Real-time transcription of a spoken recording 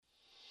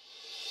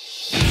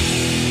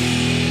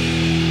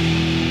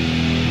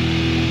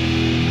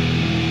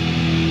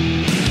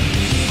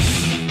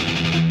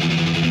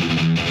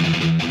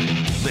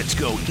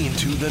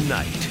Into the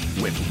Night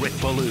with Rick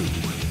Ballou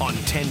on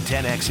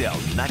 1010XL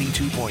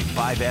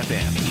 92.5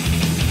 FM.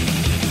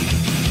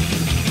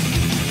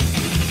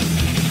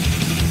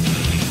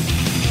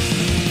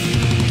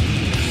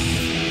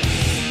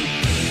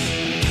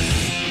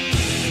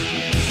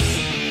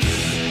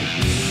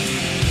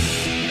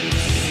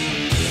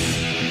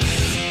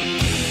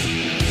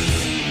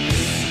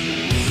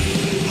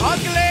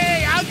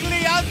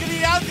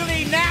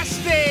 Ugly,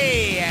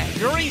 nasty,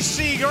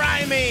 greasy,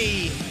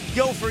 grimy,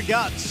 go for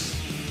guts.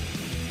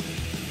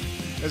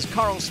 As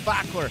Carl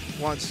Spackler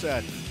once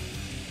said,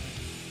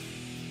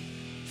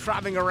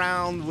 driving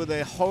around with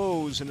a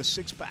hose and a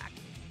six-pack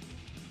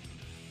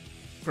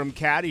from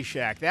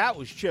Caddyshack. That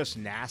was just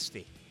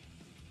nasty.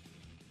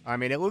 I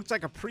mean, it looked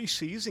like a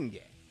preseason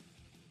game.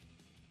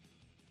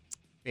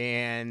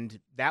 And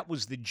that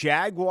was the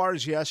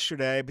Jaguars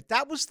yesterday, but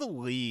that was the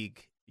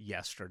league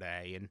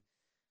yesterday. And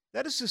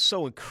that is just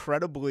so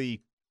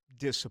incredibly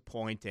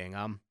disappointing.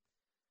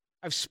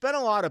 I've spent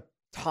a lot of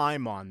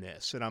time on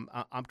this, and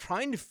I'm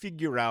trying to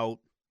figure out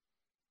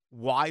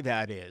why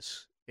that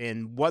is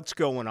and what's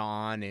going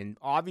on. And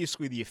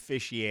obviously, the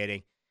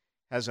officiating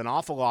has an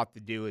awful lot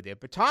to do with it.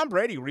 But Tom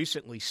Brady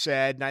recently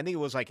said, and I think it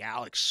was like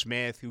Alex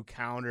Smith who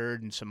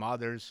countered and some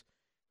others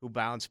who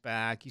bounced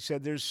back. He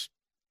said there's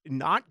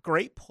not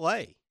great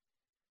play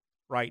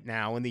right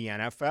now in the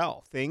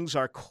NFL. Things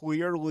are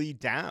clearly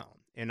down.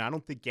 And I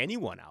don't think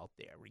anyone out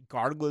there,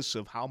 regardless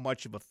of how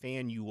much of a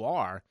fan you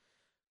are,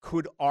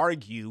 could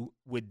argue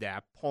with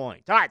that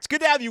point. All right, it's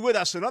good to have you with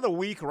us another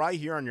week right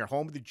here on your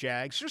home of the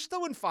Jags. They're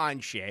still in fine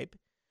shape.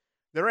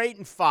 They're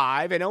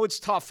 8-5. I know it's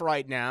tough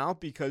right now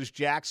because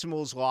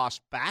Jacksonville's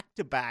lost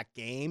back-to-back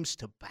games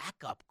to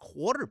backup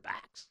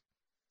quarterbacks.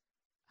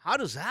 How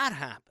does that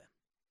happen?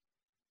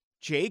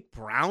 Jake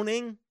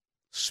Browning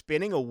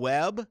spinning a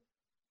web.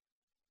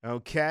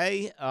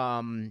 Okay.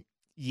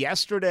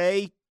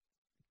 Yesterday,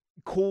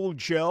 Cool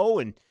Joe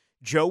and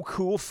Joe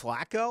Cool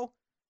Flacco, a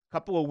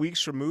couple of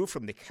weeks removed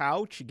from the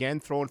couch, again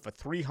throwing for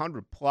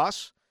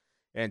 300-plus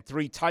and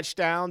 3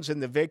 touchdowns in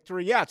the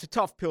victory. Yeah, it's a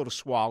tough pill to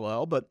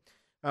swallow, but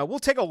we'll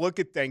take a look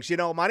at things. You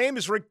know, my name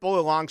is Rick Bull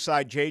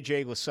alongside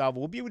J.J. LaSalle.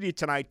 We'll be with you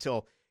tonight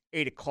till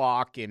 8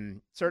 o'clock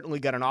and certainly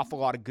got an awful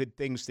lot of good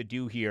things to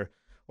do here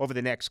over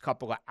the next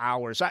couple of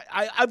hours.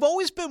 I've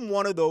always been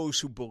one of those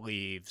who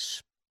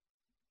believes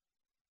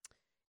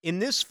in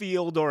this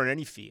field or in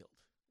any field,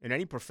 in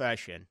any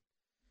profession,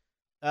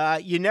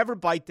 you never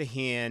bite the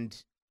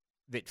hand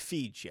that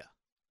feeds you,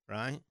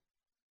 right?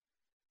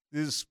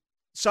 This is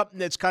something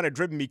that's kind of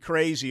driven me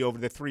crazy over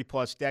the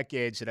 3+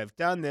 decades that I've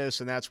done this,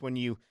 and that's when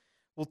you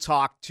will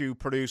talk to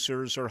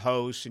producers or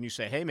hosts and you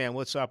say, hey, man,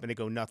 what's up? And they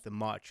go, nothing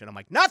much. And I'm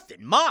like,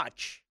 nothing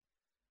much?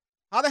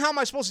 How the hell am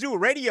I supposed to do a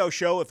radio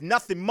show if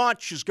nothing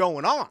much is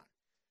going on?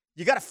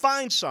 You got to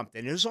find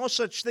something. There's no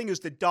such thing as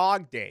the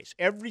dog days.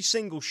 Every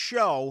single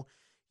show,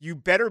 you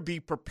better be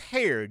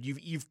prepared.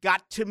 You've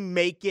got to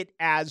make it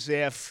as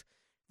if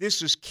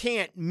this is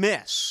can't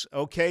miss,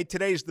 okay?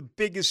 Today's the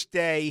biggest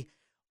day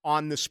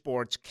on the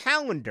sports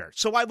calendar.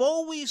 So I've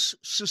always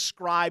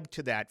subscribed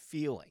to that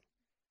feeling.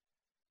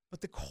 But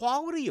the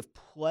quality of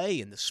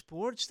play in the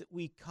sports that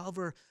we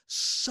cover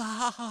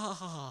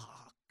suck,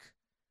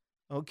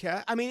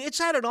 okay? I mean,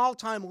 it's at an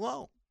all-time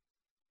low.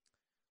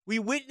 We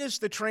witnessed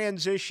the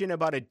transition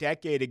about a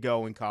decade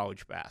ago in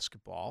college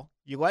basketball.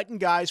 You're letting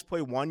guys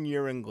play 1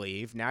 year and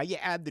leave. Now you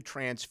add the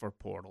transfer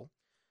portal.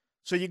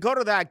 So you go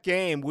to that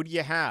game, what do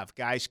you have?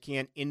 Guys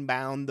can't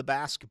inbound the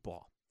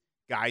basketball.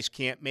 Guys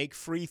can't make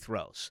free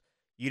throws.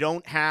 You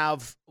don't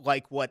have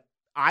like what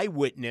I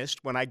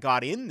witnessed when I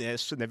got in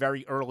this in the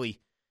very early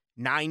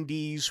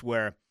 90s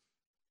where,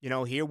 you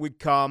know, here would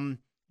come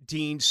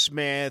Dean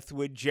Smith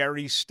with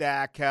Jerry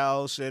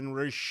Stackhouse and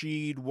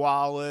Rasheed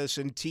Wallace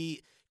and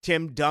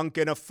Tim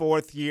Duncan, a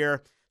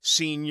fourth-year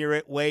senior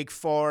at Wake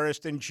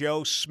Forest, and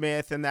Joe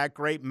Smith and that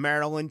great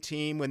Maryland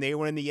team when they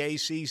were in the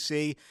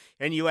ACC.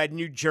 And you had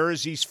New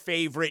Jersey's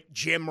favorite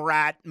Jim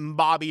Rat and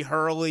Bobby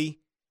Hurley.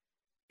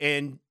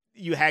 And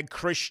you had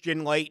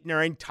Christian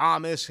Laettner and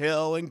Thomas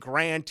Hill and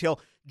Grant Hill,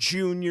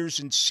 juniors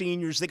and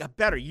seniors. They got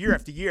better year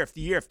after year after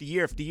year after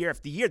year after year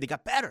after year. They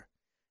got better.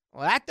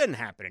 Well, that doesn't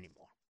happen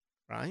anymore,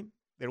 right?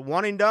 They're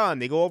one and done.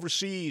 They go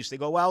overseas. They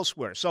go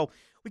elsewhere. So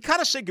we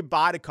kind of say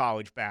goodbye to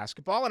college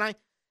basketball, and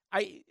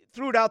I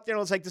threw it out there, and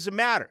I was like, does it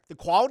matter? The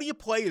quality of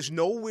play is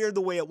nowhere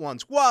the way it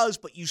once was,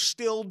 but you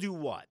still do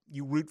what?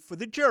 You root for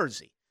the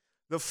jersey.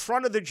 The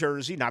front of the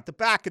jersey, not the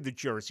back of the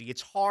jersey.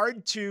 It's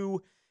hard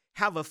to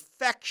have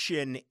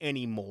affection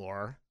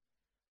anymore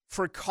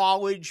for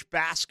college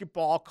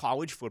basketball,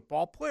 college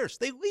football players.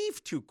 They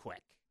leave too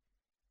quick.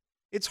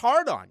 It's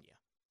hard on you,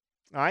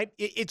 all right?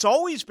 It's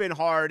always been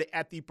hard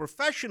at the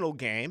professional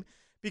game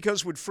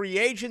because with free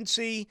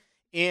agency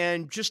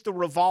and just the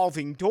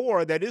revolving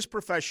door that is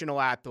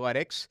professional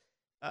athletics,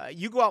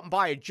 you go out and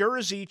buy a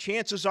jersey,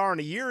 chances are in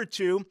a year or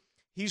two,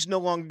 he's no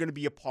longer going to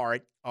be a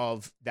part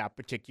of that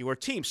particular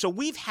team. So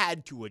we've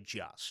had to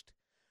adjust.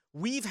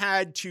 We've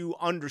had to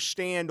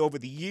understand over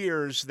the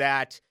years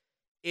that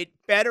it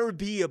better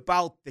be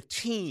about the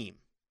team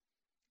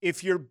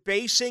if you're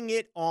basing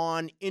it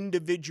on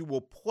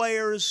individual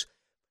players,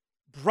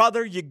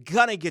 brother, you're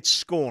going to get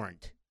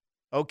scorned.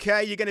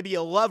 Okay? You're going to be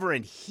a lover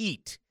in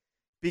heat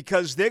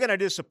because they're going to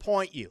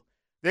disappoint you.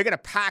 They're going to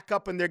pack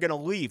up and they're going to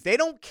leave. They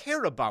don't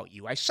care about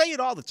you. I say it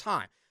all the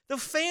time. The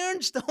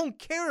fans don't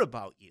care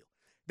about you.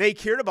 They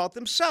cared about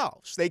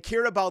themselves. They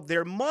cared about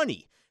their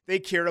money. They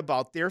cared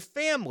about their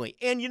family.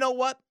 And you know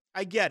what?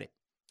 I get it.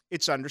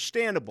 It's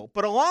understandable.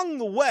 But along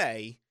the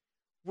way,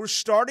 we're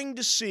starting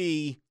to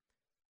see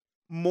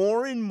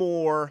more and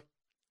more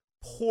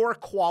poor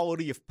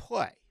quality of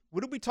play.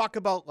 What did we talk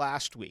about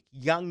last week?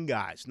 Young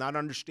guys not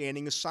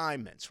understanding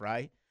assignments,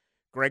 right?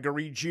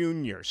 Gregory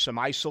Jr., some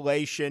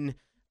isolation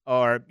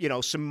or,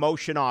 some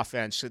motion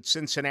offense that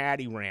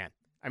Cincinnati ran.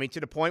 I mean, to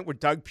the point where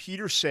Doug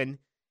Peterson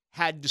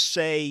had to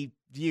say,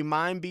 do you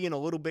mind being a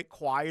little bit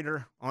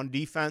quieter on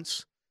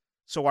defense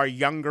so our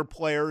younger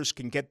players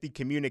can get the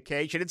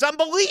communication? It's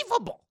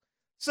unbelievable.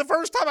 It's the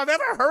first time I've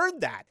ever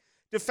heard that.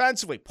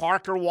 Defensively,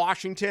 Parker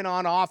Washington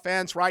on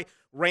offense, right?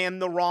 Ran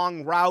the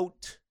wrong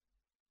route.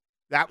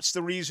 That's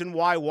the reason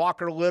why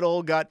Walker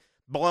Little got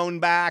blown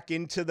back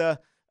into the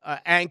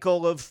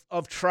ankle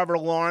of Trevor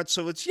Lawrence.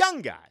 So it's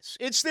young guys.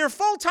 It's their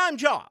full-time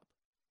job.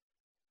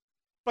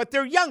 But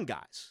they're young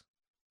guys,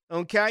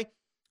 okay?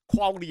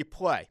 Quality of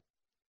play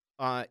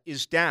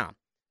is down.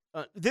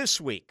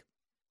 This week,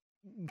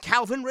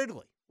 Calvin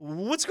Ridley.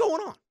 What's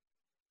going on?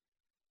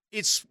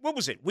 What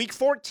was it, week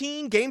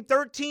 14, game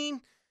 13?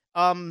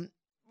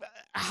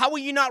 How are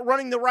you not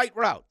running the right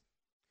route?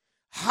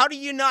 How do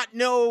you not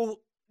know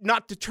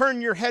not to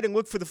turn your head and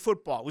look for the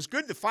football? It was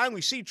good to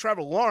finally see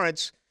Trevor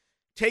Lawrence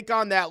take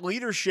on that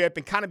leadership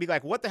and kind of be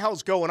like, what the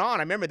hell's going on?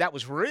 I remember that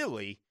was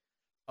really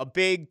a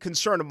big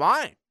concern of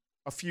mine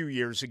a few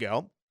years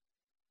ago,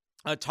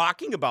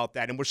 talking about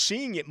that. And we're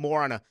seeing it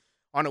more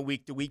on a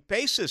week-to-week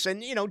basis.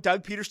 And,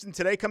 Doug Peterson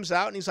today comes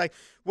out and he's like,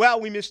 well,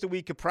 we missed a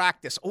week of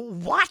practice. Oh,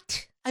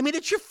 what? I mean,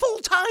 it's your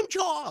full-time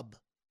job.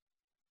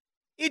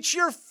 It's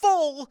your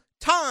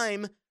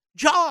full-time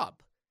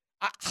job.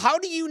 How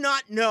do you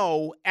not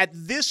know at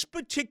this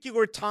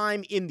particular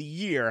time in the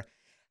year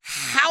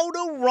how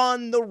to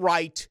run the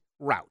right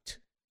route?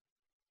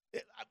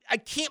 I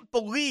can't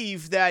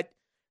believe that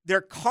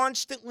they're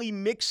constantly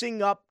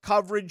mixing up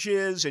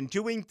coverages and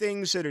doing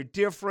things that are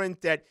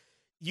different, that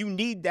you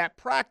need that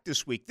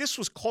practice week. This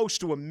was close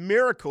to a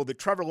miracle that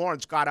Trevor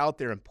Lawrence got out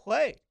there and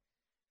played.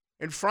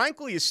 And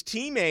frankly, his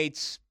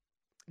teammates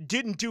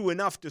didn't do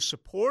enough to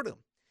support him.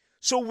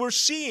 So we're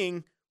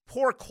seeing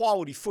poor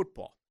quality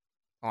football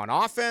on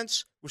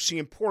offense. We're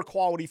seeing poor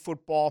quality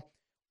football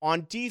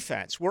on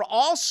defense. We're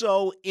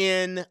also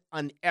in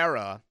an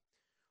era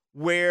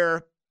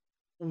where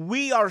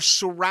we are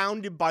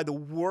surrounded by the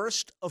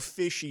worst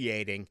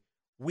officiating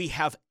we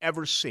have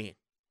ever seen.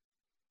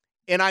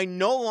 And I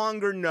no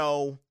longer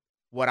know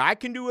what I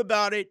can do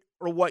about it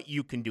or what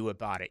you can do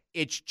about it.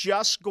 It's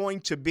just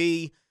going to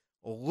be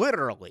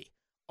literally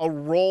a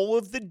roll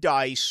of the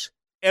dice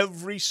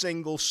every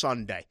single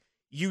Sunday.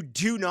 You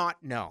do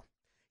not know.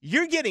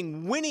 You're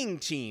getting winning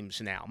teams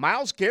now.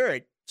 Myles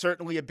Garrett,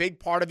 certainly a big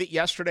part of it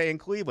yesterday in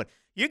Cleveland.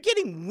 You're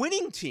getting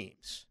winning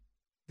teams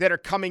that are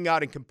coming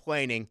out and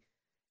complaining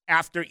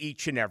after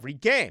each and every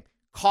game.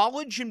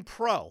 College and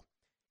pro,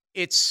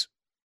 it's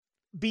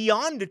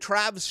beyond a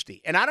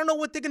travesty. And I don't know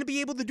what they're going to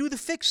be able to do to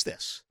fix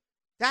this.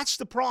 That's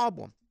the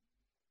problem.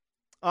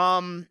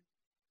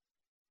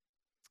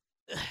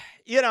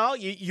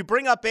 You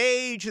bring up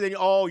age, and then,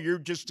 you're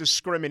just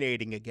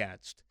discriminating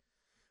against.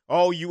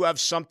 Oh, you have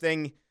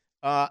something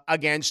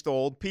against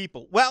old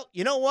people. Well,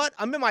 you know what?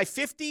 I'm in my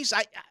 50s.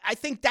 I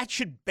think that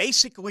should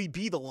basically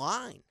be the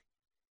line.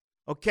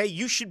 Okay?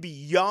 You should be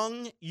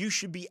young. You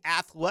should be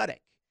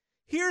athletic.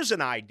 Here's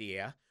an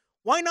idea.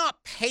 Why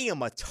not pay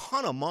them a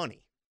ton of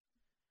money?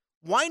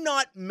 Why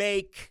not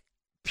make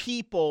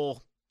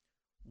people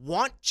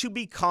want to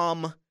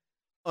become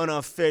an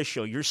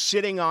official? You're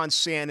sitting on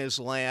Santa's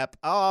lap.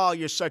 Oh,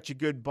 you're such a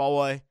good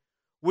boy.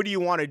 What do you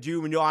want to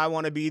do? I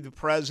want to be the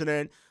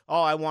president.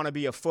 Oh, I want to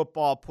be a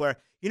football player.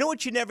 You know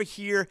what you never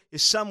hear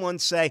is someone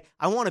say,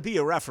 I want to be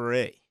a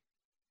referee.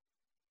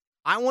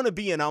 I want to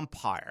be an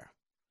umpire.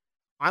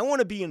 I want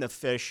to be an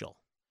official.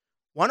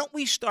 Why don't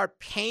we start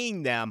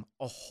paying them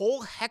a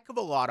whole heck of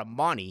a lot of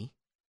money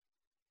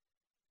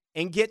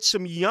and get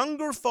some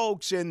younger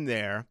folks in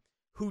there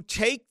who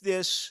take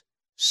this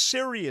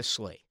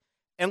seriously?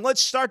 And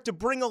let's start to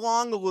bring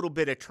along a little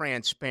bit of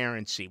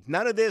transparency.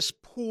 None of this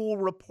pool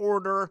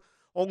reporter,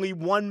 only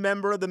one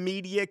member of the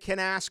media can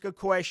ask a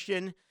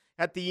question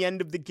at the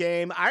end of the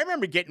game. I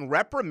remember getting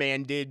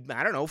reprimanded,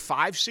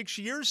 5-6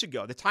 years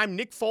ago. The time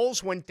Nick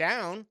Foles went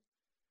down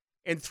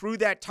and threw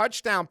that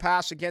touchdown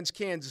pass against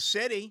Kansas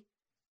City.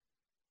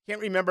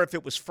 Can't remember if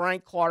it was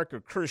Frank Clark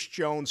or Chris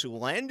Jones who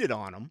landed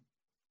on him.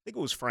 I think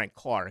it was Frank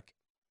Clark.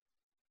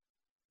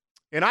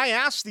 And I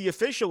asked the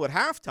official at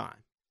halftime,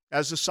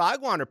 as a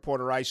sideline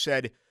reporter, I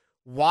said,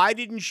 why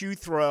didn't you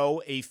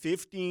throw a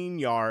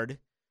 15-yard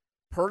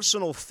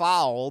personal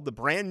foul, the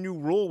brand new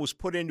rule was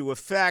put into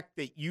effect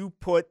that you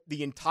put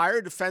the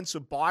entire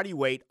defensive body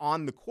weight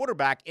on the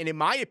quarterback. And in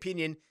my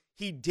opinion,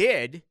 he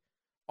did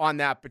on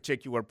that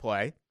particular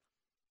play.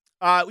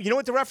 You know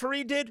what the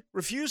referee did?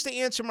 Refused to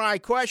answer my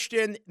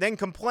question, then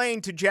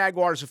complained to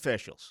Jaguars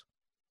officials.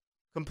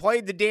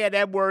 Complained to Dan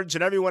Edwards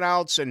and everyone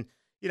else, and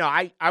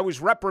I was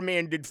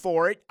reprimanded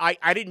for it.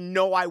 I didn't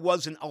know I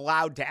wasn't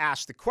allowed to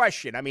ask the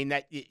question. I mean,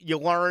 that you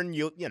learn,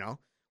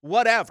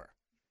 whatever.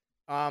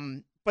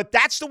 But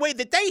that's the way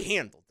that they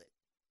handled it.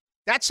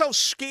 That's how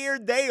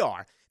scared they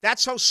are.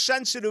 That's how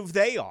sensitive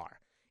they are.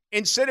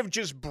 Instead of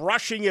just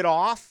brushing it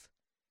off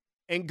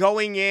and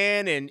going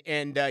in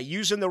and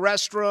using the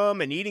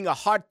restroom and eating a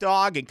hot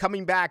dog and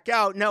coming back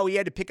out, no, he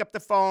had to pick up the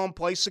phone,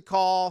 place a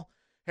call.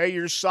 Hey,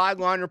 you're a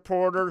sideline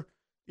reporter.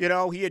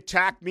 He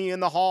attacked me in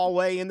the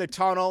hallway, in the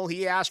tunnel.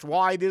 He asked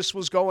why this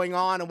was going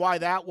on and why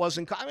that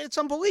wasn't. I mean, it's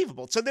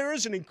unbelievable. So there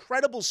is an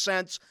incredible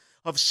sense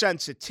of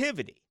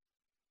sensitivity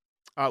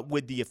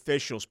with the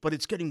officials, but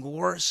it's getting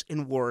worse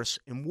and worse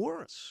and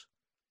worse.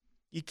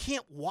 You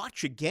can't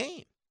watch a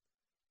game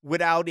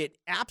without it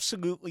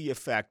absolutely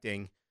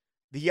affecting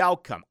the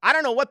outcome. I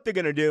don't know what they're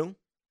going to do.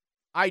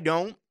 I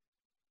don't.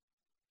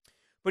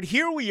 But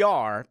here we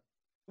are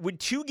with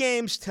 2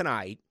 games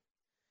tonight.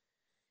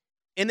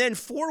 And then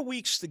 4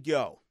 weeks to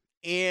go.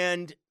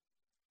 And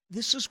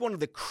this is one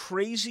of the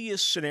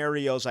craziest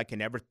scenarios I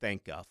can ever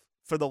think of.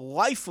 For the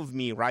life of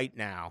me right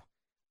now,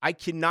 I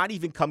cannot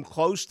even come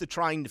close to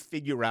trying to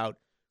figure out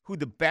who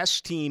the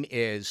best team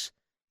is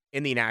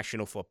in the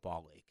National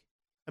Football League.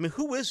 I mean,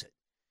 who is it?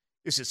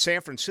 Is it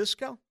San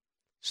Francisco?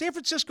 San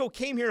Francisco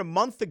came here a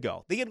month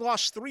ago. They had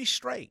lost 3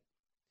 straight.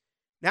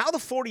 Now the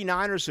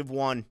 49ers have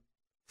won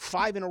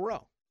 5 in a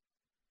row.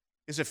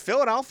 Is it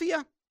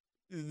Philadelphia?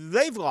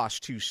 They've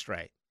lost 2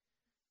 straight.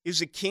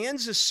 Is it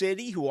Kansas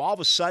City, who all of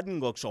a sudden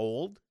looks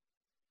old?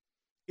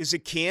 Is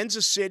it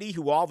Kansas City,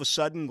 who all of a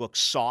sudden looks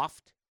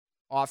soft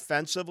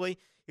offensively?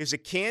 Is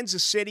it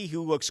Kansas City,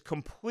 who looks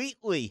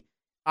completely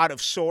out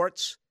of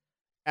sorts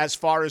as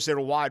far as their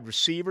wide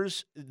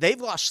receivers? They've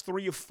lost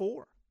 3 of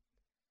 4.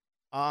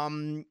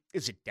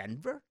 Is it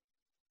Denver?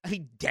 I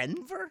mean,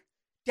 Denver?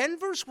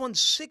 Denver's won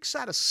 6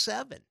 out of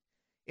 7,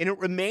 and it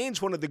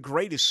remains one of the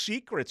greatest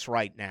secrets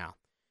right now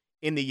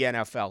in the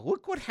NFL.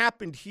 Look what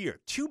happened here.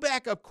 2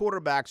 backup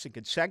quarterbacks in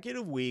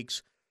consecutive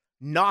weeks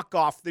knock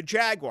off the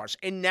Jaguars.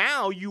 And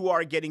now you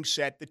are getting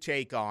set to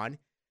take on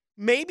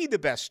maybe the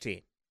best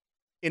team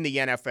in the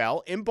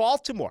NFL in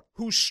Baltimore,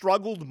 who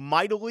struggled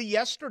mightily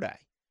yesterday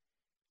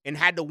and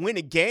had to win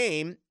a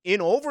game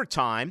in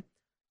overtime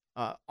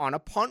on a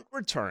punt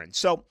return.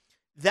 So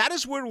that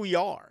is where we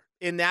are.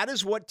 And that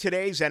is what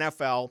today's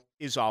NFL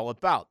is all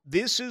about.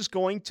 This is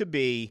going to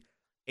be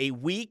a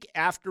week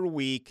after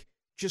week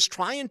just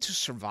trying to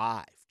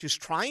survive, just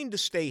trying to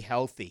stay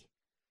healthy.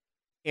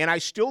 And I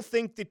still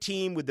think the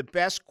team with the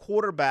best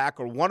quarterback,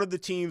 or one of the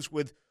teams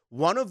with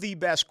one of the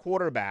best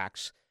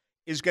quarterbacks,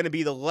 is going to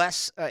be the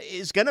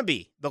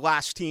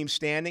last team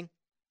standing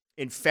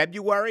in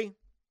February.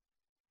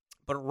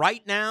 But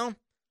right now,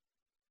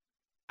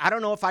 I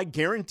don't know if I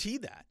guarantee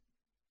that.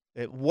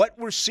 What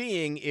we're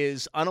seeing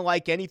is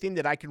unlike anything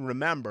that I can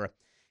remember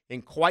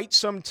in quite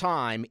some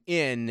time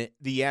in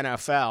the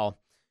NFL.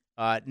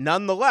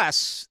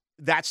 Nonetheless,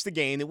 that's the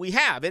game that we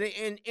have.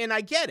 And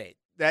I get it,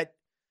 that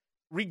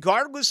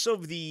regardless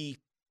of the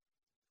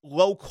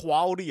low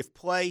quality of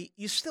play,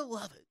 you still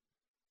love it,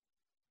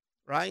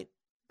 right?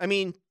 I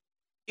mean,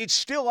 it's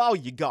still all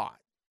you got.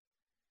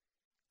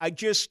 And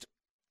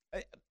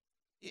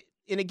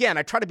again,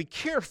 I try to be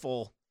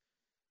careful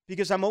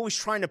because I'm always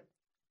trying to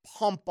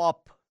pump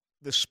up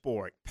the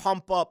sport,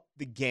 pump up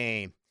the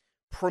game,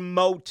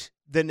 promote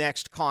the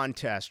next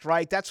contest,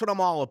 right? That's what I'm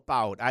all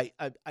about. I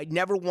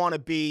never want to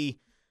be,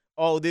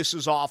 oh, this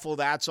is awful,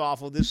 that's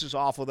awful, this is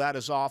awful, that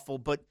is awful.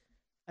 But,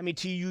 I mean,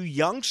 to you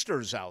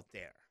youngsters out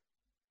there,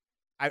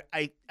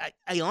 I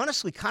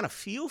honestly kind of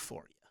feel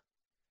for you.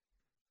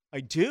 I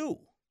do.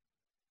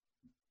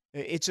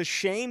 It's a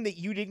shame that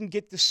you didn't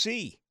get to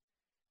see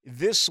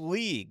this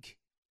league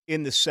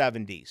in the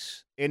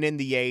 70s and in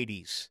the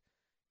 80s.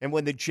 And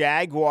when the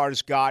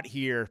Jaguars got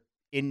here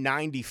in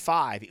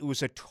 95, it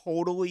was a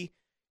totally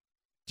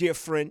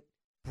different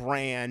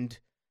brand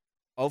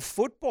of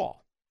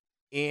football.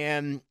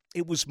 And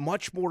it was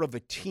much more of a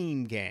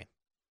team game.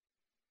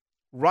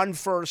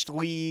 Run-first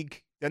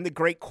league. Then the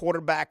great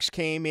quarterbacks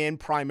came in,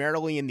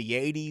 primarily in the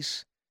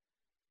 80s.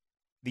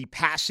 The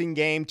passing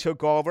game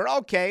took over.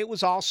 Okay, it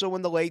was also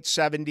in the late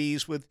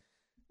 70s with,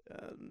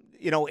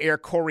 Air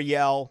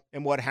Coryell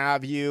and what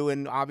have you,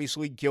 and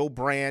obviously Gil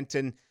Brandt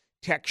and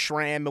Tex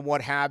Schramm and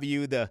what have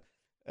you, the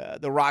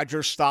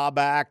Roger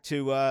Staubach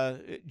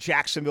to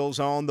Jacksonville's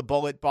own, the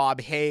Bullet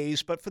Bob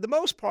Hayes. But for the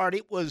most part,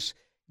 it was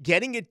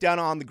getting it done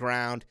on the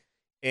ground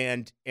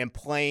and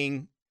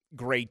playing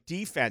great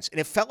defense. And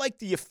it felt like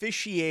the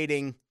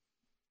officiating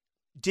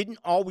didn't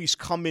always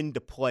come into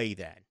play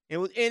then.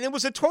 It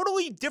was a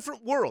totally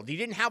different world. You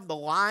didn't have the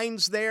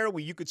lines there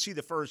where you could see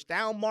the first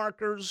down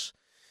markers.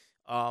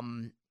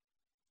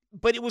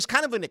 But it was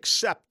kind of an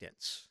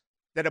acceptance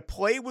that a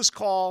play was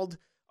called,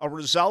 a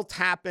result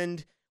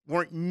happened,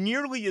 weren't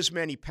nearly as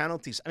many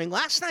penalties. I mean,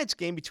 last night's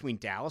game between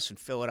Dallas and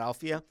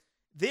Philadelphia,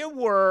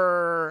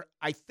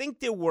 I think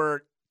there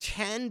were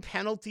 10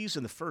 penalties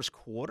in the first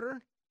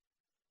quarter.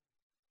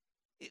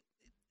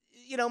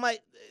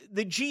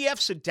 The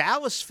GF's a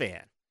Dallas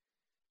fan.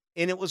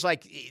 And it was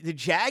like the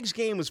Jags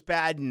game was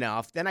bad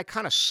enough. Then I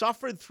kind of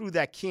suffered through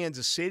that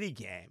Kansas City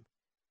game.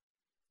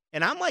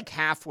 And I'm like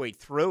halfway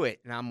through it.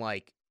 And I'm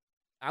like,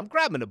 I'm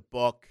grabbing a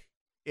book.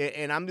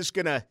 And I'm just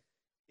going to,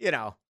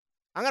 I'm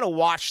going to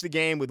watch the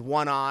game with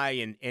one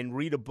eye and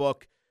read a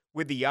book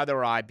with the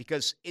other eye.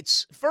 Because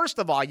it's, first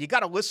of all, you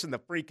got to listen to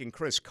freaking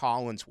Chris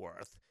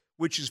Collinsworth,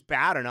 which is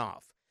bad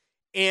enough.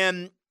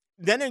 And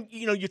then,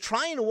 you're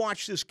trying to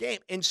watch this game.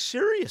 And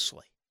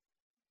seriously,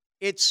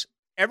 it's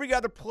every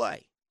other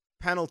play.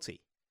 Penalty.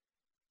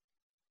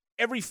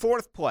 Every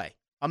fourth play,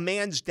 a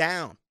man's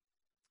down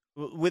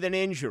with an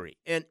injury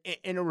and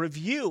a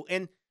review.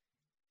 And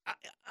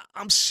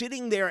I'm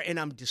sitting there and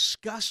I'm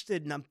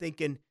disgusted and I'm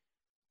thinking,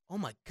 oh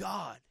my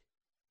God,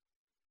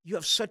 you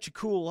have such a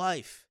cool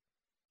life.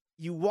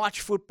 You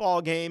watch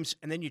football games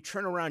and then you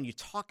turn around and you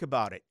talk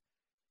about it.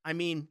 I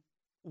mean,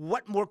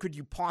 what more could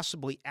you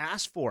possibly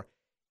ask for?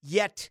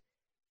 Yet,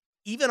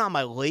 even on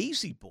my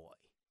lazy boy,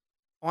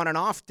 on an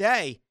off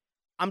day,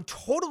 I'm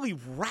totally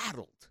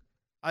rattled.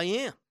 I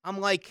am. I'm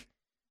like,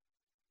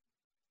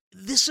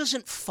 this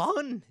isn't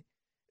fun.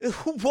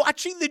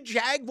 Watching the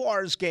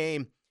Jaguars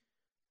game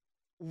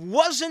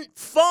wasn't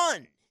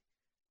fun.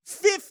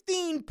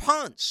 15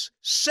 punts,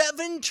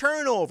 7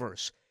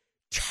 turnovers,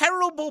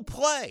 terrible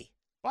play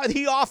by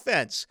the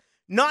offense,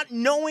 not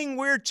knowing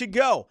where to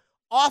go.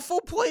 Awful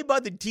play by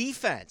the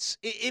defense.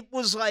 It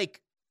was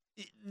like,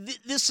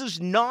 this is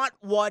not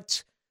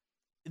what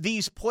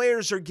these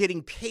players are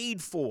getting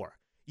paid for.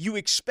 You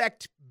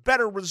expect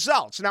better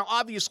results. Now,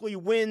 obviously,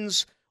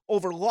 wins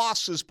over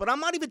losses, but I'm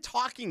not even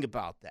talking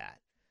about that.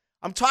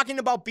 I'm talking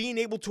about being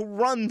able to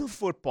run the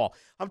football.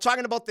 I'm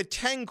talking about the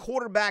 10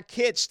 quarterback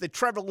hits that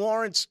Trevor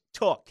Lawrence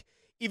took,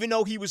 even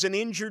though he was an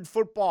injured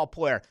football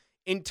player,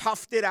 and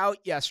toughed it out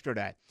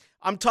yesterday.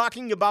 I'm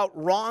talking about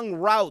wrong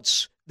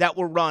routes that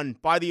were run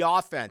by the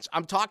offense.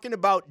 I'm talking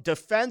about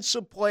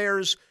defensive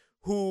players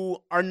who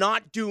are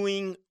not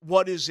doing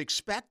what is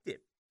expected.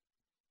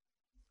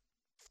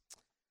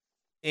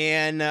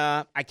 And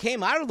I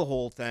came out of the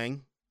whole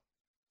thing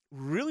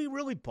really,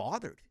 really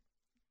bothered.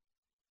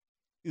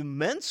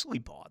 Immensely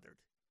bothered.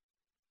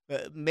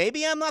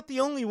 Maybe I'm not the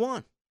only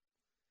one.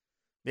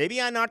 Maybe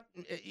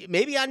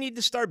I need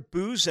to start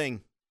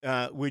boozing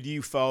with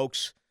you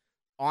folks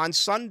on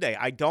Sunday.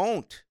 I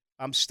don't.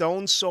 I'm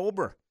stone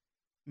sober.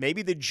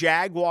 Maybe the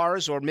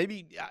Jaguars, or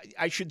maybe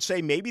I should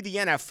say maybe the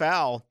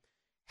NFL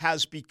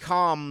has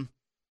become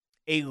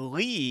a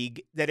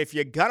league that if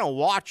you're going to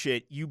watch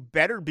it, you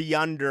better be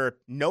under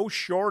no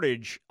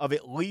shortage of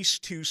at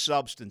least 2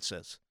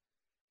 substances,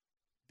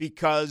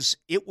 because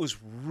it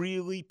was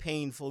really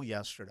painful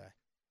yesterday.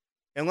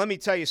 And let me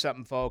tell you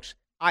something, folks.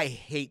 I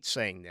hate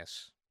saying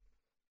this.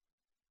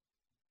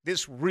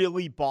 This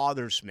really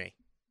bothers me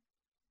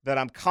that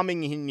I'm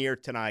coming in here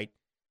tonight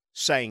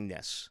saying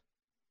this,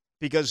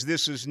 because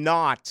this is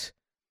not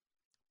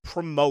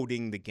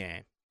promoting the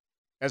game,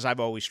 as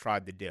I've always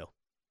tried to do.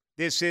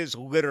 This is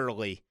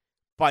literally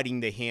biting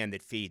the hand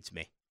that feeds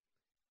me.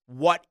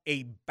 What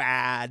a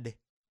bad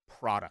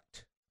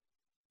product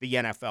the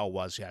NFL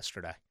was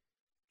yesterday.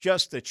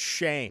 Just a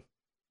shame,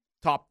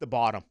 top to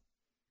bottom.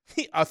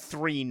 A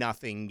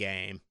 3-0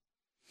 game.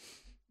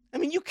 I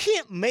mean, you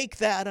can't make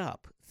that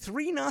up.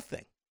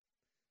 3-0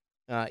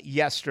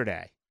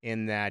 yesterday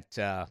in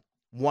that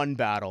one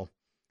battle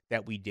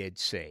that we did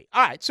see.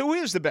 All right, so who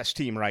is the best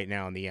team right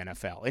now in the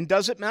NFL? And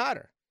does it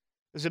matter?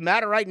 Does it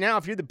matter right now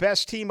if you're the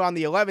best team on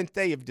the 11th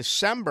day of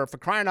December, for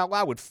crying out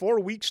loud, with 4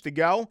 weeks to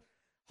go?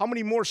 How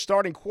many more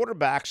starting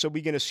quarterbacks are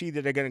we going to see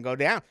that are going to go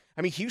down?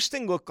 I mean,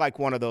 Houston looked like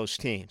one of those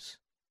teams,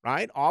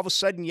 right? All of a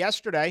sudden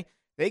yesterday,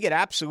 they get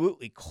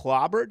absolutely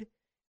clobbered,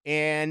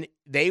 and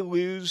they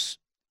lose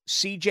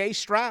C.J.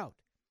 Stroud.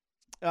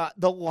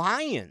 The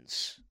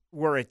Lions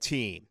were a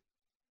team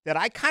that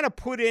I kind of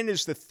put in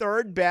as the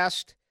third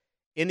best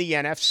in the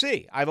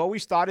NFC. I've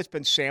always thought it's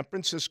been San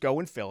Francisco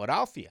and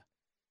Philadelphia.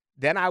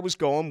 Then I was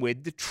going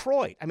with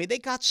Detroit. I mean, they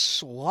got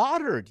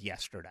slaughtered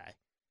yesterday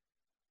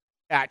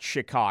at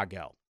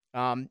Chicago.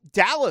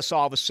 Dallas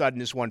all of a sudden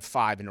has won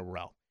 5 in a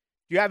row.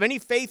 Do you have any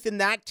faith in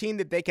that team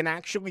that they can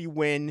actually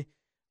win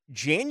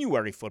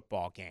January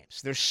football games?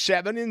 They're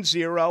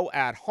 7-0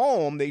 at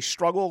home. They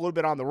struggle a little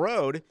bit on the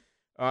road.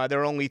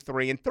 They're only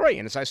 3-3.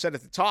 And as I said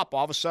at the top,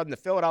 all of a sudden the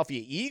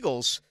Philadelphia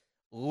Eagles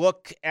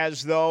look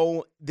as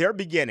though they're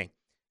beginning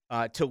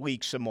to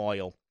leak some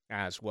oil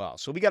as well.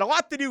 So we got a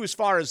lot to do as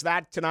far as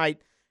that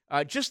tonight.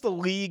 Just the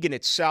league in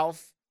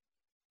itself.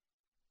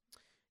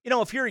 You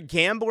know, if you're a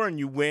gambler and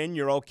you win,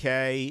 you're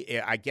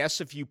okay. I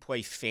guess if you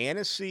play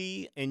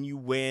fantasy and you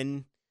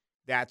win,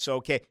 that's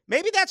okay.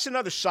 Maybe that's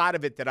another side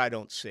of it that I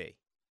don't see.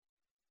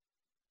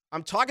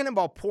 I'm talking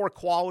about poor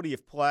quality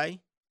of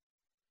play.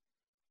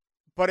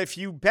 But if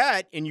you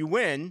bet and you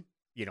win,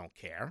 you don't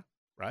care.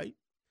 right?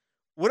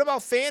 What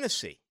about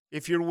fantasy?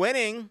 If you're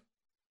winning,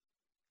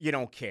 you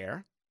don't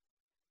care.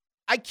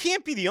 I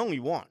can't be the only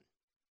one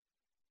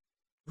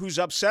who's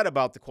upset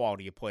about the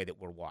quality of play that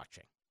we're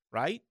watching,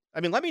 right?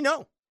 I mean, let me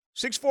know.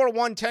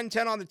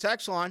 641-1010 on the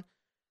text line,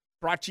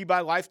 brought to you by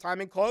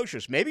Lifetime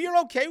Enclosures. Maybe you're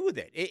okay with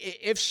it.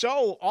 If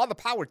so, all the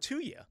power to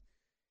you.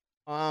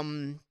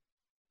 But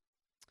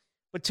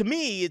to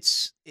me,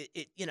 it's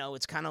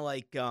kind of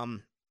like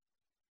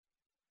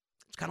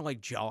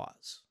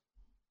Jaws,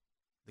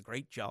 the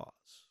great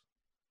Jaws,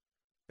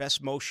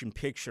 best motion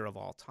picture of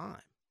all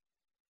time.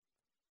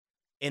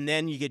 And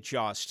then you get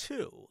Jaws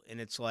 2, and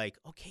it's like,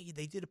 okay,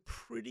 they did a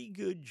pretty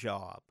good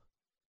job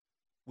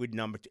with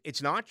number 2.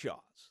 It's not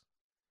Jaws,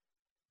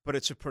 but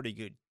it's a pretty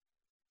good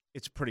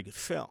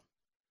film.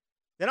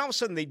 Then all of a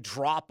sudden they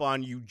drop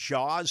on you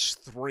Jaws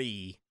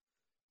 3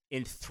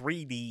 in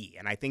 3D,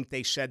 and I think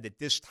they said that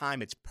this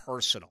time it's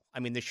personal. I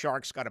mean, the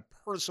Sharks got a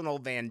personal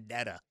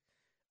vendetta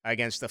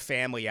against the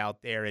family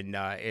out there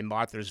in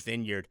Martha's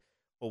Vineyard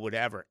or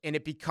whatever, and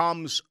it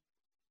becomes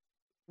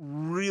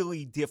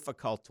really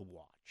difficult to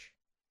watch.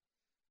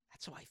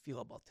 That's how I feel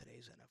about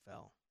today's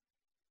NFL.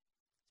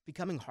 It's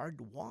becoming hard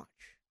to watch.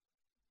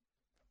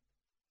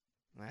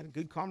 I had a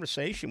good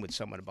conversation with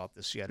someone about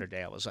this the other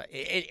day. I was like,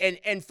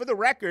 and for the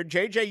record,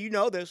 JJ, you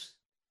know this.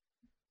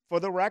 For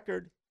the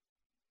record,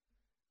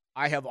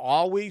 I have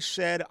always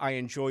said I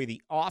enjoy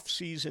the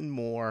off-season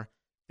more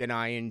than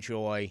I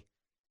enjoy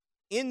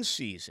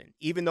in-season.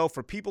 Even though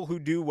for people who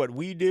do what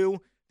we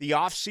do, the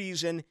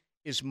off-season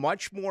is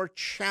much more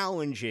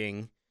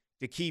challenging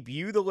to keep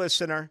you, the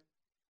listener,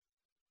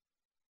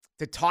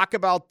 to talk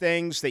about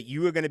things that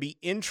you are going to be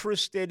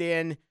interested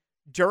in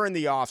during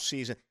the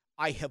off-season.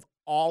 I have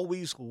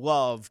always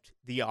loved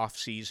the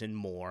off-season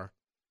more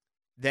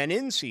than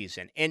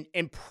in-season. And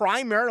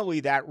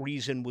primarily that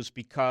reason was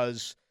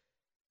because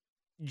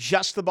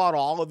just about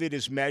all of it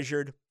is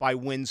measured by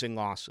wins and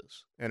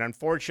losses. And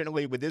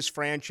unfortunately, with this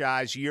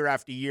franchise, year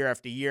after year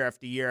after year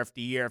after year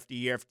after year after year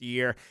after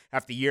year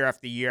after year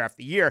after year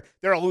after year,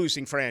 they're a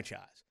losing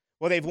franchise.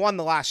 Well, they've won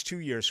the last 2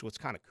 years, so it's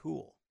kind of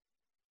cool.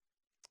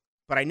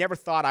 But I never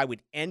thought I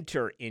would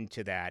enter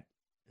into that.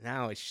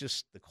 Now it's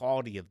just the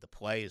quality of the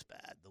play is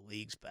bad. The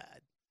league's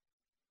bad.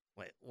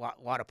 A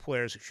lot of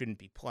players who shouldn't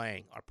be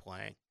playing are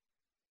playing.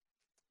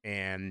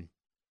 And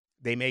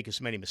they make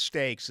as many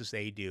mistakes as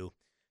they do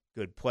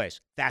good plays.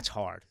 That's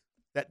hard.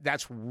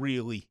 That's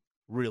really,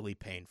 really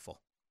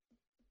painful.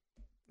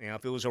 You know,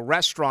 if it was a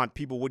restaurant,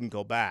 people wouldn't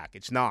go back.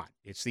 It's not.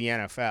 It's the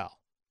NFL,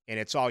 and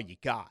it's all you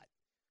got.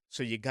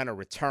 So you're going to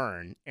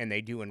return, and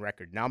they do in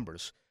record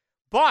numbers.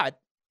 But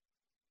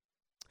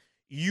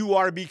you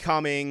are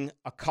becoming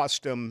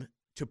accustomed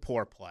to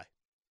poor play,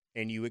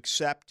 and you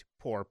accept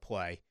poor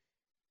play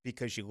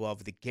because you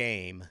love the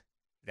game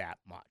that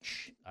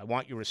much. I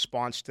want your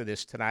response to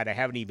this tonight. I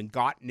haven't even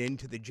gotten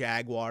into the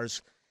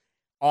Jaguars.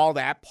 All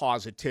that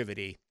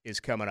positivity is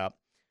coming up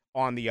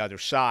on the other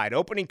side.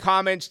 Opening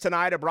comments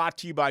tonight are brought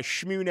to you by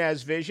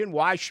Shmunez Vision.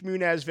 Why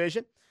Shmunez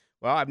Vision?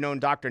 Well, I've known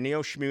Dr.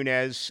 Neil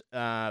Shmunez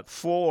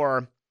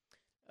for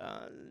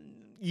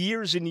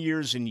years and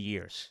years and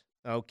years.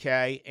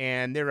 Okay,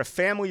 and they're a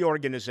family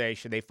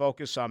organization. They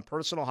focus on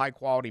personal,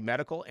 high-quality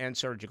medical and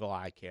surgical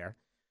eye care.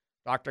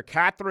 Dr.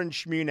 Catherine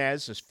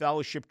Shmunez is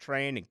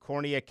fellowship-trained in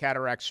cornea,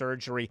 cataract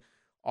surgery,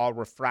 all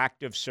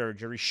refractive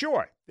surgery.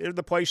 Sure, they're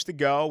the place to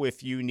go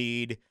if you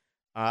need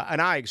an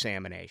eye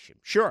examination.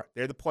 Sure,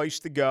 they're the place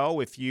to go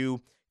if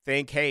you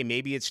think, hey,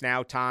 maybe it's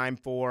now time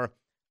for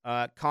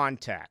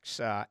contacts.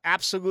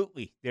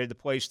 Absolutely, they're the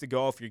place to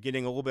go if you're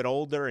getting a little bit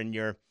older and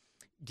you're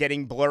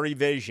getting blurry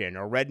vision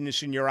or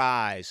redness in your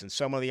eyes, and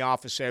someone in the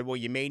office said, well,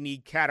 you may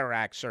need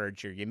cataract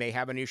surgery. You may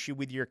have an issue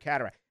with your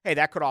cataract. Hey,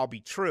 that could all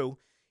be true.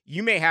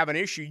 You may have an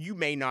issue. You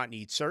may not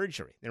need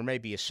surgery. There may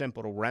be a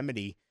simple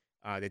remedy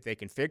that they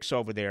can fix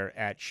over there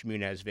at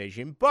Shmunez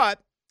Vision,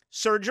 but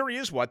surgery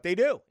is what they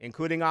do,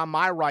 including on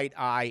my right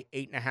eye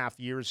 8.5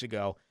 years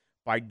ago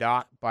by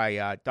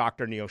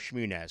Dr. Neil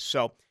Shmunez.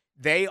 So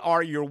they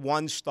are your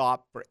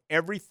one-stop for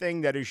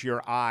everything that is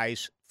your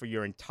eyes for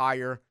your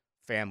entire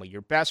family.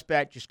 Your best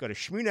bet, just go to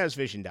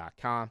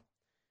shmunezvision.com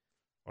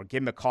or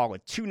give them a call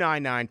at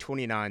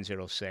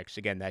 299-2906.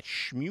 Again, that's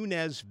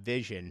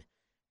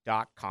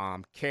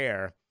shmunezvision.com.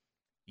 Care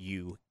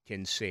you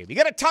can save. You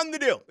got a ton to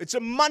do. It's a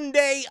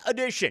Monday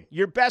edition.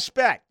 Your best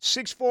bet,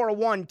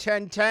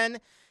 641-1010.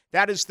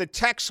 That is the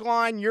text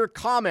line. Your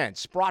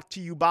comments brought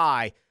to you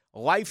by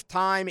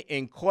Lifetime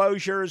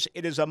Enclosures.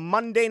 It is a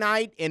Monday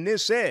night, and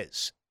this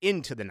is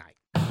Into the Night.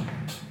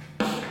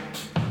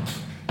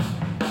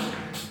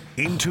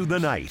 Into the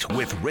Night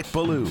with Rick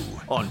Ballou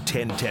on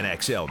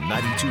 1010XL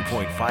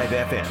 92.5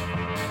 FM.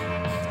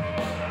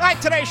 All right,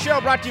 today's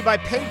show brought to you by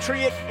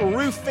Patriot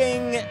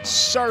Roofing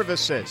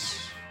Services.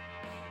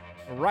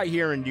 Right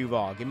here in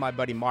Duval. Give my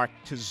buddy Mark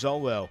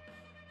Tizzolo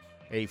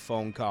a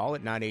phone call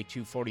at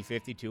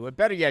 982-4052. Or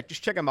better yet,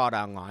 just check them out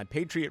online.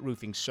 Patriot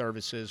Roofing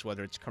Services,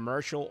 whether it's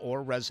commercial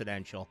or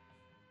residential.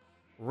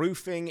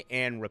 Roofing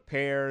and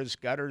repairs,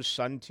 gutters,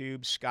 sun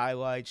tubes,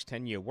 skylights,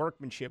 10-year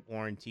workmanship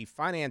warranty,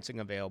 financing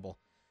available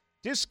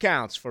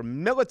Discounts for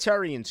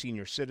military and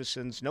senior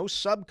citizens, no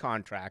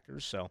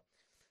subcontractors, so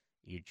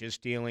you're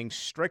just dealing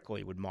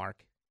strictly with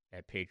Mark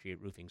at Patriot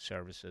Roofing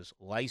Services,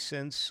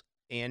 licensed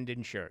and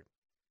insured.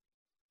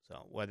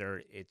 So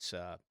whether it's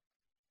a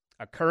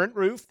current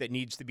roof that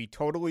needs to be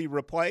totally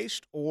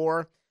replaced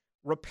or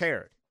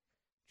repaired,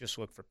 just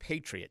look for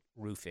Patriot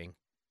Roofing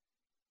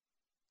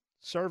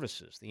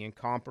Services. The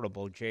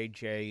incomparable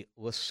J.J.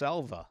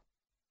 LaSelva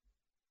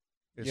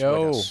is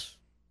with us.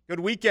 Good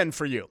weekend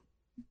for you.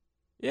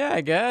 Yeah,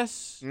 I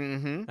guess.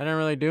 Mm-hmm. I didn't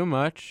really do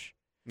much.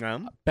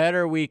 No?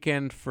 Better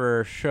weekend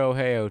for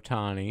Shohei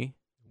Ohtani.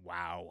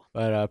 Wow.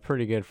 But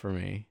pretty good for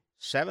me.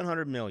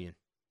 $700 million.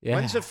 Yeah.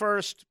 When's the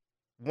first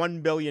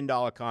 $1 billion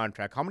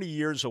contract? How many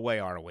years away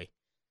are we?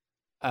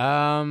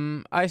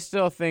 I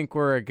still think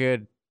we're a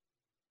good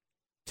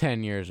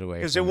 10 years away.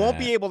 Because it won't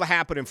be able to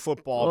happen in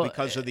football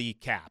because of the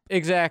cap.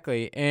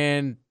 Exactly.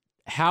 And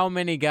how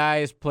many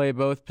guys play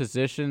both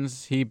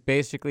positions? He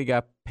basically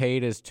got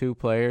paid as two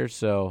players,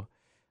 so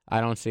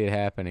I don't see it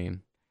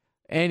happening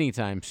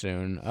anytime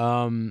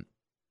soon.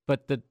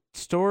 But the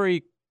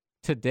story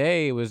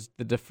today was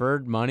the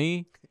deferred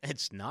money.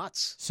 It's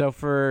nuts.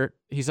 So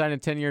he signed a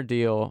 10-year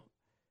deal.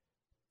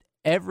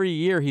 Every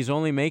year he's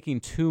only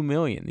making $2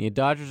 million. The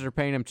Dodgers are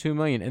paying him $2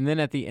 million, and then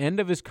at the end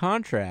of his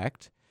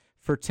contract,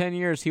 for 10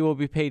 years, he will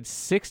be paid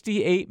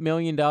 $68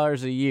 million a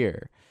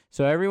year.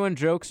 So everyone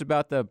jokes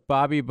about the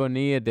Bobby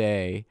Bonilla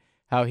day,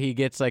 how he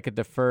gets like a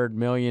deferred $1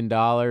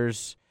 million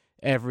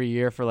every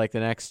year for like the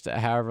next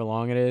however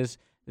long it is.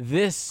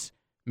 This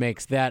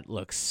makes that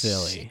look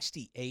silly.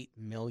 $68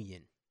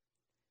 million.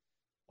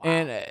 Wow.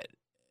 And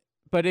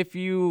but if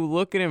you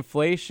look at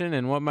inflation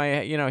and what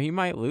he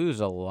might lose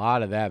a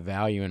lot of that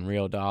value in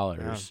real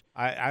dollars.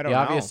 Yeah, I don't know.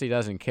 He obviously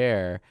doesn't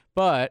care.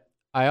 But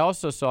I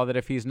also saw that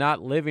if he's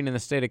not living in the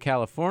state of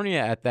California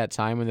at that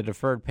time when the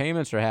deferred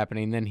payments are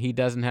happening, then he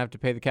doesn't have to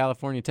pay the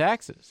California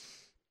taxes.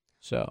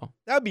 So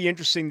that would be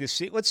interesting to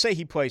see. Let's say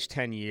he plays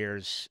 10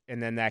 years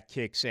and then that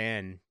kicks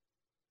in.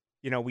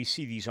 We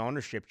see these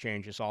ownership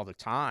changes all the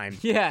time.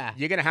 Yeah.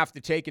 You're going to have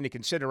to take into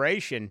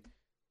consideration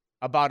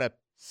about a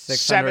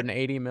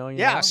 $680 million.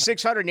 Yeah,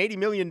 $680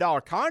 million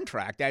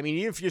contract. I mean,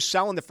 even if you're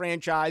selling the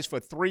franchise for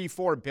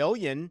 $3-4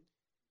 billion,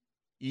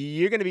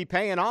 you're going to be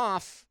paying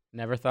off.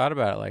 Never thought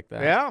about it like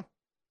that. Yeah.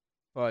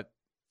 But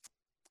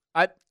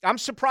I'm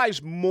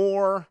surprised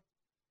more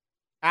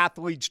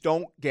athletes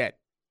don't get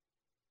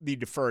the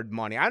deferred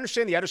money. I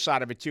understand the other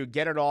side of it, too.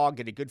 Get it all,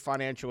 get a good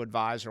financial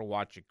advisor,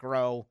 watch it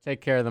grow.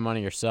 Take care of the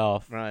money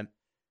yourself. Right.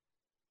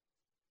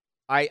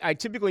 I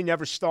typically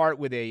never start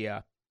with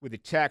a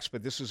text,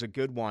 but this is a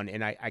good one,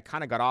 and I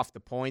kind of got off the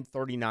point,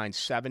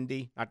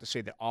 3970. Not to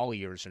say that all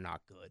years are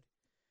not good.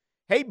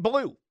 Hey,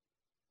 Blue.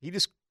 He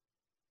just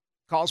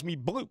calls me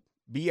Blue,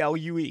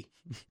 B-L-U-E.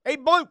 Hey,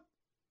 Blue.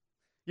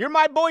 You're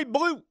my boy,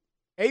 Blue.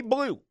 Hey,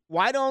 Blue.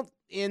 Why don't,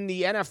 in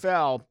the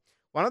NFL,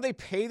 why don't they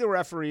pay the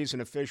referees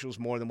and officials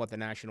more than what the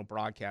national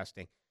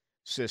broadcasting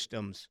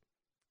systems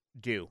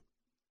do?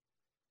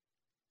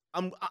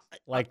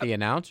 The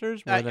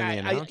announcers? More than the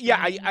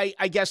announcers?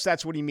 I guess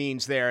that's what he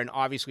means there. And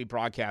obviously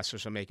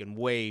broadcasters are making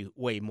way,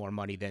 way more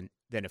money than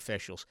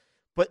officials.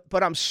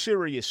 But I'm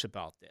serious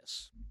about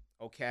this,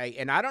 okay?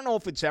 And I don't know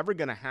if it's ever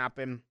going to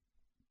happen.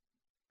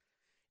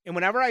 And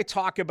whenever I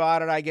talk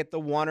about it, I get the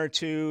one or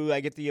two, I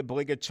get the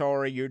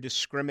obligatory, you're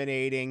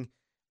discriminating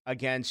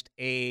against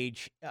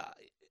age.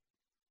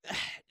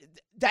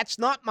 That's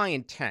not my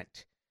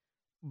intent.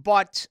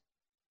 But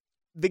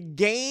the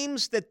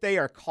games that they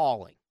are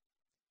calling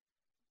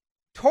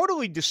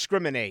totally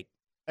discriminate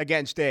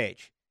against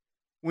age.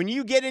 When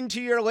you get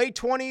into your late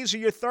 20s or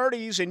your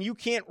 30s and you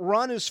can't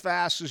run as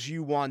fast as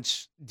you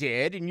once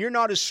did and you're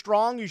not as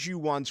strong as you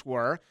once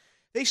were,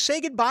 they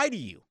say goodbye to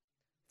you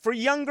for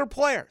younger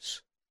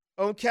players,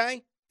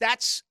 okay?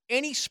 That's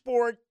any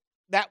sport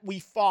that we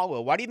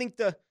follow. Why do you think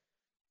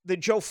the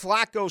Joe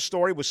Flacco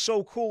story was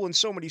so cool in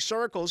so many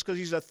circles? Because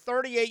he's a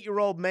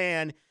 38-year-old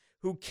man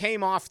who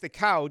came off the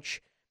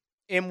couch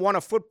and won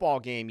a football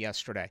game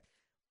yesterday.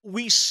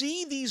 We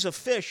see these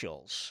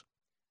officials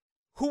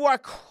who are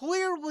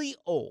clearly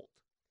old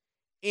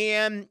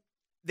and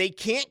they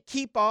can't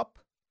keep up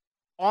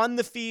on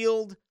the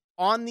field,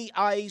 on the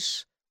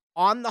ice,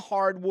 on the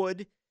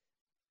hardwood.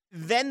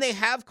 Then they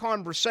have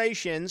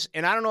conversations,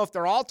 and I don't know if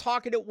they're all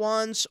talking at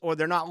once or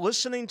they're not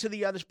listening to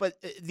the others,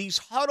 but these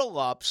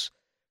huddle-ups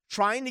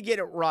trying to get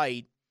it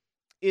right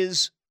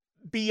is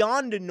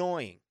beyond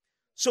annoying.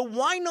 So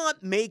why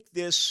not make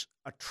this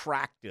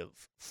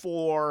attractive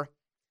for,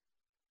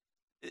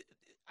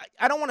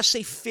 I don't want to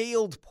say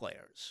failed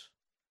players,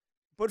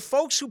 but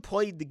folks who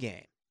played the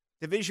game,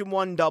 Division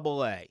I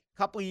AA, a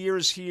couple of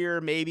years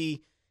here,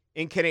 maybe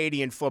in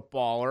Canadian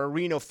football or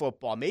arena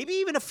football, maybe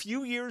even a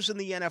few years in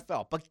the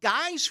NFL, but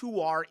guys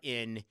who are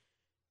in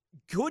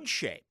good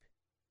shape,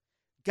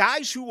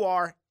 guys who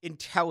are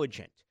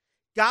intelligent,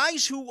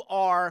 guys who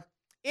are,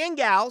 and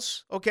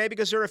gals, okay,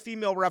 because there are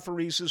female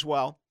referees as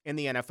well in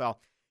the NFL,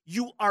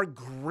 you are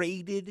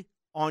graded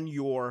on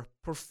your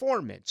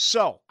performance.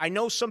 So I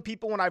know some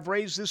people, when I've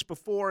raised this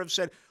before, have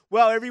said,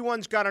 well,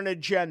 everyone's got an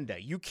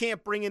agenda. You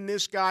can't bring in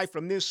this guy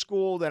from this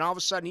school, then all of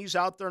a sudden he's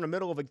out there in the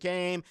middle of a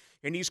game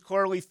and he's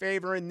clearly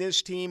favoring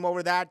this team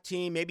over that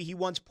team. Maybe he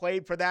once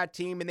played for that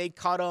team and they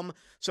cut him,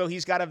 so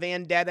he's got a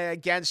vendetta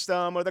against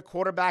them, or the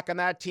quarterback on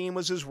that team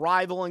was his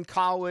rival in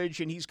college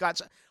and he's got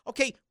 –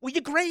 okay, well,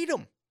 you grade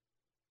them.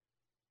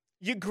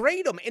 You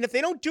grade them, and if they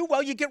don't do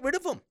well, you get rid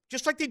of them,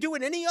 just like they do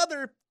in any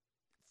other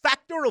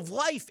factor of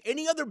life,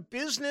 any other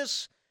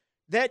business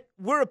that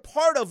we're a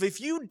part of. If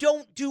you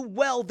don't do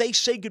well, they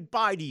say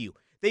goodbye to you.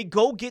 They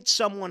go get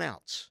someone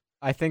else.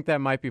 I think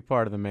that might be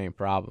part of the main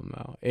problem,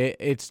 though.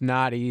 It's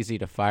not easy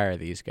to fire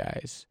these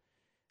guys.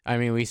 I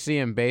mean, we see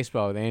in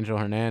baseball with Angel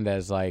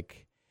Hernandez,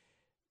 like,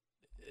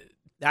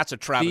 that's a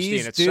travesty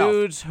these in itself.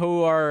 dudes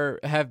who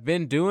have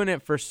been doing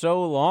it for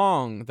so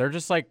long, they're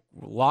just like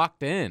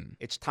locked in.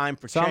 It's time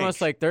for It's change. almost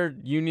like their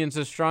union's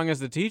as strong as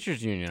the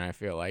teachers' union, I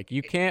feel like.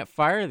 You can't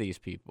fire these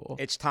people.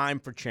 It's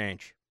time for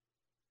change.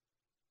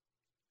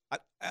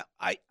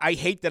 I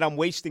hate that I'm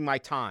wasting my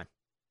time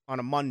on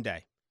a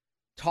Monday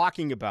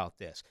talking about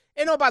this.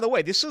 And oh, by the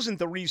way, this isn't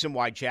the reason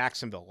why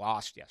Jacksonville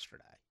lost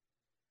yesterday.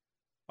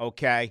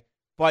 Okay?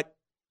 But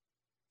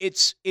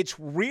it's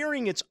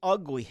rearing its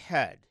ugly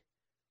head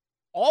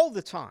all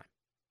the time.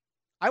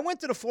 I went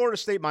to the Florida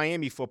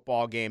State-Miami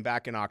football game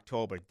back in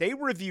October. They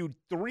reviewed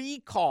 3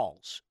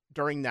 calls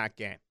during that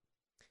game.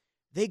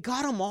 They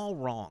got them all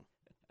wrong.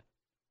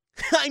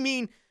 I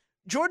mean,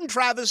 Jordan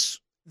Travis,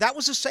 that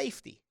was a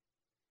safety.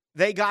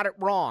 They got it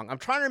wrong. I'm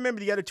trying to remember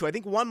the other 2. I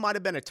think one might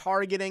have been a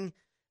targeting.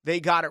 They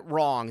got it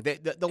wrong.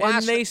 The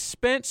last, and they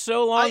spent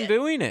so long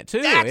doing it,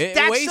 too. That's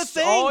it wastes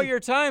the thing. all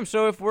your time.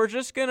 So if we're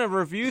just going to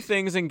review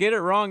things and get it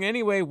wrong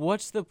anyway,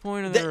 what's the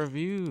point of the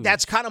review?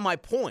 That's kind of my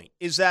point,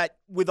 is that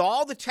with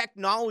all the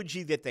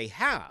technology that they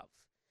have,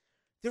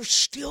 they're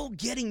still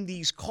getting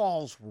these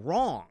calls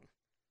wrong.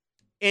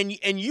 And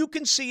you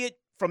can see it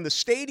from the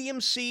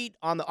stadium seat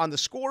on the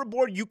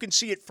scoreboard. You can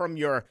see it from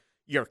your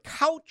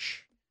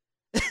couch.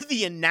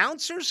 The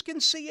announcers can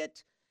see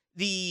it.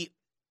 The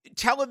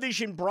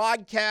television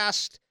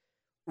broadcast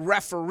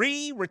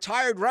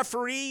retired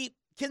referee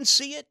can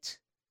see it.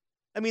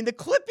 I mean, the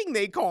clipping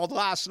they called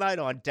last night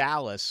on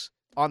Dallas,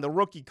 on the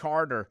rookie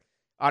Carter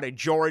out of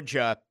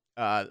Georgia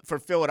for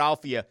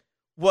Philadelphia,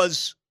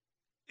 was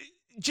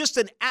just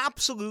an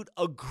absolute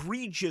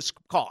egregious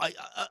call,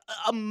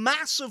 a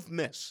massive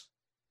miss.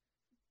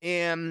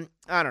 And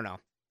I don't know.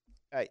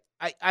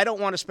 I don't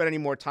want to spend any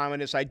more time on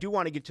this. I do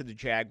want to get to the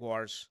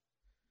Jaguars.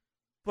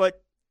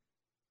 But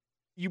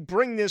you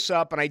bring this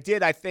up, and I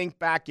did, I think,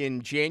 back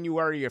in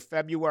January or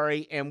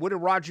February, and what did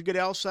Roger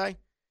Goodell say?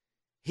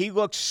 He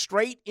looked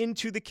straight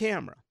into the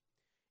camera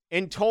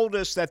and told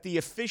us that the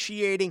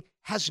officiating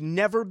has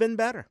never been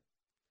better,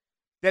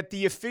 that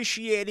the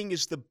officiating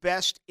is the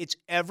best it's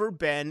ever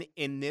been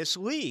in this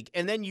league.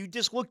 And then you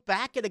just look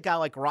back at a guy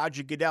like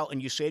Roger Goodell,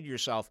 and you say to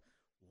yourself,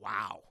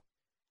 wow,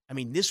 I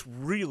mean, this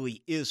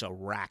really is a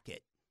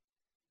racket.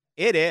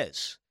 It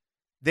is.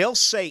 They'll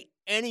say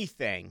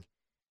anything,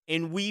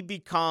 and we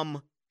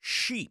become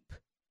sheep.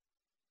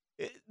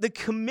 The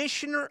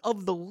commissioner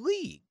of the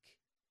league.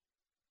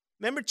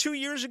 Remember 2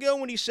 years ago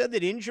when he said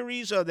that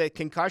injuries or that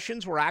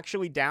concussions were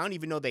actually down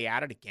even though they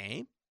added a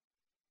game?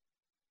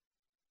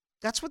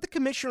 That's what the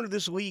commissioner of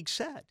this league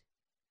said.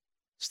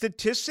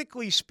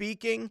 Statistically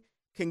speaking,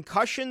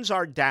 concussions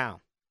are down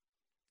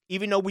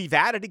even though we've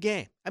added a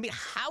game. I mean,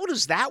 how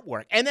does that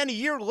work? And then a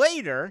year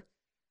later,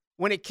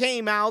 when it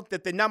came out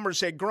that the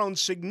numbers had grown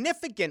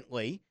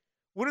significantly,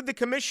 what did the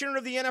commissioner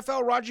of the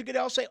NFL, Roger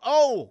Goodell, say?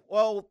 Oh,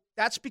 well,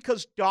 that's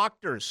because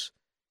doctors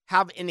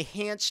have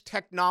enhanced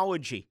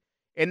technology,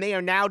 and they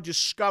are now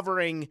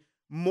discovering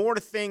more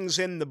things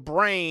in the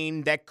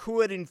brain that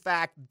could, in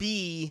fact,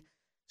 be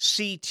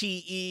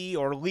CTE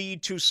or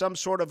lead to some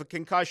sort of a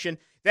concussion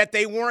that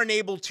they weren't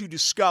able to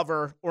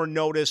discover or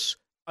notice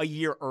a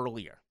year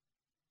earlier.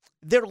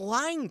 They're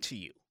lying to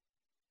you.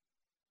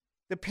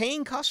 The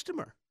paying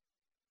customer.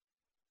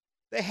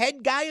 The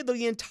head guy of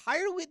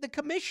the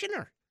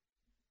commissioner.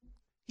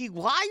 He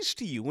lies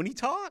to you when he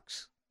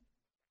talks.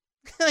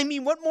 I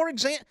mean, what more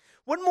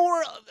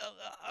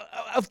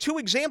of 2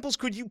 examples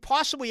could you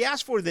possibly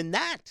ask for than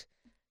that?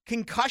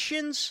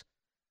 Concussions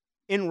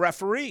in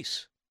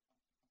referees.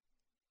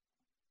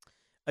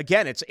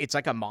 Again, it's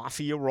like a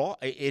mafia role.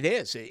 It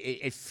is.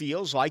 It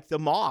feels like the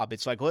mob.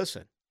 It's like,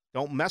 listen,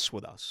 don't mess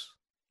with us.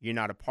 You're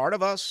not a part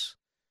of us.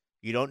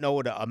 You don't know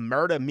what a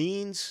murder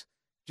means.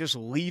 Just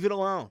leave it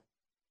alone.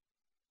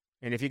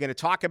 And if you're going to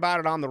talk about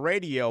it on the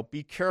radio,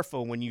 be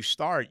careful when you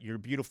start your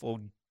beautiful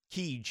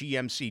key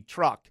GMC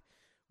truck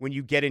when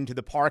you get into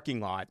the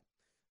parking lot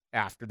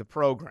after the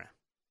program.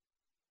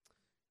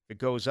 If it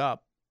goes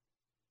up,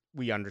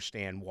 we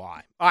understand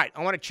why. All right,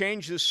 I want to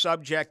change this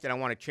subject, and I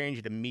want to change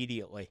it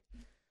immediately.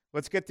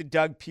 Let's get to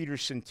Doug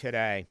Peterson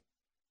today.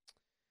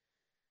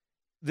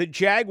 The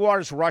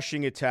Jaguars'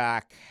 rushing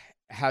attack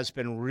has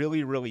been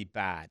really, really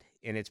bad,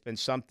 and it's been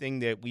something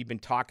that we've been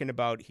talking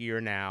about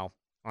here now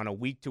on a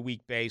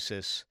week-to-week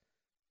basis,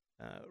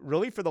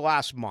 really for the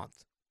last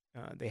month.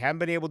 They haven't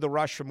been able to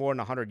rush for more than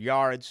 100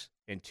 yards.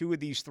 In 2 of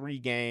these 3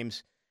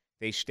 games,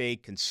 they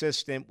stayed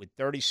consistent with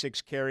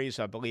 36 carries,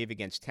 I believe,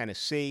 against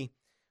Tennessee.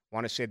 I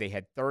want to say they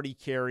had 30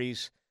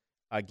 carries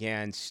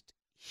against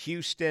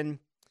Houston.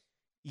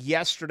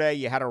 Yesterday,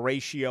 you had a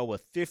ratio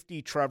of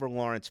 50 Trevor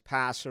Lawrence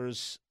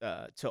passers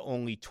to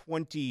only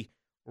 20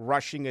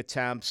 rushing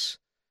attempts.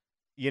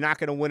 You're not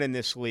going to win in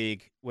this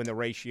league when the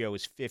ratio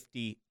is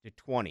 50 to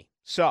 20.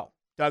 So,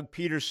 Doug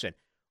Peterson,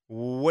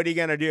 what are you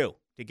going to do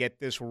to get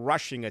this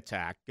rushing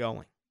attack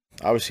going?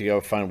 Obviously, you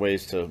got to find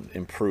ways to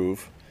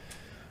improve,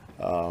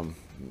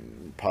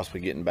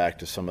 possibly getting back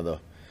to some of the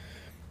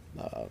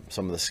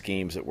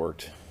schemes that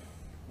worked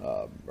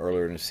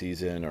earlier in the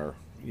season, or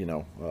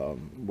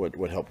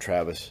what helped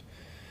Travis,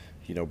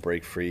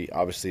 break free.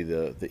 Obviously,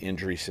 the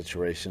injury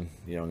situation,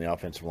 in the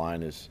offensive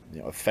line is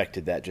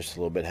affected that just a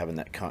little bit, having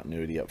that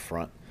continuity up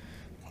front.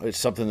 It's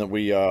something that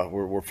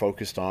we're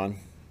focused on.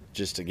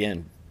 Just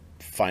again,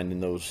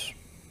 finding those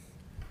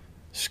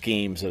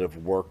schemes that have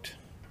worked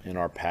in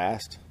our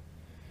past,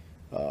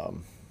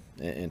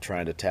 and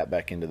trying to tap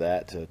back into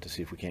that to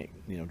see if we can't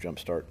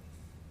jumpstart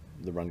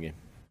the run game.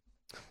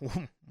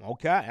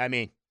 Okay, I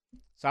mean,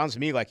 sounds to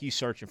me like he's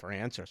searching for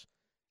answers.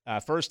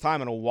 First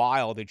time in a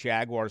while, the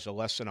Jaguars are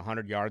less than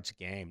 100 yards a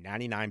game,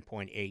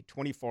 99.8,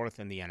 24th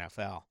in the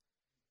NFL.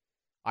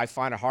 I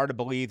find it hard to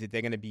believe that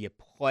they're going to be a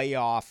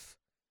playoff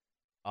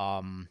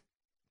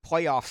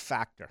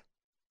factor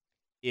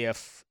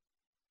if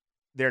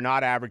they're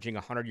not averaging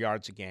 100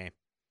 yards a game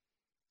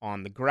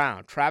on the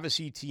ground. Travis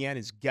Etienne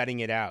is gutting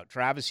it out.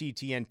 Travis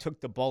Etienne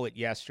took the bullet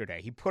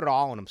yesterday. He put it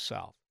all on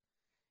himself.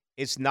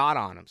 It's not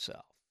on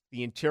himself.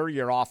 The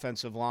interior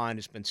offensive line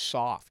has been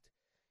soft.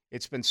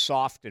 It's been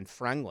soft and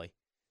friendly.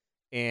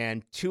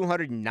 And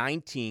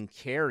 219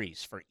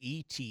 carries for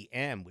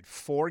ETN with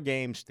 4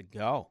 games to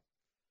go.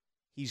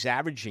 He's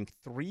averaging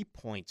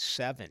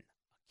 3.7 a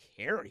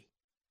carry.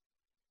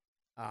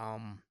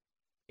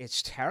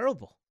 It's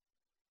terrible.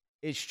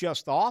 It's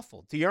just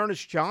awful.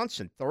 Dearness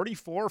Johnson,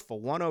 34 for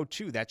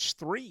 102. That's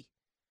 3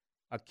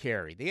 a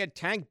carry. They had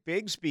Tank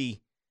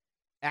Bigsby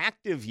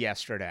active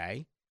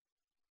yesterday.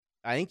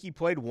 I think he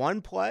played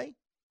 1 play.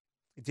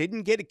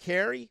 Didn't get a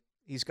carry.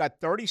 He's got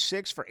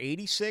 36 for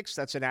 86.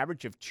 That's an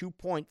average of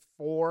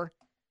 2.4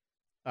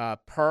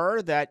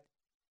 per. That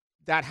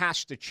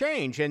has to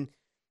change. And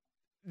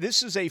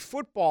this is a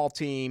football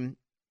team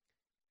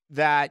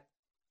that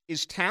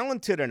is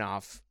talented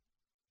enough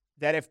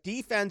that if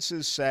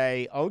defenses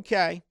say,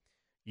 okay,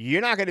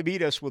 you're not going to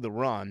beat us with a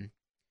run,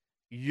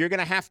 you're going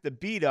to have to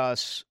beat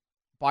us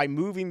by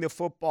moving the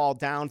football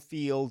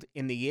downfield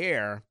in the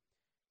air,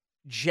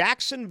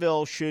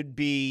 Jacksonville should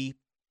be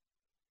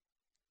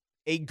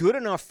a good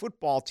enough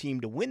football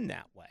team to win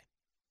that way.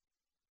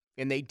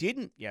 And they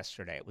didn't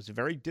yesterday. It was a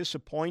very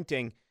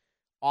disappointing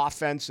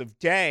offensive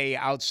day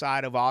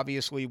outside of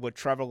obviously what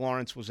Trevor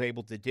Lawrence was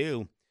able to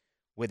do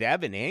with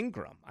Evan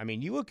Ingram. I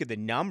mean, you look at the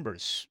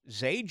numbers,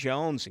 Zay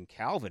Jones and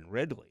Calvin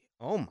Ridley.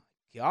 Oh, my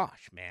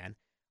gosh, man.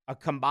 A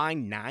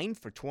combined 9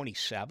 for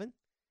 27.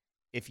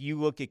 If you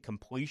look at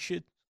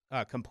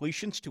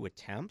completions to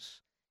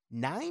attempts,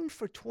 9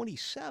 for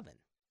 27.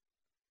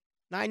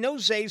 Now, I know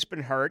Zay's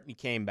been hurt and he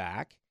came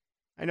back.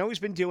 I know he's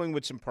been dealing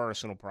with some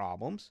personal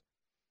problems.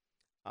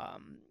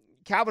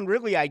 Calvin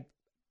Ridley, I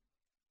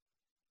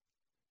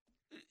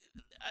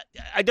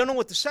don't know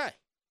what to say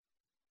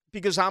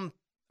because I'm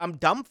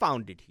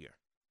dumbfounded here.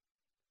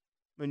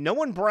 I mean, no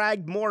one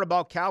bragged more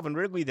about Calvin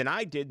Ridley than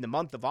I did in the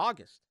month of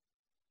August.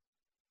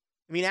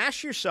 I mean,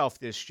 ask yourself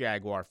this,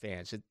 Jaguar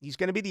fans. He's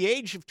going to be the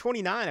age of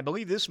 29, I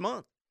believe, this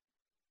month.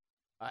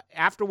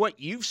 After what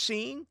you've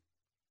seen,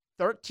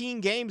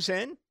 13 games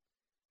in,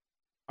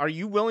 are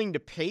you willing to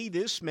pay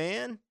this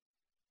man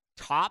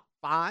top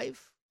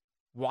 5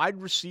 wide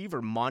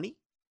receiver money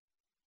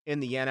in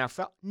the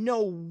NFL?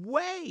 No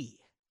way.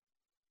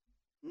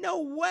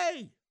 No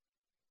way.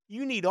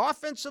 You need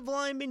offensive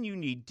linemen. You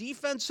need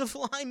defensive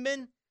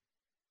linemen.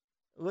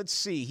 Let's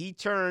see. He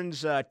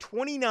turns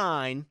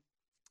 29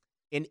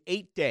 in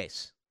 8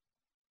 days.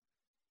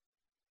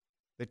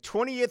 The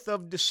 20th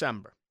of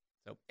December.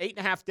 So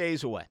 8.5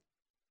 days away.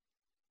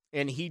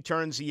 And he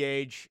turns the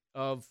age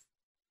of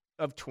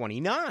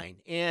 29.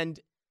 And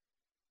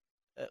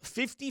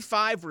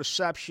 55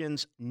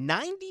 receptions,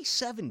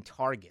 97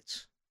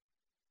 targets.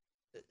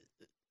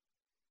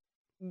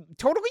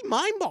 Totally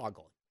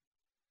mind-boggling.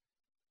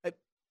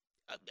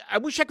 I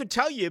wish I could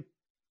tell you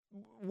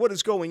what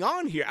is going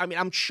on here. I mean,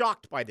 I'm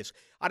shocked by this.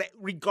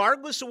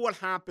 Regardless of what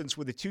happens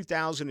with the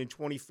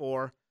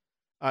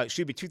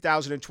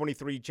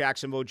 2023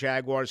 Jacksonville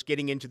Jaguars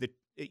getting into the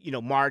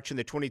March and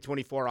the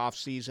 2024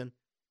 offseason,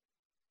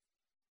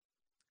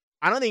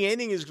 I don't think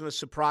anything is going to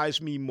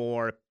surprise me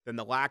more than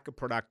the lack of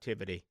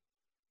productivity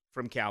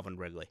from Calvin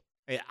Ridley.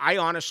 I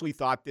honestly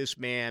thought this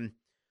man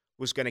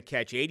was going to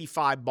catch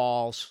 85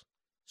 balls,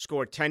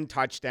 score 10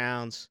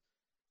 touchdowns,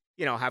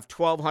 have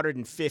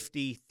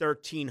 1,250,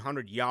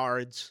 1,300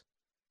 yards.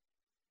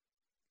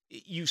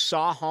 You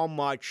saw how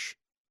much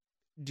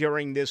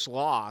during this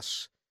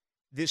loss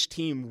this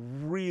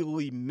team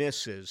really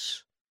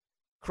misses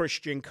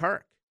Christian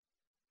Kirk.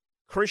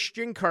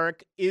 Christian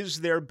Kirk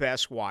is their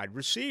best wide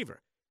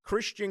receiver.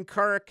 Christian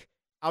Kirk,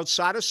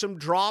 outside of some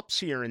drops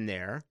here and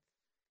there,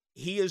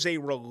 he is a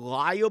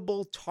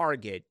reliable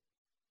target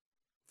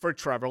for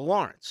Trevor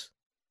Lawrence.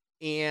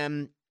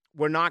 And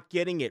we're not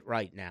getting it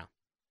right now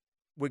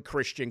with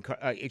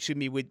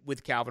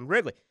with Calvin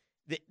Ridley.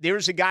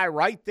 There's a guy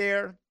right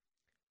there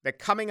that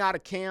coming out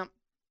of camp,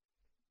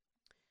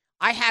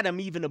 I had him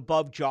even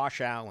above Josh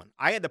Allen.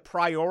 I had the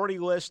priority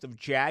list of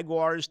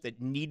Jaguars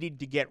that needed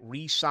to get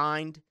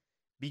re-signed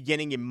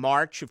beginning in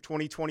March of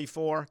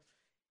 2024.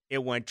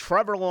 It went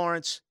Trevor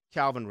Lawrence,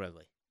 Calvin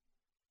Ridley.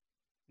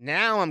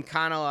 Now I'm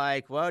kind of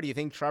like, well, do you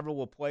think Trevor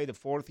will play the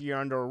fourth year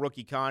under a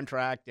rookie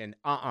contract? And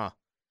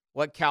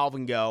let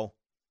Calvin go,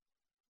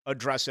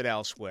 address it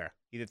elsewhere,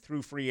 either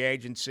through free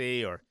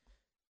agency or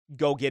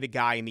go get a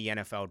guy in the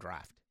NFL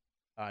draft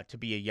to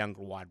be a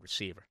younger wide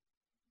receiver.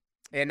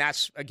 And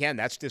that's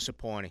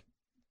disappointing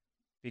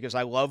because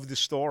I love the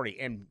story.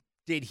 And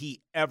did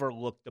he ever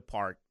look the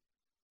part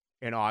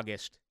in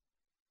August?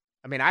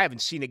 I mean, I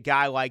haven't seen a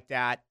guy like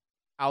that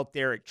out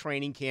there at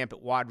training camp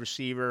at wide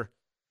receiver,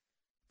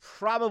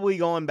 probably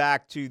going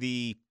back to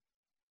the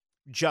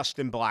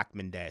Justin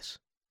Blackmon days.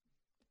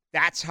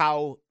 That's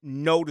how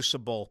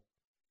noticeable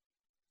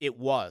it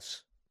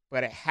was.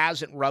 But it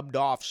hasn't rubbed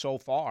off so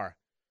far,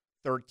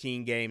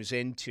 13 games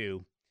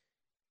into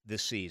the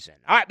season.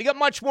 All right, we got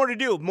much more to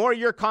do. More of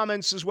your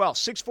comments as well.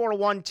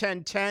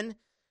 641-1010.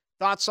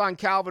 Thoughts on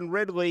Calvin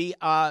Ridley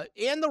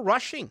and the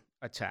rushing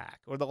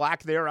attack or the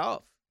lack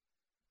thereof.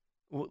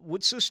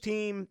 What's this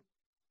team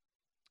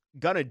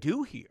going to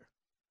do here?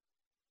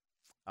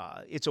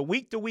 It's a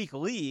week-to-week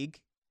league.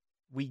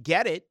 We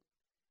get it.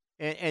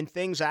 And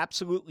things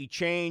absolutely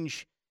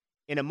change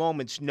in a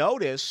moment's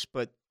notice.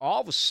 But all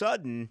of a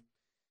sudden,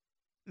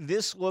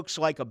 this looks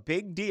like a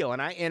big deal.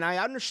 And I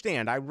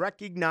understand. I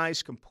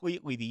recognize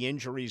completely the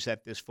injuries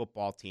that this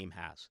football team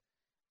has.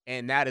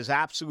 And that is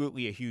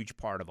absolutely a huge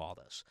part of all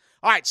this.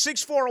 All right,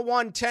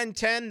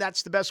 641-1010.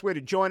 That's the best way to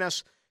join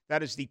us.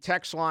 That is the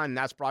text line, and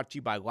that's brought to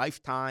you by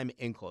Lifetime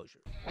Enclosure.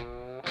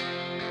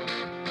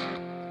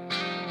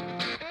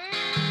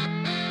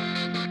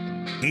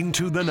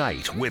 Into the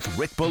Night with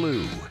Rick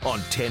Ballou on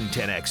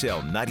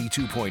 1010XL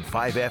 92.5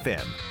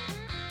 FM.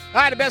 All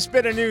right, the best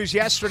bit of news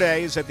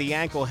yesterday is that the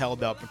ankle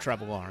held up for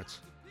Trevor Lawrence.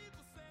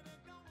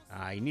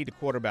 You need a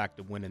quarterback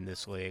to win in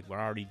this league. We're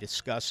already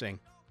discussing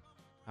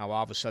how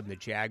all of a sudden the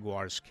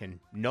Jaguars can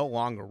no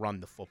longer run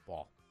the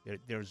football.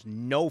 There's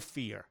no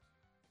fear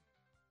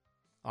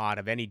out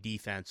of any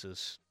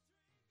defenses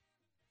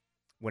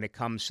when it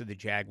comes to the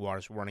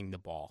Jaguars running the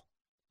ball.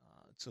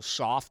 It's a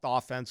soft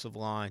offensive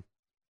line,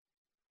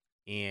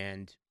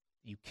 and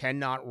you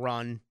cannot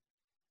run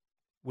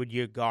with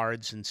your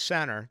guards and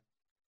center.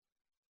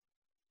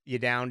 You're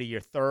down to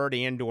your third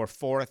and or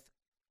fourth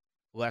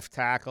left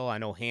tackle. I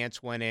know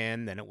Hance went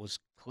in. Then it was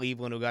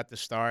Cleveland who got the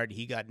start.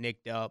 He got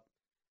nicked up.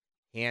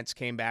 Hance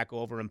came back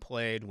over and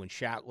played when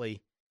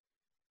Shatley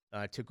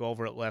took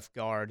over at left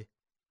guard.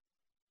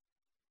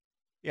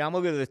 Yeah, I'm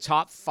looking at the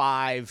top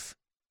 5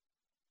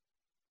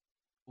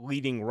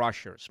 leading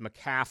rushers.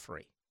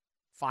 McCaffrey,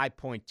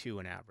 5.2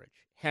 in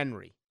average.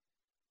 Henry,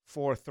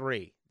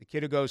 4.3. The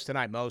kid who goes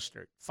tonight,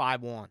 Mostert,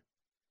 5.1.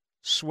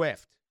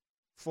 Swift,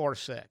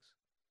 4.6.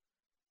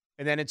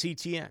 And then it's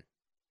ETN,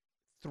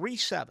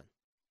 3.7.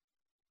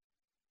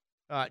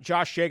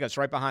 Josh Jacobs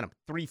right behind him,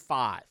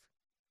 3.5.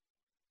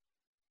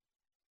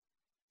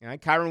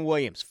 Kyron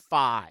Williams,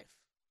 5.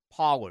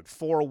 Pollard,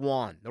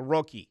 4.1. The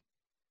rookie,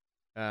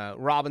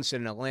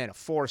 Robinson in Atlanta,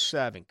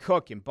 4.7.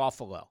 Cook in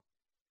Buffalo.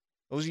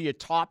 Those are your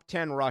top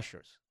 10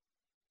 rushers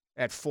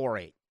at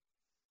 4.8.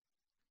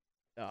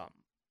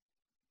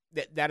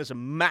 That is a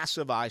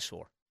massive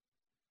eyesore.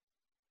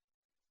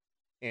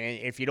 And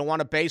if you don't want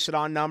to base it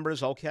on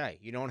numbers, okay.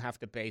 You don't have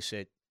to base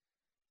it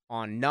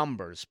on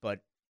numbers, but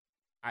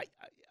I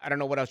don't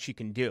know what else you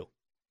can do.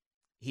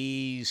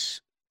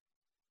 He's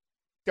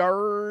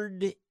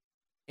third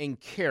in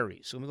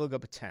carries. So let me look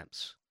up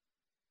attempts.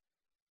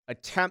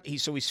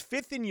 He's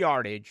 5th in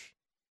yardage.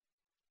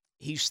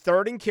 He's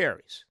third in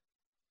carries.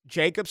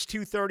 Jacobs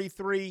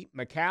 233,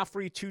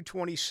 McCaffrey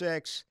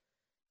 226,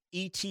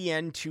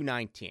 ETN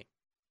 219.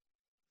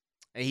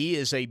 And he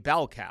is a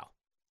bell cow.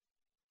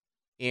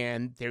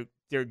 And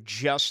they're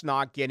just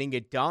not getting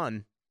it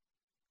done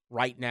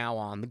right now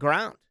on the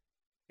ground.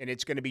 And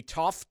it's going to be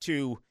tough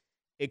to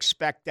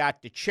expect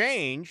that to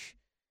change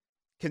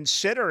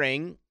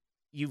considering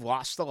you've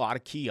lost a lot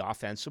of key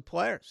offensive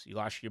players. You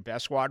lost your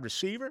best wide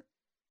receiver,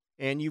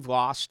 and you've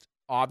lost,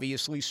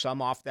 obviously, some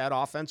off that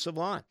offensive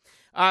line.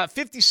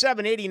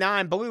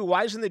 5789, Ballou,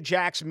 why isn't the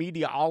Jacks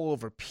media all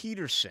over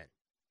Peterson?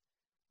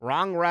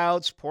 Wrong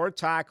routes, poor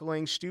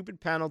tackling, stupid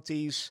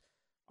penalties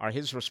are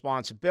his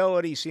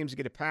responsibility. He seems to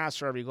get a pass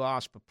for every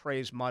loss, but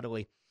praise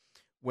muddily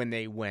when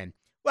they win.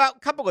 Well, a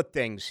couple of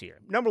things here.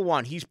 Number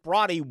one, he's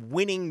brought a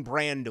winning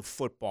brand of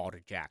football to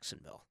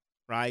Jacksonville,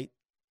 right?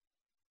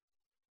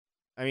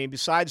 I mean,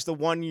 besides the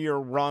one-year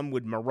run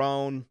with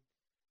Marrone,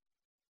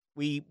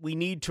 we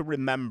need to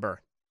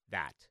remember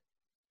that.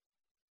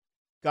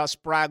 Gus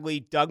Bradley,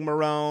 Doug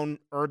Marrone,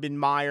 Urban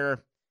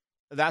Meyer.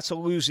 That's a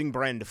losing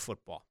brand of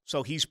football.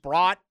 So he's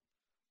brought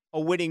a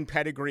winning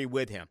pedigree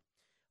with him.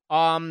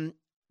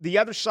 The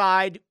other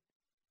side,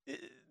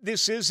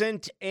 this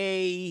isn't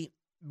a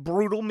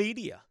brutal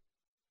media.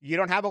 You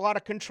don't have a lot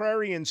of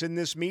contrarians in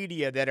this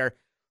media that are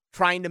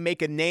trying to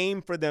make a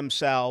name for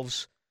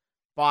themselves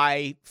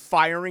by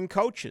firing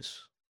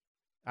coaches.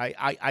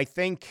 I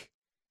think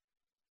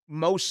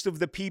most of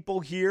the people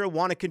here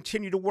want to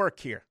continue to work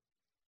here.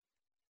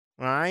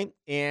 All right?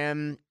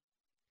 And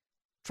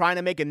trying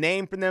to make a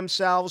name for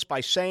themselves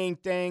by saying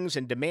things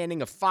and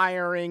demanding a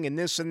firing and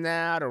this and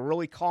that, or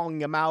really calling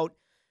them out,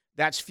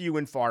 that's few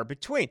and far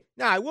between.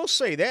 Now, I will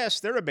say this.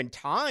 There have been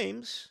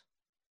times,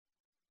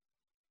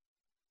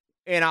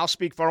 and I'll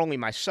speak for only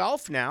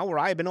myself now, where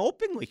I have been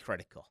openly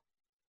critical.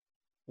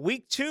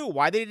 Week 2,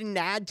 why they didn't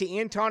add to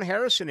Anton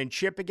Harrison and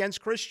chip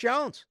against Chris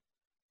Jones.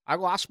 I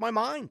lost my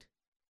mind.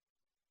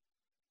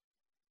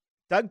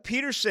 Doug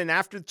Peterson,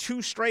 after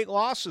 2 straight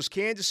losses,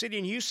 Kansas City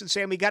and Houston,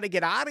 saying we got to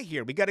get out of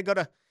here. We got to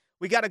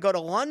go to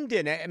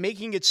London, and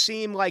making it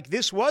seem like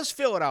this was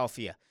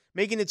Philadelphia,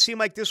 making it seem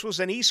like this was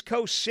an East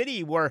Coast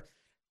city where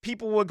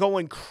people were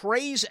going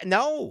crazy.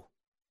 No,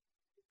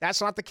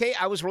 that's not the case.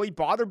 I was really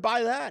bothered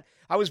by that.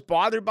 I was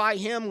bothered by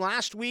him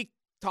last week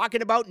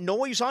talking about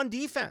noise on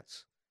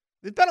defense.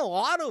 There's been a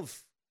lot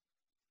of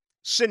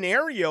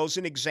scenarios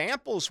and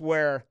examples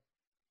where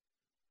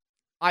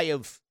I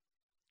have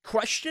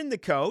questioned the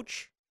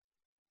coach,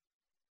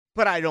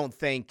 but I don't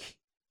think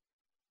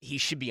he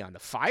should be on the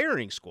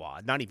firing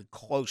squad. Not even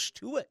close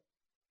to it.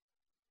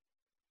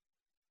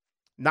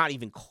 Not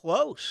even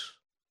close.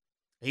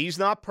 He's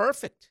not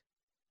perfect.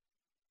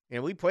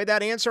 And we played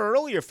that answer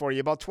earlier for you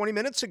about 20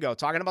 minutes ago,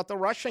 talking about the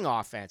rushing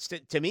offense.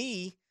 To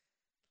me,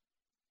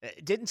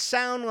 it didn't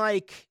sound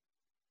like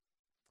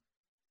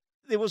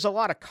there was a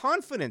lot of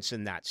confidence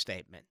in that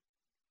statement.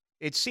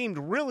 It seemed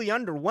really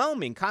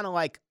underwhelming, kind of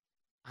like,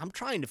 I'm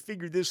trying to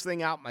figure this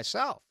thing out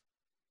myself.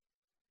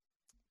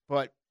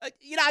 But,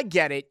 I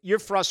get it. You're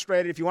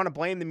frustrated. If you want to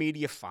blame the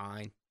media,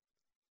 fine.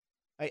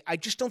 I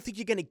just don't think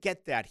you're going to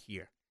get that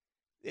here.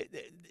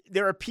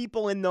 There are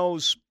people in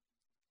those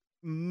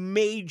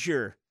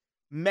major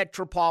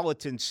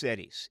metropolitan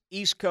cities,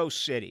 East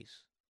Coast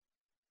cities,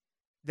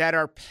 that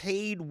are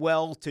paid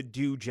well to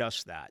do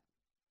just that.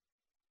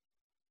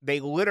 They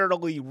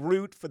literally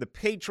root for the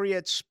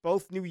Patriots,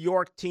 both New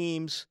York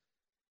teams,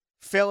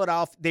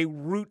 Philadelphia. They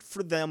root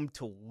for them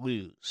to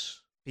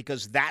lose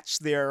because that's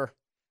their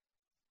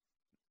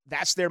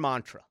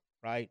mantra,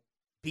 right?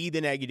 Be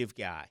the negative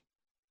guy.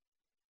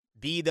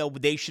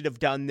 They should have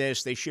done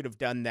this, they should have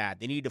done that.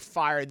 They need to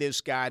fire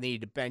this guy, they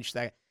need to bench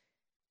that.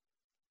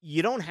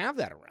 You don't have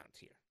that around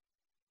here.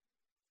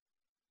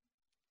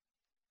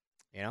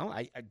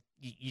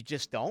 You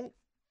just don't.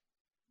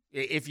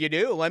 If you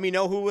do, let me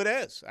know who it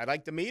is. I'd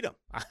like to meet him.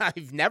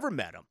 I've never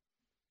met him.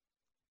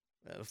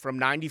 From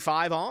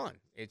 95 on.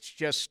 It's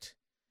just,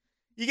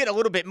 you get a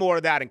little bit more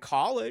of that in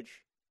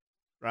college,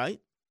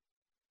 right?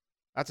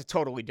 That's a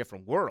totally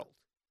different world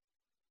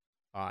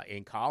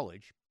in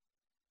college.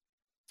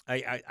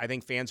 I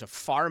think fans are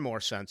far more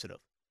sensitive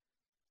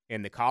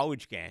in the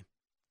college game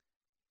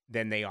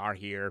than they are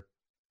here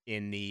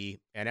in the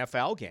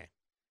NFL game.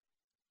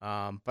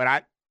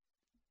 But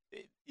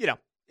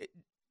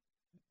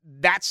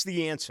that's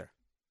the answer.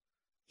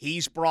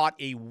 He's brought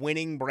a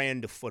winning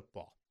brand of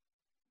football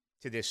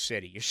to this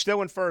city. You're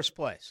still in first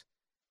place.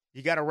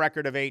 You got a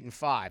record of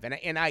 8-5.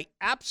 And I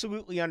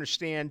absolutely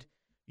understand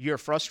your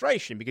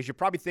frustration because you're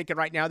probably thinking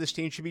right now this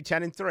team should be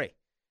 10-3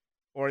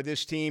 or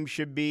this team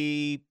should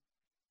be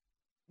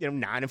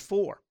 9-4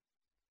 or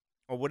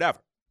whatever.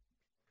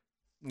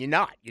 You're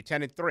not. You're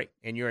 10-3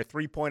 and you're a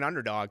 3-point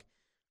underdog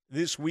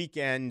this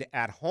weekend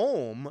at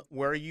home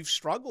where you've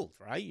struggled,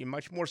 right? You're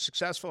much more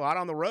successful out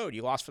on the road.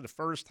 You lost for the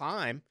first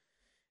time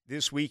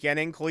this weekend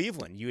in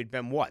Cleveland. You had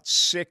been,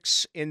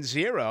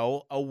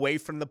 6-0 away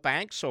from the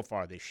bank so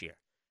far this year.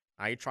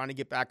 Now you're trying to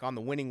get back on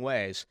the winning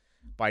ways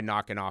by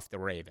knocking off the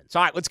Ravens.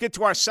 All right, let's get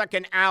to our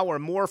second hour.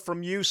 More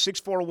from you,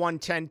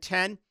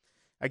 641-1010.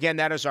 Again,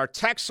 that is our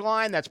text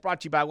line. That's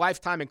brought to you by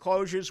Lifetime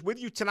Enclosures. With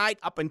you tonight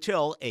up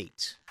until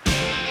 8.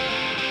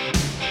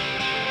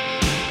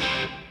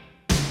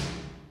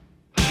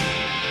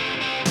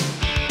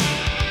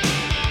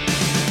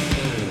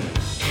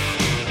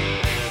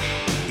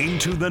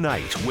 Into the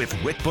Night with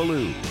Rick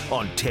Ballou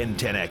on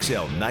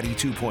 1010XL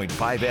 92.5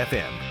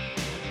 FM.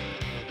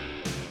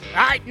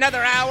 All right,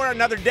 another hour,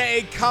 another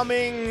day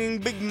coming.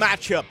 Big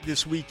matchup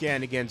this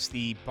weekend against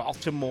the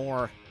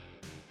Baltimore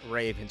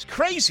Ravens.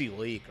 Crazy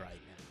league right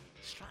now.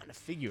 Just trying to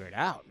figure it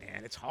out,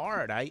 man. It's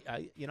hard.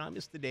 I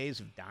miss the days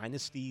of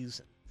dynasties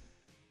and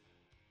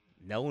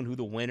knowing who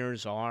the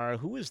winners are.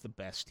 Who is the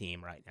best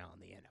team right now in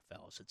the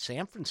NFL? Is it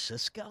San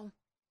Francisco?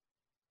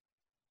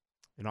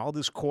 And all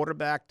this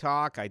quarterback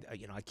talk, I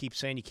keep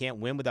saying you can't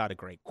win without a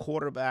great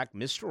quarterback.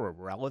 Mr.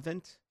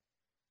 Irrelevant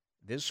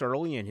this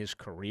early in his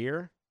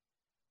career.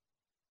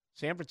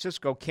 San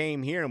Francisco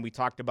came here and we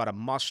talked about a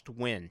must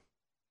win.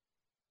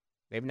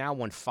 They've now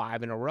won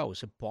 5 in a row.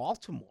 Is it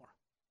Baltimore?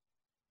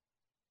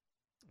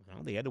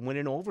 Well, they had to win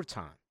in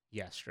overtime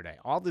yesterday.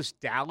 All this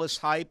Dallas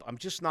hype, I'm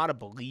just not a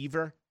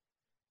believer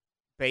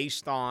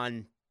based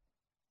on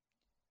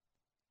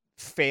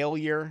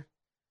failure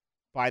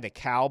by the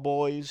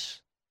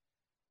Cowboys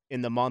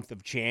in the month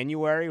of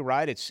January,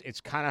 right?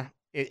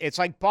 It's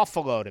like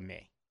Buffalo to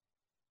me.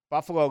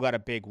 Buffalo got a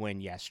big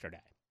win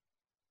yesterday.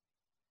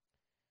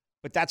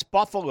 But that's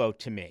Buffalo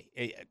to me.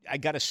 I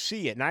got to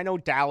see it. And I know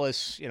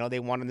Dallas, they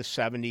won in the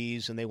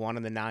 70s and they won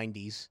in the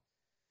 90s.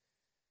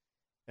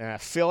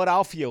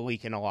 Philadelphia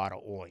leaking a lot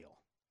of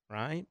oil,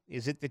 right?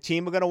 Is it the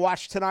team we're going to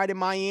watch tonight in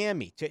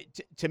Miami?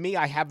 To me,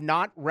 I have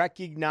not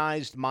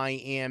recognized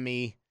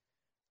Miami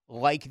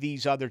like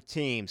these other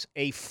teams.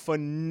 A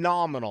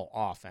phenomenal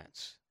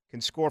offense. Can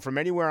score from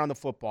anywhere on the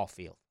football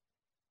field.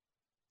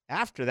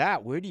 After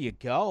that, where do you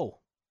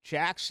go?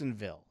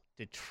 Jacksonville,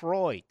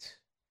 Detroit.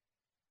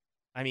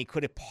 I mean,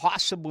 could it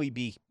possibly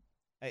be?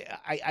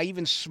 I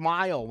even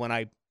smile when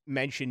I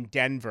mention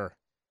Denver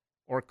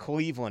or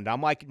Cleveland.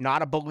 I'm like,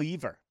 not a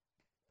believer.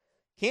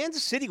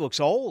 Kansas City looks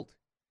old.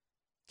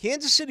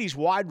 Kansas City's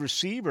wide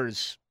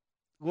receivers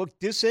look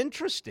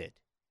disinterested.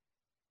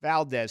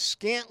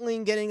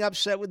 Valdez-Scantling getting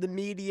upset with the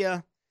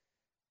media.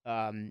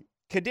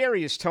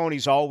 Kadarius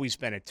Toney's always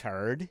been a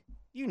turd.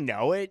 You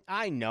know it.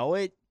 I know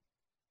it.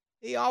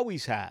 He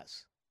always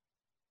has.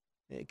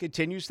 It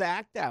continues to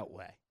act that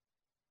way.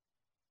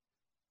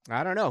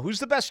 I don't know. Who's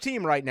the best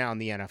team right now in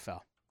the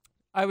NFL?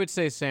 I would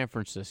say San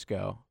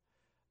Francisco.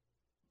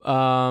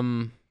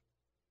 But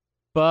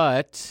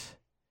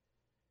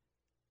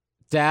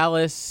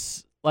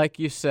Dallas, like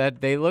you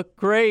said, they look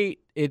great.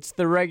 It's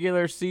the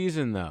regular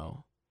season,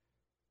 though.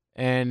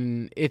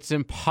 And it's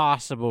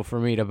impossible for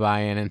me to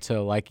buy in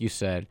until, like you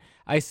said,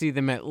 I see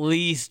them at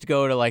least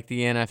go to like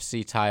the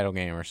NFC title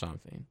game or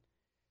something.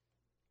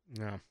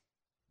 No.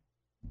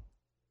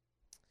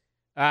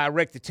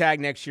 Rick, the tag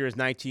next year is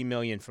 $19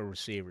 million for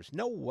receivers.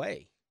 No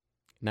way.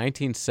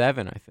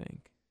 19.7, I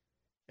think.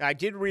 I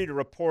did read a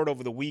report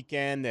over the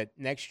weekend that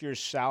next year's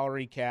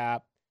salary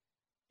cap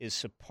is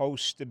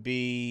supposed to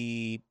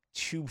be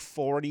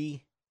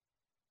 $240,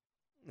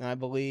 I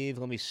believe.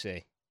 Let me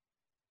see.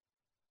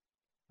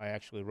 I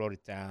actually wrote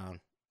it down.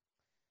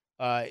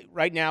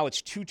 Right now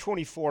it's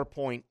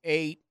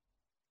 $224.8.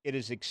 It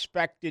is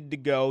expected to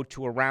go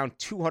to around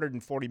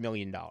 $240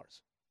 million.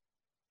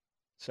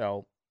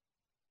 So,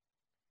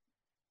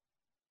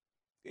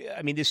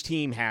 I mean, this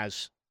team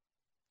has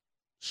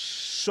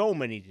so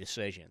many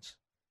decisions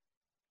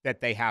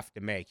that they have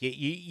to make.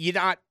 You're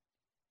not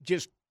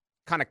just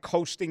kind of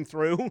coasting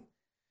through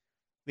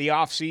the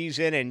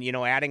offseason and,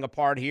 adding a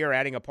part here,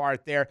 adding a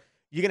part there.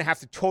 You're going to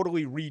have to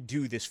totally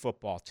redo this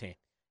football team.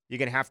 You're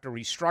going to have to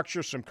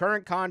restructure some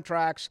current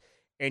contracts,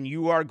 and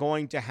you are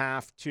going to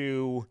have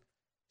to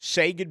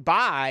say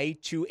goodbye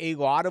to a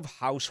lot of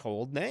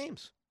household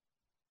names.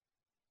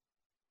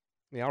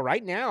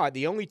 Right now,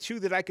 the only two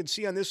that I can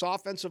see on this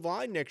offensive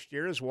line next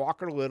year is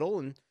Walker Little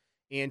and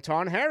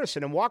Anton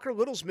Harrison. And Walker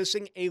Little's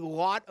missing a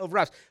lot of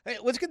reps. Hey,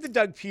 let's get to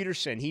Doug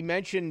Peterson. He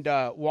mentioned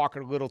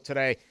Walker Little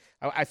today.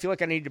 I feel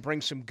like I need to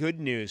bring some good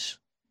news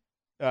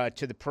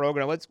to the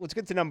program. Let's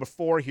get to number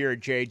 4 here,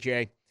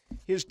 JJ.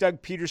 Here's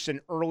Doug Peterson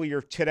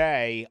earlier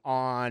today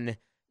on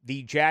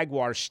the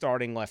Jaguars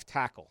starting left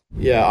tackle.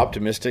 Yeah,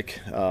 optimistic.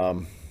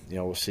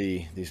 We'll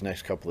see these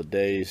next couple of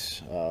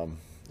days and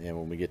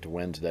when we get to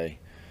Wednesday.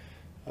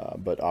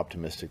 But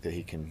optimistic that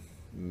he can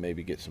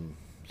maybe get some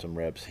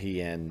reps. He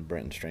and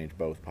Brenton Strange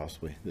both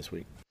possibly this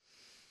week.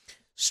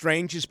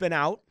 Strange has been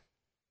out.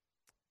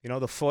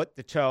 The foot,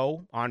 the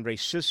toe. Andre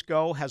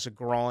Sisco has a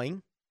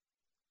groin.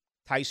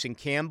 Tyson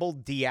Campbell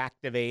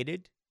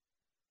deactivated.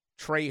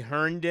 Trey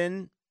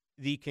Herndon,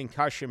 the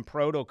concussion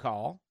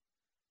protocol.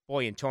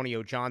 Boy,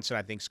 Antonio Johnson,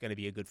 I think, is going to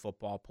be a good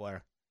football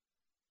player.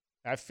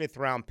 That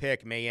 5th-round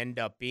pick may end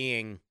up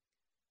being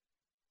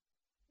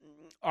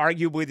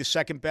arguably the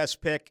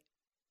second-best pick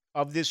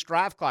of this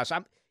draft class.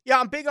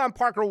 I'm big on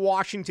Parker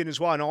Washington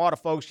as well. I know a lot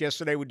of folks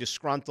yesterday were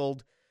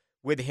disgruntled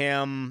with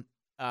him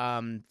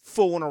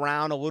fooling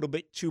around a little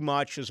bit too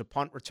much as a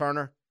punt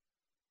returner.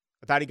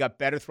 I thought he got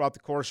better throughout the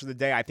course of the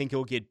day. I think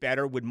he'll get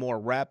better with more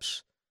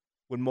reps,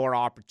 with more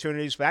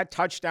opportunities. But that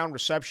touchdown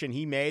reception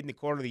he made in the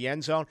corner of the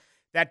end zone,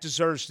 that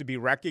deserves to be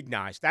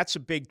recognized. That's a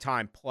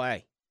big-time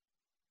play.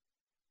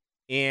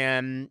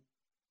 And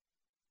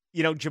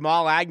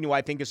Jamal Agnew,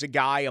 I think, is a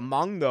guy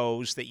among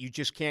those that you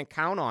just can't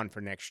count on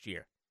for next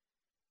year.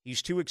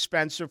 He's too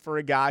expensive for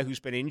a guy who's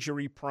been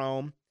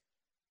injury-prone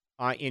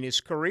in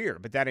his career.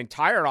 But that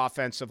entire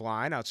offensive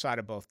line, outside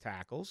of both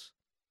tackles,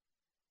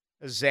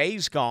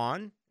 Zay's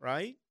gone,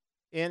 right?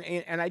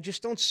 And I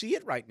just don't see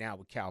it right now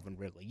with Calvin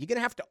Ridley. You're going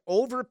to have to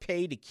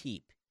overpay to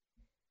keep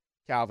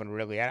Calvin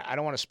Ridley. I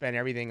don't want to spend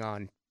everything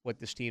on what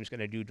this team's going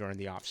to do during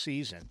the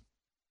offseason.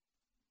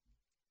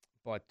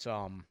 But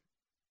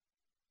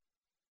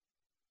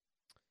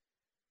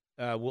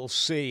we'll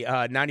see.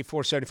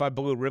 94-75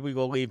 Ballou. Ridley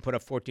will leave, put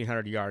up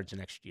 1,400 yards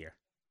next year.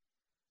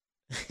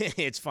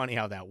 It's funny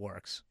how that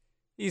works.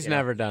 He's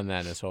never done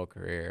that in his whole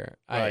career.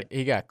 Right.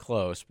 He got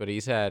close, but he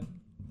had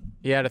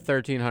a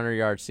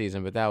 1,300-yard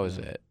season, but that was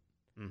it.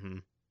 Mm-hmm.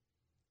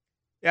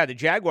 Yeah, the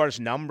Jaguars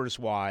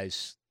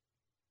numbers-wise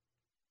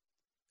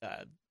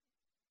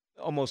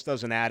almost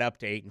doesn't add up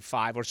to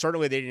 8-5, or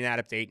certainly they didn't add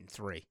up to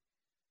 8-3.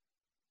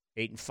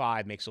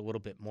 8-5 makes a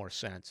little bit more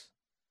sense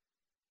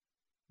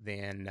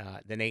than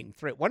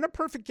 8-3. Wasn't a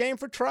perfect game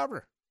for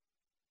Trevor.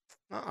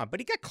 But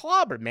he got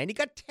clobbered, man. He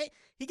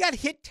got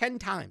hit 10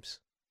 times.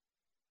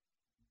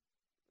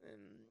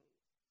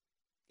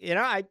 And,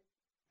 I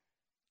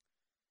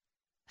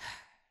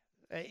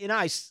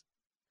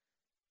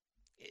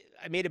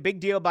made a big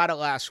deal about it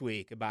last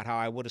week, about how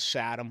I would have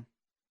sat him.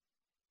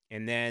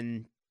 And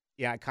then,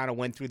 I kind of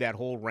went through that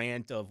whole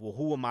rant of, well,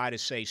 who am I to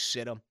say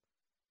sit him?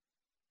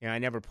 I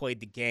never played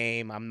the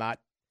game. I'm not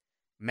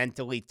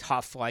mentally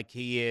tough like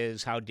he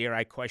is. How dare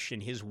I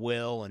question his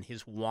will and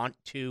his want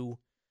to?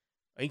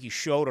 I think he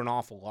showed an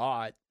awful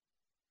lot.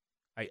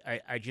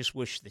 I just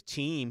wish the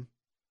team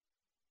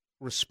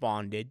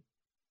responded.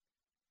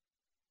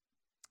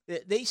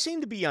 They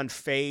seem to be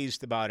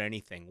unfazed about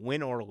anything,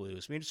 win or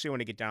lose. We just see when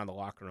they get down in the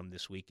locker room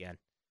this weekend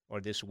or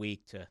this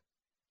week to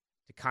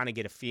kind of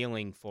get a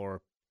feeling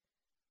for,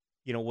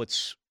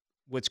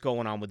 what's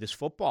going on with this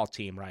football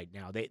team right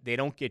now. They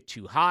don't get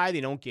too high.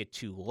 They don't get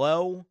too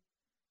low.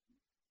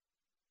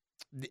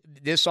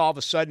 This all of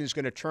a sudden is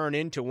going to turn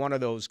into one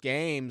of those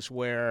games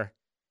where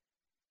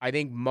I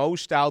think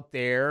most out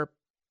there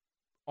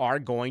are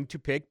going to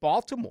pick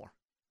Baltimore.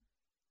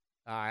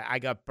 I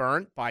got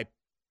burnt by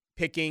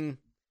picking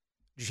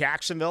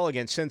Jacksonville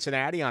against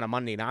Cincinnati on a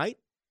Monday night.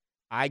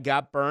 I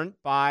got burnt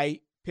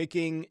by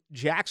picking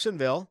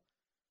Jacksonville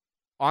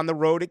on the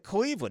road at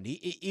Cleveland,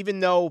 even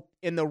though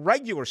in the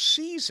regular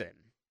season,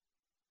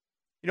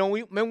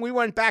 when we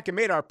went back and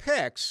made our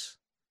picks,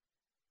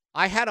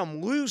 I had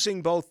them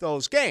losing both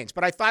those games.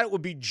 But I thought it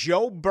would be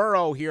Joe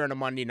Burrow here on a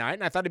Monday night,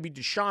 and I thought it'd be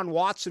Deshaun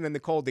Watson in the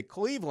cold at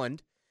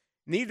Cleveland.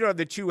 Neither of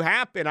the two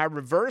happened. I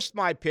reversed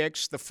my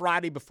picks the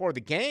Friday before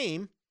the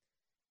game,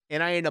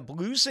 and I ended up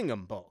losing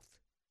them both.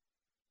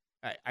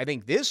 I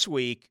think this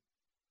week,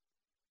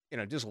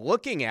 just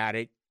looking at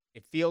it,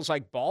 it feels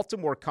like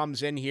Baltimore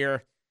comes in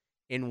here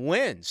and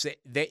wins.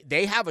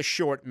 They have a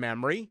short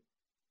memory.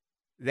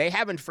 They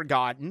haven't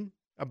forgotten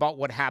about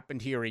what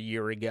happened here a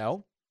year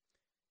ago.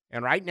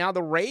 And right now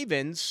the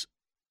Ravens,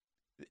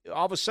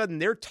 all of a sudden,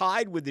 they're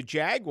tied with the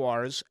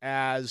Jaguars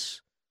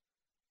as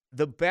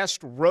the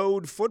best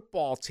road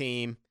football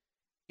team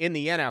in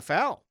the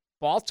NFL.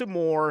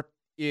 Baltimore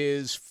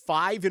is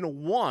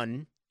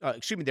 5-1. They're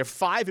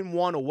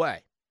 5-1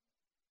 away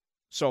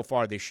so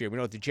far this year. We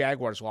know the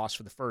Jaguars lost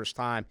for the first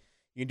time.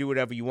 You can do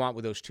whatever you want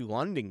with those two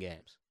London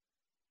games.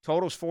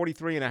 Total's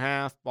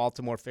 43.5.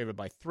 Baltimore favored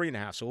by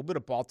 3.5. So a little bit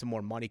of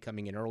Baltimore money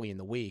coming in early in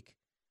the week.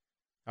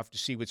 Have to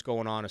see what's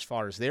going on as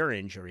far as their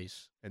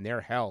injuries and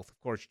their health. Of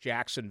course,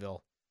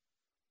 Jacksonville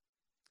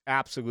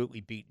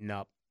absolutely beaten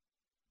up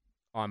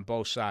on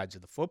both sides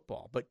of the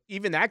football. But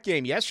even that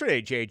game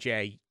yesterday,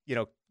 JJ,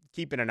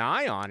 keeping an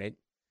eye on it,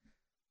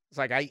 it's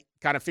like I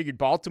kind of figured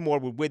Baltimore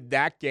would win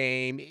that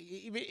game.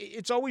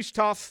 It's always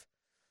tough.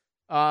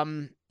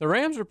 The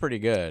Rams are pretty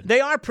good.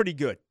 They are pretty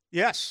good.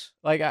 Yes.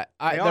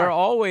 They're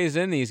always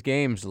in these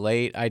games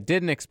late. I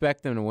didn't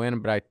expect them to win,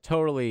 but I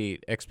totally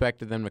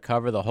expected them to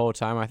cover the whole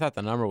time. I thought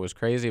the number was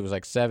crazy. It was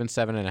like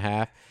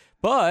 7.5.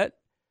 But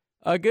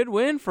a good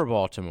win for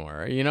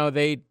Baltimore.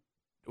 They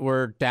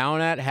were down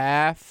at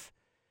half.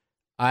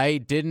 I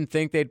didn't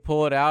think they'd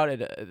pull it out.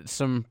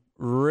 Some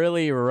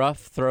really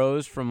rough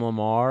throws from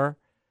Lamar.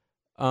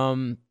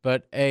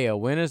 But, hey, a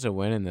win is a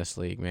win in this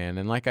league, man.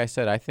 And like I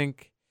said, I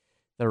think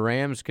the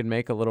Rams could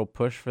make a little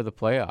push for the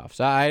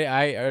playoffs.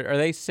 Are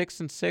they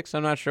 6-6?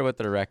 I'm not sure what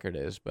their record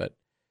is, but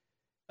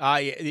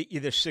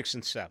either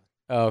 6-7.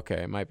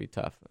 Okay, it might be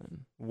tough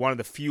then. One of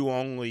the few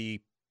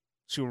only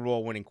Super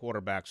Bowl winning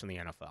quarterbacks in the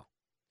NFL.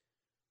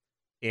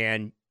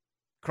 And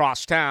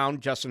crosstown,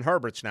 Justin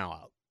Herbert's now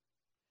out.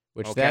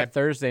 Which that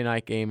Thursday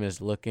night game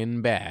is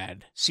looking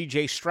bad.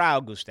 C.J.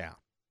 Stroud goes down.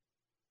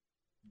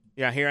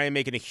 Here I am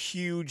making a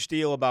huge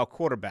deal about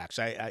quarterbacks.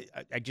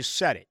 I just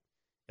said it.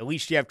 At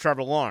least you have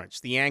Trevor Lawrence.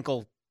 The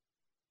ankle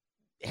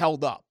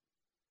held up.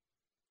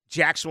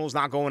 Jacksonville's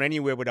not going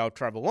anywhere without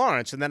Trevor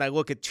Lawrence. And then I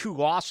look at 2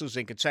 losses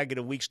in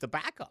consecutive weeks to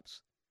backups.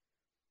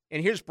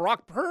 And here's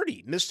Brock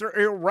Purdy, Mr.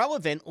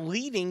 Irrelevant,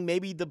 leading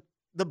maybe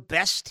the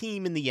best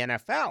team in the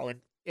NFL.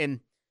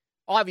 And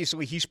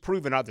obviously he's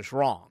proven others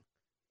wrong.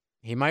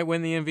 He might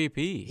win the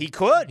MVP. He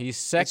could. He's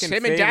second it's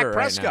him favorite and Dak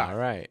Prescott,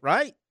 right now,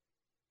 right?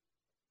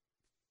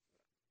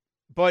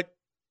 But,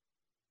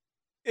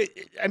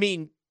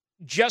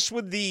 just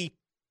with if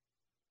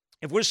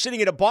we're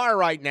sitting at a bar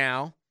right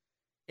now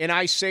and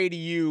I say to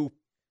you,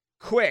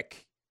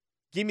 quick,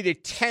 give me the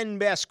 10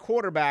 best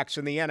quarterbacks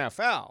in the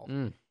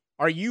NFL,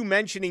 are you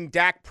mentioning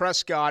Dak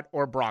Prescott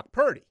or Brock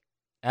Purdy?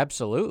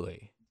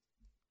 Absolutely.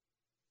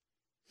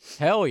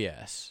 Hell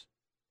yes.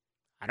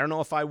 I don't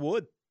know if I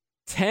would.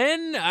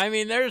 10?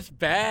 There's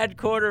bad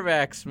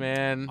quarterbacks,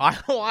 man.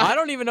 I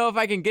don't even know if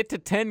I can get to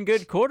 10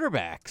 good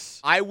quarterbacks.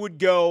 I would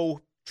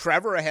go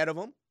Trevor ahead of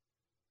him.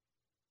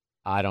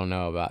 I don't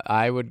know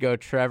I would go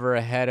Trevor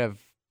ahead of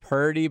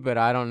Purdy, but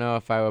I don't know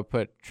if I would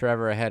put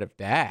Trevor ahead of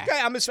Dak.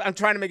 Okay, I'm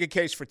trying to make a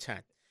case for 10.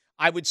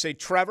 I would say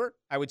Trevor.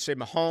 I would say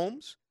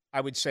Mahomes.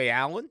 I would say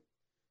Allen.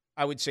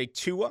 I would say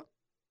Tua.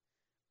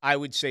 I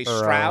would say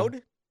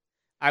Stroud.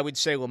 I would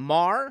say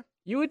Lamar.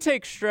 You would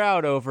take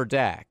Stroud over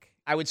Dak.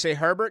 I would say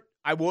Herbert.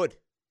 I would.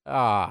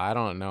 I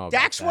don't know about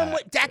Dak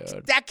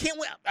can't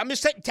win. I'm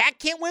just saying, Dak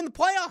can't win the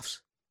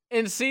playoffs.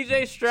 And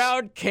C.J.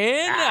 Stroud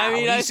can?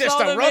 No, I he's saw just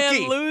a the rookie.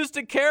 man lose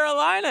to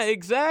Carolina.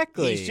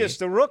 Exactly. He's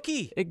just a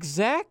rookie.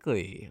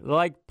 Exactly.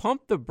 Like,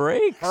 pump the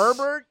brakes.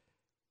 Herbert.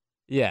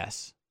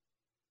 Yes.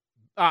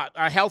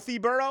 A healthy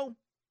Burrow.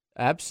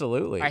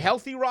 Absolutely. A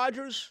healthy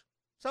Rodgers.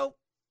 So,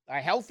 a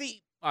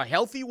healthy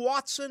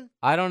Watson.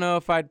 I don't know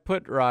if I'd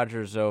put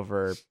Rodgers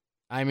over.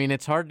 I mean,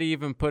 it's hard to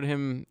even put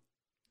him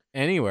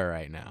anywhere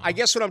right now. I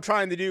guess what I'm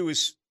trying to do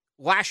is,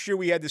 last year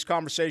we had this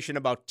conversation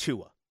about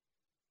Tua.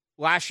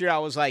 Last year I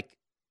was like,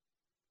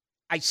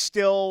 I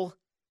still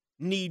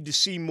need to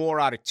see more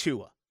out of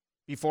Tua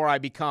before I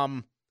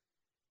become,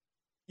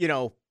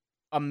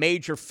 a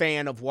major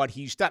fan of what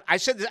he's done. I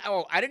said,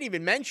 I didn't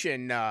even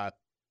mention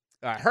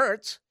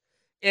Hurts.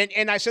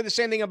 And I said the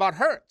same thing about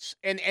Hurts,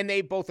 and they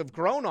both have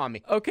grown on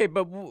me. Okay,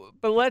 but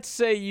let's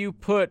say you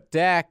put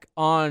Dak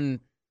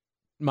on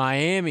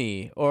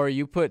Miami, or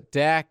you put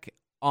Dak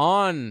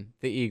on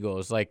the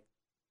Eagles. Like,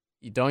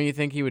 don't you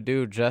think he would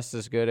do just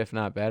as good, if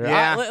not better?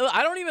 Yeah.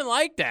 I don't even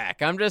like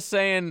Dak. I'm just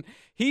saying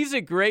he's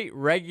a great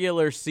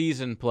regular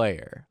season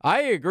player.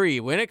 I agree.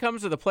 When it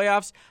comes to the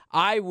playoffs,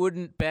 I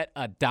wouldn't bet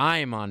a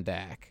dime on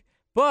Dak.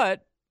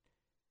 But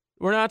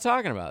we're not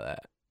talking about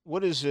that.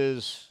 What is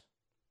his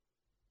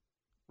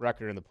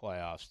record in the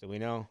playoffs? Do we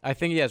know? I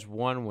think he has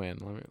one win.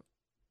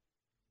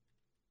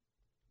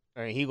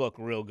 I mean, he looked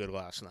real good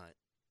last night.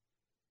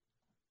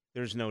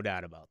 There's no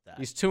doubt about that.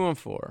 He's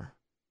 2-4.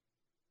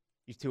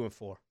 He's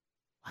 2-4.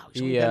 Wow,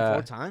 he's only done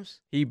 4 times?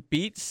 He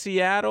beat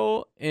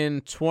Seattle in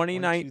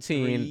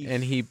 2019, 1, 2, 3,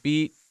 and he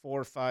beat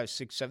 4, 5,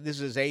 6, 7. This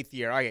is his 8th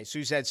year. Okay, so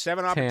he's had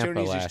 7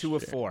 opportunities. He's 2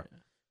 of 4.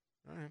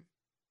 All right.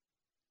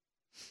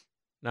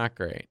 Not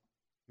great.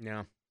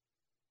 No.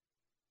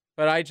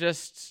 But I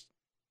just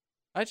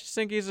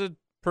think he's a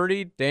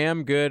pretty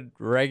damn good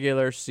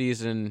regular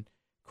season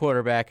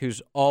quarterback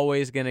who's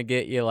always going to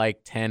get you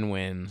like 10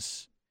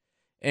 wins.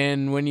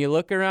 And when you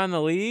look around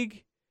the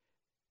league,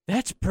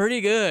 that's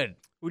pretty good.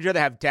 Would you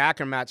rather have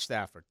Dak or Matt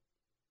Stafford?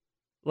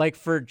 Like,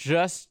 for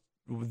just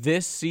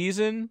this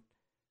season,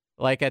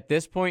 like at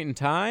this point in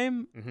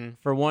time,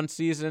 for one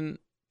season,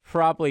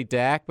 probably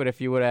Dak. But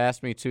if you would have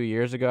asked me 2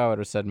 years ago, I would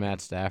have said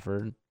Matt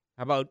Stafford.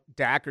 How about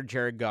Dak or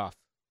Jared Goff?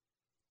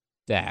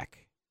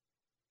 Dak.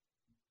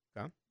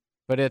 Okay.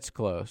 But it's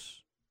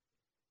close.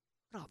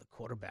 Look at all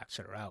the quarterbacks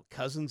that are out.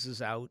 Cousins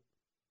is out.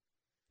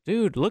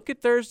 Dude, look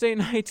at Thursday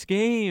night's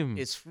game.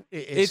 It's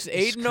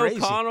Aiden crazy.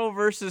 O'Connell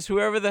versus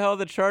whoever the hell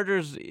the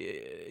Chargers,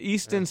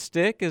 Easton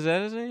Stick, is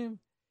that his name?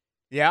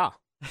 Yeah.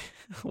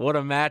 What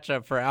a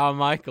matchup for Al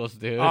Michaels,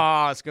 dude.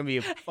 Oh, it's going to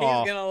be He's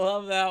going to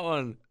love that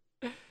one.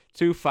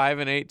 2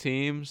 5-8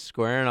 teams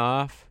squaring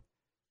off.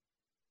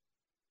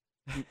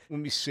 Let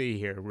me see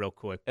here real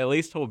quick. At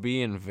least he'll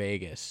be in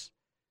Vegas.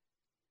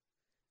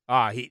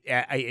 And he's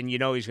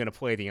going to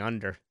play the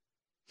under,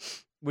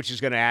 which is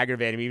going to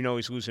aggravate him, even though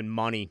he's losing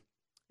money.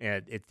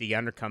 If the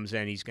under comes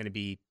in, he's going to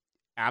be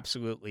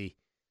absolutely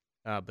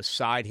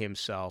beside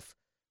himself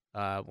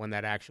when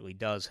that actually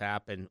does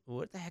happen.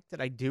 What the heck did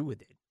I do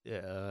with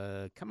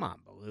it? Come on,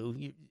 Ballou.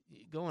 You're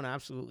going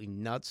absolutely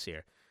nuts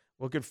here.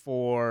 Looking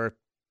for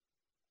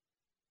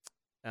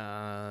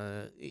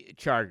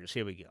Chargers.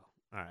 Here we go.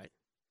 All right.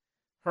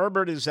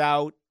 Herbert is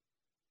out.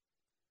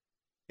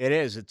 It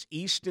is. It's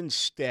Easton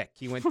Stick.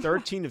 He went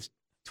 13 of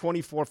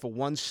 24 for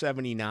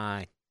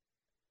 179.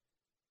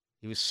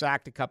 He was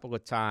sacked a couple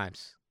of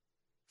times.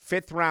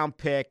 5th-round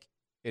pick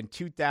in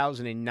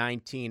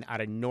 2019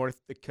 out of North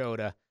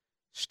Dakota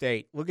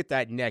State. Look at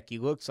that neck. He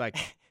looks like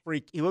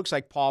He looks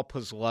like Paul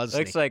Posluszny.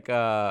 Looks like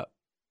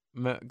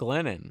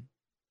Glennon.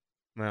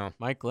 Well,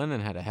 Mike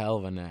Glennon had a hell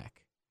of a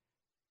neck.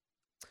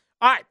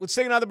 All right, let's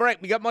take another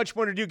break. We got much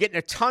more to do. Getting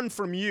a ton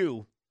from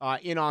you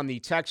in on the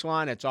text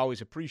line. It's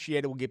always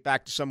appreciated. We'll get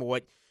back to some of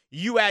what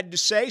you had to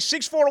say.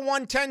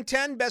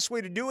 641-1010, best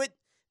way to do it.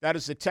 That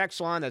is the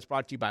text line. That's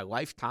brought to you by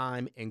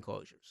Lifetime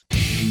Enclosures.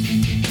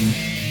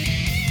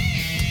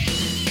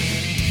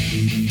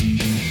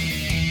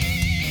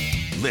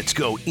 Let's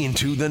go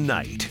into the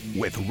night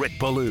with Rick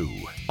Ballou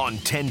on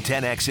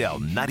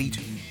 1010XL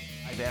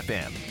 92.5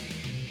 FM.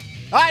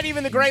 All right,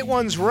 even the great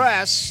ones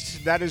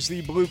rest. That is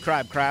the Blue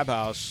Crab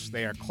House.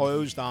 They are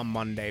closed on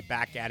Monday.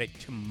 Back at it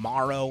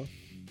tomorrow.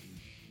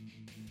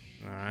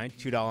 All right,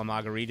 $2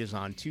 margaritas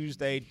on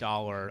Tuesday,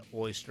 $1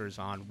 oysters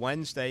on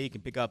Wednesday. You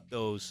can pick up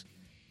those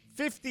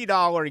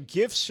 $50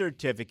 gift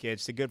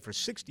certificates. They're good for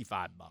 $65.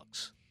 All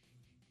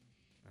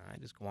right,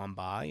 just go on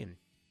by and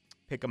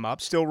pick them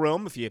up. Still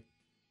room if you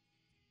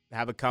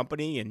have a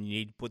company and you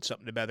need to put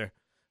something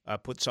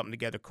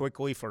together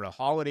quickly for a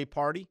holiday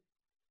party.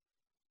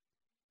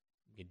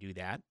 You can do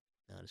that.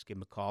 Just give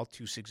them a call,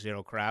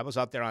 260-CRAB. I was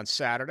out there on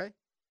Saturday.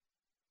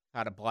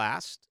 Had a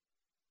blast.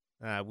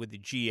 with the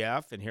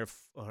GF and her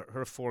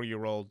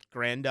 4-year-old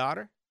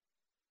granddaughter.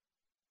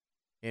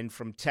 And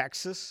from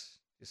Texas,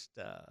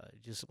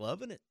 just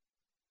loving it.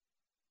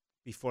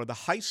 Before the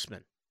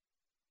Heisman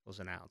was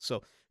announced.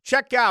 So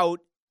check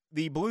out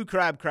the Blue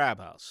Crab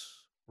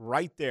House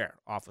right there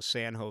off of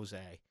San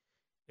Jose.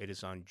 It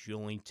is on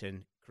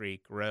Julington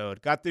Creek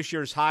Road. Got this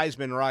year's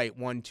Heisman right,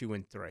 1, 2,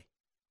 and 3.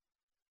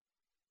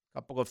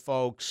 Couple of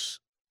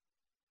folks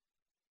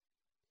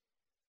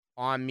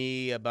on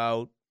me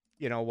about,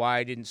 why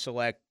I didn't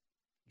select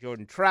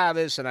Jordan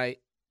Travis, and I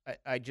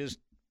just,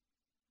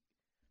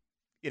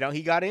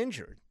 he got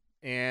injured.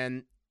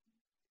 And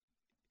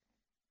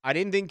I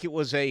didn't think it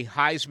was a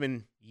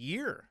Heisman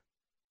year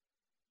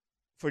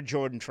for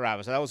Jordan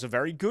Travis. That was a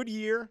very good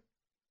year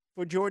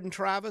for Jordan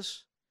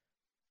Travis.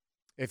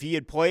 If he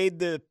had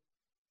played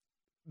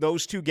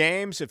those 2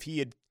 games, if he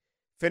had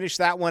finished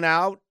that one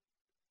out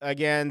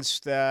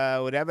against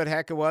whatever the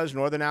heck it was,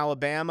 Northern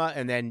Alabama,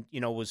 and then,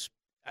 was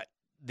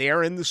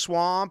there in the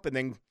swamp and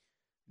then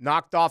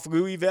knocked off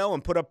Louisville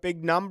and put up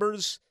big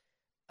numbers,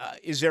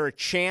 is there a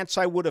chance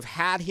I would have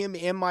had him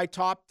in my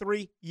top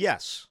 3?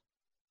 Yes.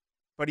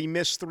 But he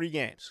missed 3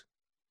 games.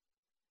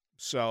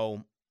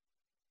 So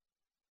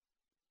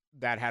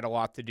that had a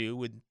lot to do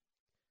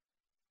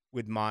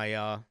with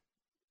my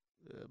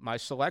my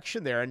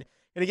selection there. And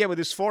again, with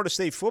this Florida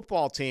State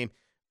football team,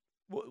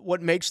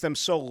 what makes them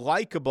so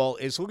likable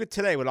is look at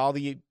today with all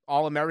the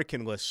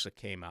All-American lists that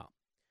came out.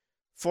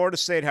 Florida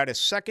State had a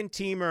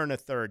 2nd-teamer and a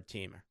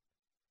 3rd-teamer.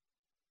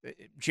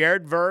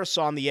 Jared Verse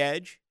on the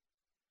edge,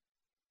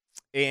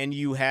 and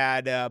you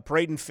had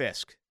Braden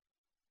Fisk,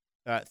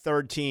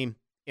 3rd team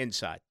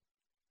inside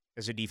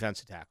as a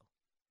defensive tackle.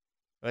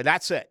 But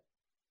that's it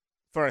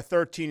for a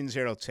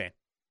 13-0 team.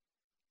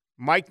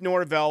 Mike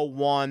Norvell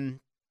won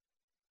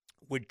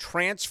with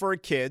transfer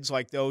kids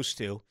like those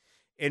 2,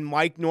 and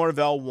Mike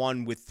Norvell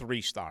won with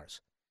 3 stars.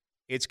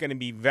 It's going to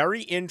be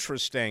very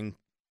interesting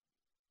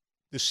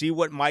to see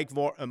what Mike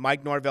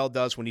Norvell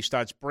does when he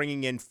starts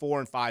bringing in 4-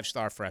 and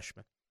 5-star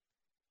freshmen,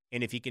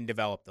 and if he can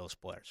develop those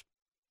players.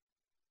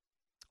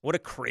 What a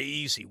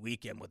crazy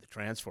weekend with the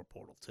transfer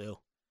portal, too.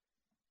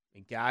 I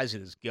mean, guys,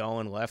 it is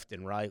going left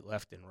and right.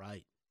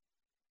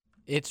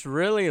 It's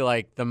really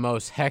like the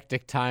most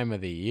hectic time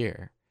of the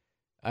year.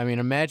 I mean,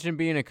 imagine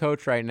being a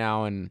coach right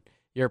now and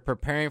you're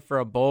preparing for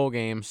a bowl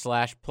game /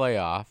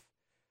 playoff.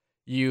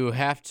 You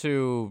have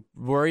to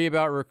worry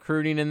about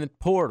recruiting in the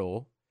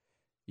portal.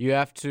 You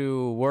have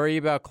to worry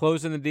about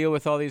closing the deal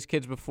with all these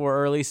kids before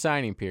early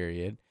signing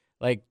period.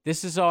 Like,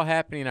 this is all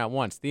happening at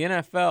once. The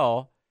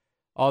NFL,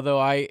 although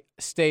I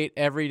state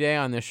every day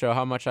on this show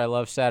how much I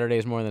love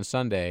Saturdays more than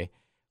Sunday,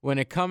 when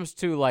it comes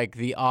to, like,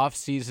 the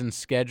off-season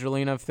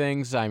scheduling of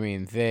things, I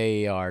mean,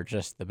 they are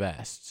just the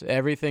best.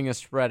 Everything is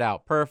spread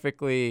out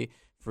perfectly.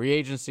 Free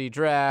agency,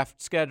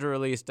 draft, schedule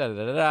release,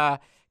 da-da-da-da.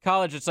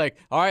 College, it's like,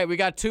 all right, we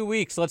got 2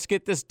 weeks. Let's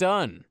get this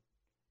done.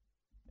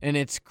 And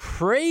it's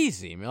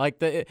crazy.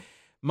 Like,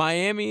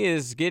 Miami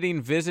is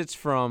getting visits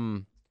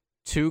from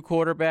 2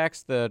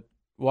 quarterbacks, the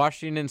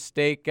Washington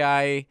State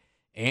guy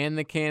and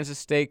the Kansas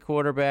State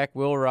quarterback,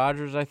 Will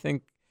Rogers, I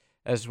think,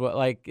 as well.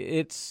 Like,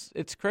 it's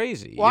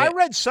crazy. Well, I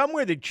read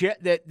somewhere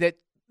that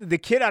the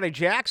kid out of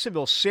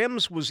Jacksonville,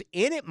 Sims, was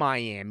in at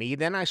Miami.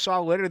 Then I saw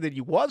later that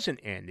he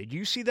wasn't in. Did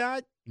you see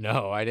that?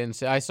 No, I didn't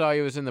see. I saw he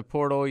was in the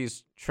portal.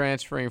 He's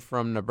transferring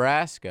from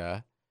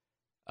Nebraska.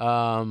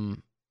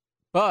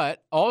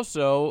 But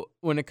also,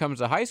 when it comes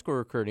to high school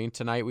recruiting,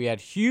 tonight we had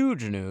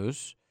huge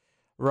news.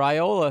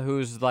 Raiola,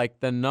 who's like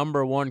the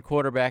number 1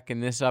 quarterback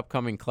in this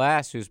upcoming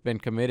class, who's been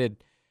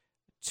committed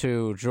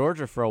to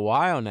Georgia for a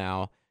while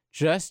now,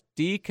 just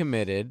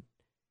decommitted,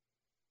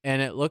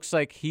 and it looks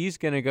like he's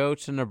going to go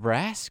to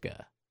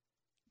Nebraska,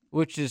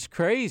 which is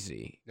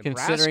crazy,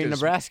 considering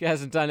Nebraska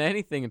hasn't done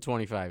anything in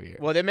 25 years.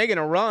 Well, they're making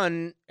a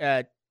run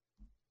at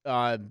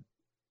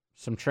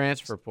some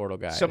transfer portal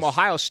guys. Some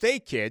Ohio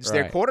State kids,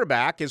 right. Their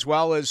quarterback, as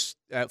well as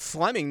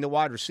Fleming, the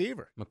wide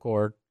receiver.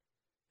 McCord,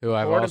 who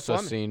I've also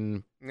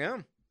seen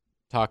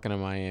talking to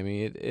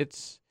Miami.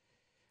 It's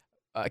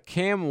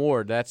Cam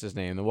Ward, that's his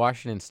name, the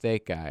Washington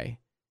State guy,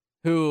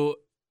 who,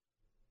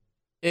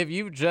 if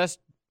you just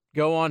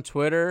go on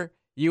Twitter,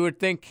 you would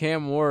think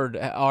Cam Ward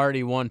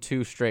already won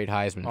 2 straight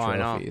Heisman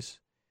trophies.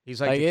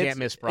 He's like you can't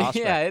miss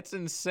prospect. Yeah, it's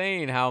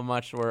insane how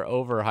much we're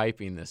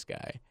overhyping this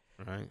guy.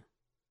 Right.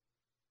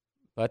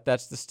 But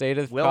that's the state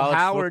of Will college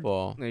Howard,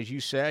 football. As you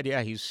said,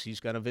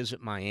 he's going to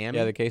visit Miami.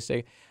 Yeah, the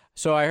K-State.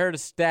 So I heard a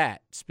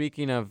stat,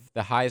 speaking of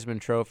the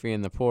Heisman Trophy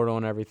and the portal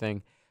and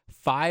everything,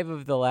 5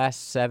 of the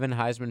last 7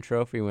 Heisman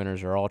Trophy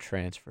winners are all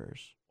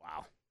transfers.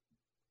 Wow.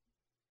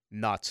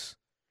 Nuts.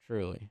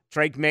 Truly.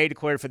 Drake May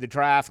declared for the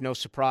draft. No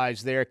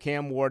surprise there.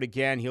 Cam Ward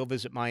again. He'll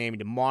visit Miami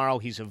tomorrow.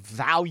 He's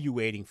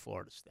evaluating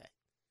Florida State.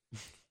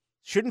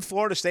 Shouldn't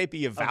Florida State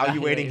be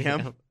evaluating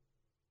him?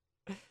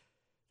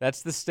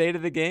 That's the state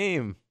of the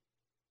game.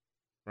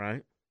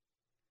 Right.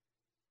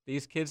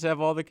 These kids have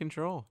all the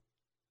control.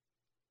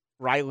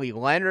 Riley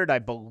Leonard, I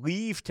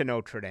believe, to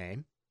Notre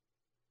Dame.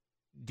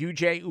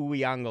 Duje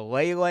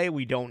Uiagalelei,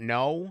 we don't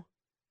know.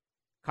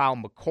 Kyle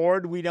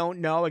McCord, we don't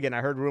know. Again,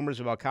 I heard rumors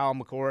about Kyle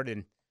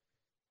McCord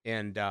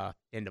in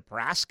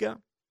Nebraska.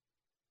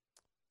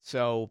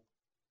 So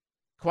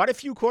quite a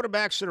few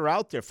quarterbacks that are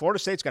out there. Florida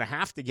State's going to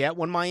have to get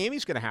one.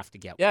 Miami's going to have to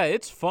get one. Yeah,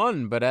 it's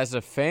fun, but as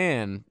a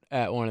fan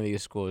at one of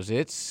these schools,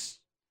 it's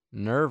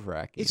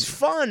nerve-wracking. It's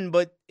fun,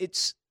 but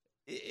it's,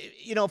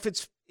 if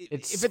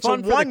it's fun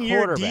a for the 1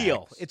 year quarterbacks.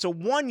 deal, it's a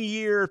 1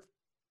 year,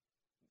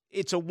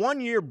 it's a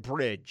 1 year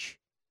bridge.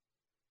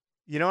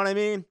 You know what I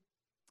mean?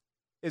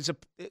 As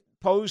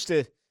opposed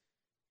to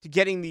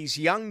getting these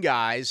young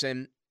guys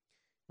and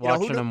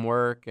watching them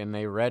work and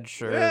they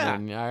redshirt. Yeah.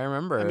 And I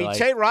remember. I mean,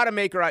 Tate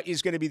Rodemaker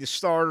is going to be the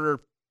starter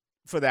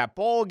for that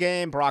bowl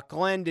game. Brock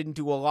Glenn didn't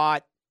do a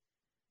lot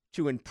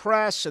to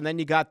impress. And then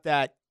you got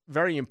that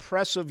very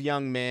impressive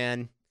young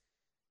man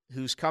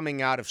who's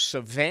coming out of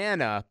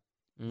Savannah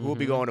who will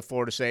be going to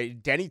Florida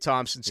State. Denny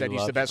Thompson said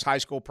he's the best high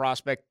school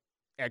prospect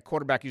at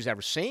quarterback he's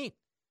ever seen.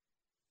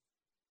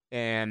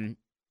 And,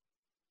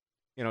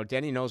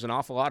 Denny knows an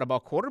awful lot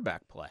about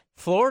quarterback play.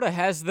 Florida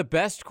has the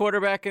best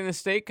quarterback in the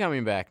state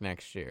coming back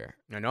next year.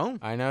 I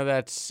know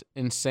that's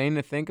insane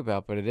to think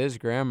about, but it is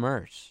Graham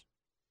Mertz.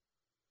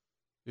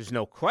 There's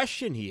no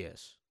question he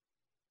is.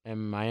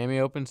 And Miami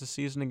opens the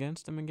season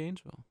against him in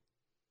Gainesville.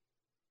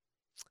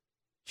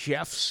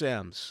 Jeff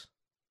Sims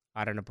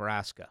out of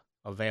Nebraska,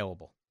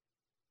 available.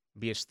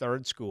 Be his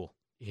third school.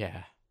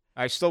 Yeah.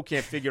 I still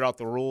can't figure out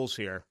the rules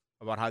here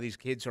about how these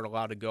kids are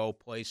allowed to go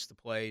place to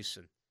place.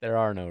 And there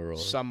are no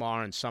rules. Some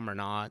are and some are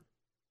not.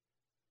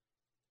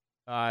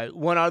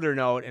 One other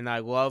note, and I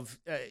love,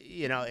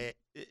 the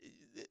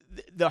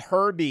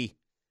Herbie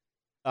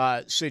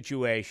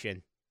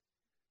situation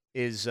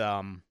is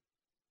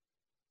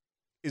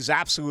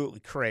absolutely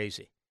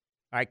crazy.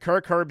 All right,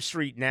 Kirk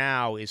Herbstreit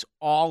now is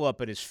all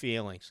up in his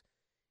feelings.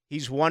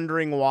 He's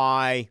wondering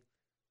why,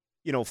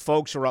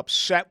 folks are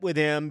upset with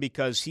him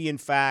because he, in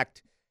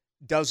fact,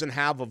 doesn't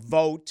have a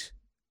vote.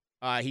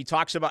 He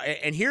talks about,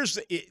 and here's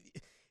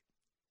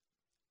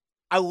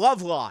I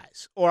love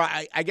lies, or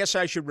I guess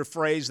I should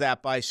rephrase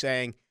that by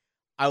saying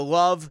I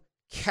love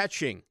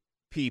catching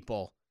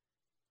people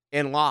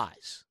in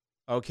lies,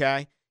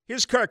 okay?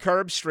 Here's Kirk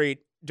Herbstreit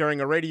during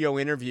a radio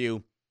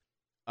interview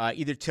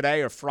either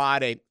today or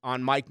Friday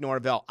on Mike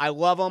Norvell. I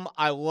love him.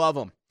 I love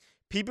him.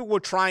 People were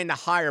trying to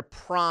hire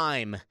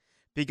Prime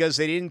because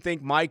they didn't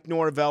think Mike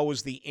Norvell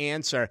was the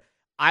answer.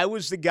 I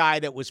was the guy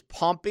that was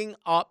pumping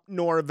up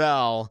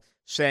Norvell,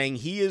 saying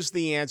he is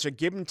the answer.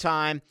 Give him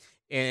time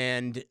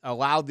and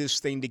allow this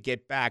thing to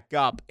get back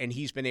up, and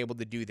he's been able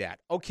to do that.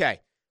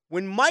 Okay,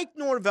 when Mike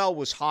Norvell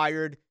was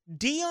hired,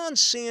 Deion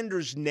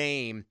Sanders'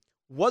 name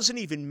wasn't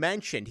even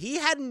mentioned. He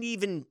hadn't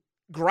even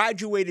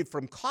graduated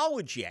from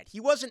college yet. He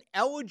wasn't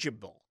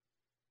eligible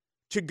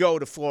to go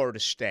to Florida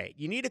State.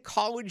 You need a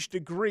college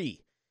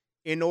degree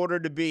in order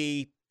to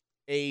be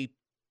a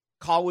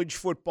college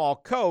football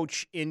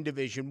coach in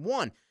Division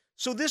I.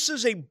 So this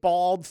is a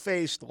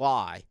bald-faced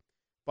lie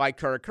by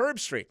Kirk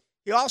Herbstreit.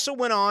 He also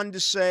went on to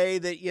say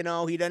that, he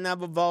doesn't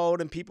have a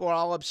vote and people are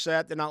all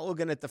upset. They're not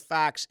looking at the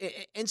facts.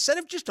 Instead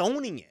of just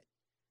owning it,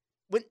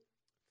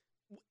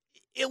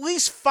 at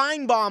least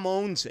Feinbaum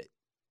owns it.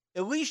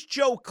 At least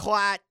Joel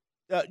Klatt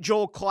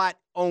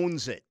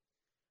owns it.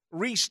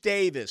 Reese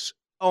Davis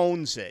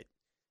owns it.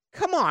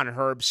 Come on,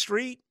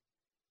 Herbstreit.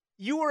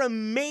 You are a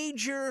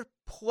major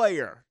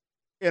player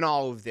in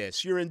all of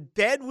this. You're in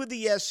bed with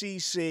the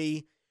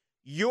SEC.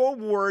 Your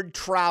word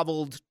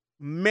traveled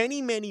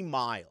many, many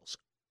miles.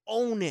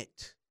 Own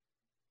it.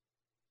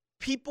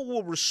 People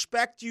will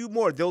respect you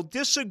more. They'll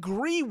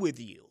disagree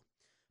with you,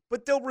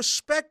 but they'll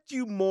respect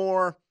you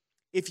more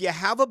if you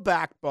have a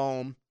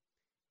backbone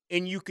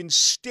and you can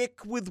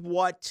stick with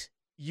what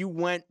you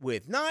went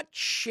with, not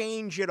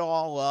change it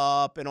all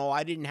up and,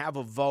 I didn't have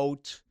a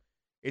vote.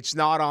 It's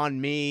not on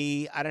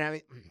me. I don't have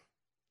it.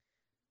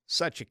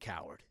 Such a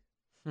coward.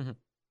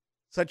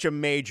 Such a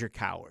major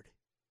coward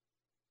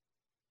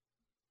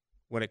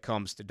when it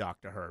comes to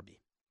Dr. Herbie.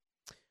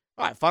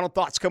 All right, final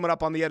thoughts coming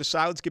up on the other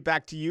side. Let's get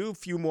back to you. A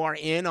few more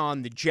in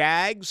on the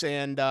Jags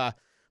and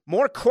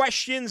more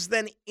questions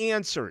than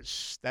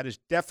answers. That is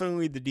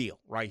definitely the deal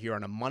right here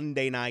on a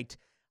Monday night.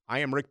 I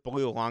am Rick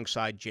Ballou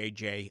alongside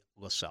J.J.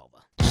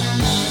 LaSelva.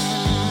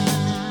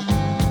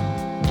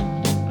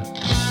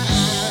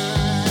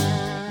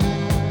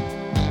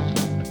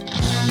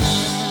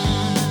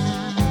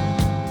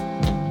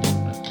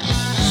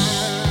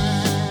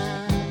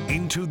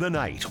 Into the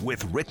Night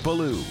with Rick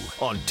Ballou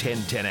on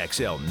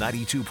 1010XL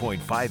 92.5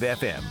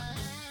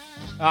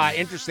 FM.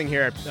 Interesting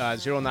here.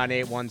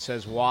 0981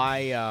 says,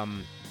 why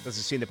does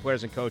it seem the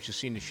players and coaches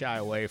seem to shy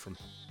away from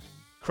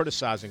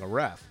criticizing a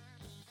ref?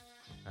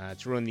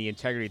 It's ruined the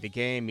integrity of the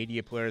game.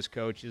 Media players,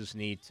 coaches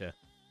need to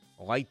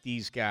light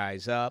these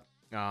guys up.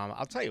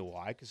 I'll tell you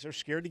why, because they're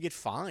scared to get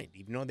fined.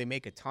 Even though they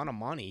make a ton of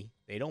money,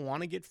 they don't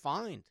want to get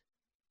fined.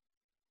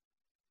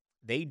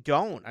 They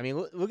don't. I mean,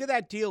 look at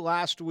that deal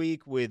last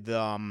week with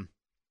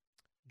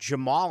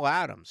Jamal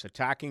Adams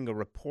attacking a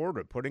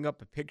reporter, putting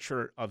up a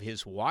picture of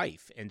his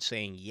wife and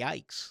saying,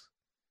 yikes.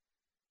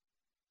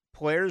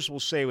 Players will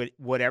say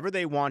whatever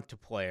they want to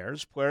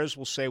players. Players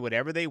will say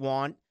whatever they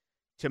want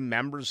to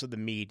members of the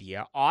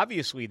media.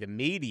 Obviously, the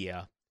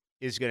media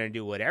is going to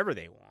do whatever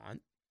they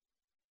want.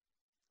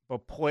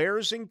 But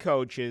players and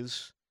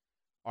coaches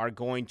are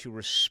going to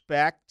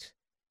respect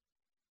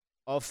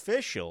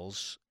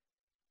officials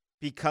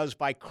because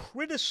by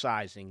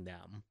criticizing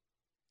them,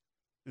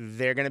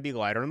 they're going to be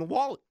lighter in the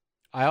wallet.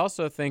 I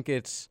also think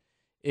it's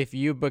if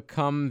you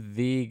become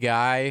the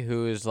guy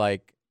who is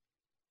like,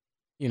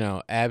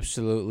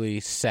 absolutely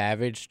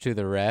savage to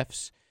the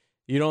refs,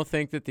 you don't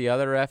think that the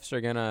other refs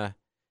are going to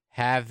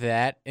have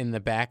that in the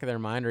back of their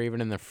mind or even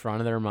in the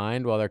front of their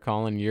mind while they're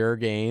calling your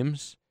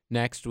games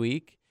next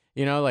week?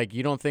 You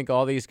don't think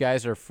all these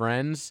guys are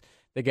friends?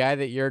 The guy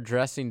that you're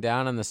dressing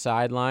down on the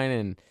sideline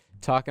and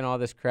talking all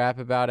this crap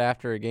about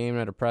after a game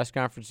at a press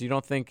conference, you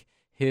don't think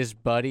his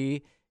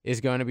buddy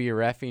is going to be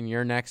reffing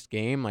your next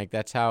game? Like,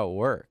 that's how it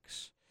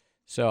works.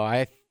 So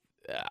I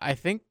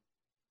think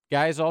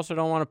guys also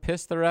don't want to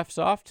piss the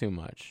refs off too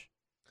much.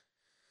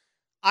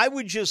 I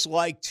would just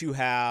like to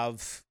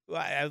have –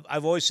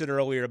 I've always said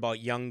earlier about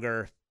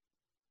younger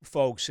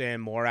folks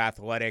and more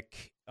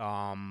athletic.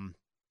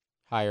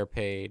 Higher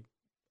paid,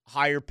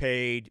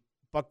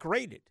 but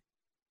graded.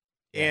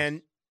 Yes.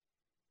 And,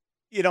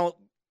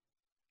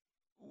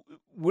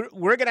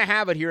 we're going to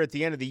have it here at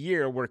the end of the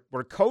year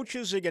where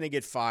coaches are going to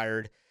get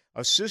fired,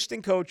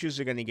 assistant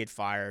coaches are going to get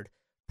fired,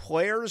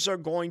 players are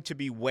going to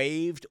be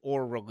waived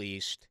or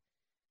released.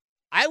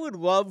 I would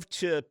love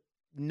to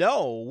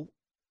know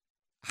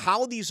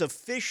how these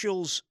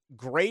officials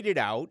graded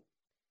out,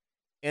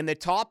 and the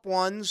top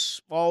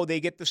ones, they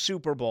get the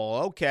Super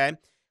Bowl. Okay.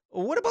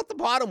 Well, what about the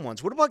bottom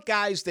ones? What about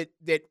guys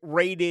that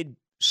rated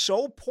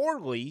so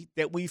poorly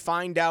that we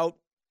find out,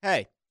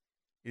 hey,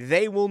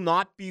 they will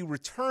not be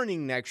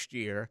returning next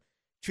year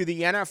to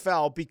the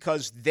NFL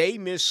because they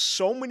missed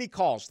so many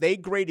calls. They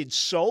graded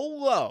so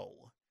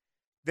low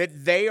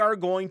that they are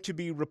going to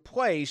be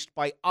replaced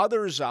by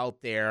others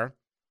out there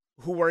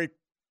who are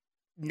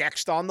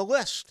next on the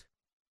list.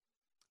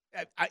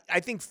 I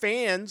think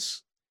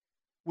fans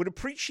would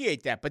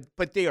appreciate that,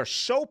 but they are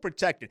so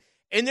protected.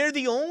 And they're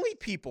the only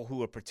people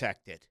who are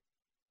protected,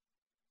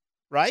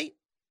 right?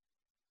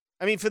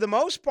 I mean, for the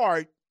most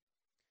part,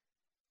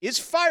 it's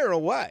fire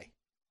away.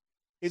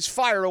 It's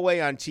fire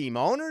away on team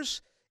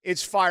owners.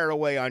 It's fire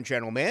away on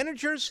general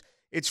managers.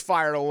 It's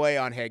fire away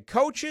on head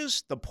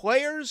coaches, the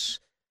players.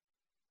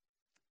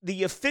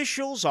 The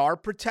officials are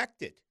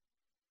protected.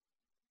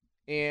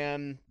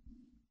 And,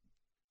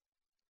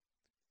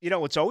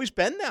 it's always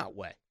been that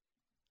way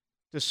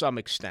to some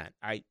extent.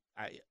 I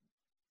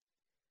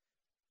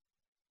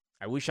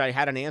wish I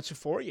had an answer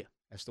for you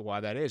as to why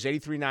that is.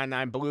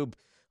 8399 Ballou.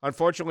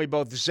 Unfortunately,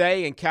 both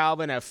Zay and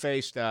Calvin have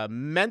faced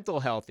mental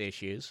health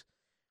issues,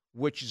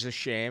 which is a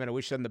shame, and I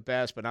wish them the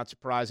best, but not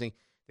surprising.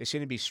 They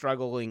seem to be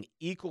struggling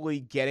equally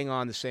getting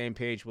on the same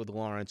page with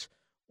Lawrence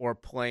or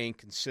playing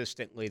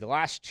consistently. The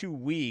last 2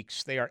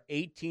 weeks, they are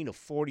 18 of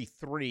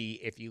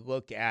 43 if you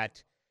look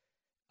at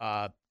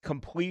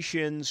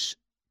completions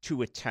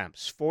to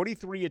attempts.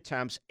 43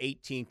 attempts,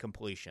 18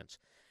 completions.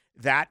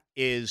 That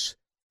is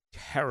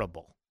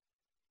terrible.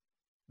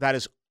 That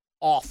is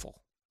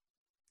awful.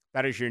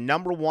 That is your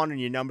number one and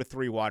your number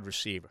three wide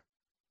receiver.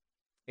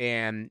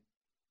 And,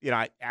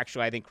 I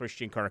think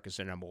Christian Kirk is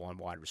their number one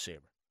wide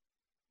receiver.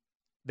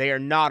 They are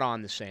not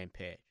on the same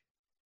page.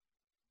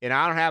 And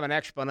I don't have an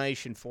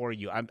explanation for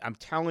you. I'm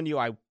telling you,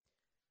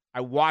 I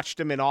watched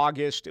them in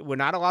August. We're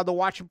not allowed to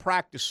watch them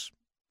practice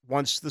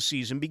once the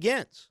season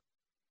begins.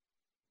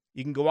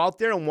 You can go out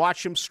there and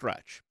watch them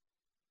stretch.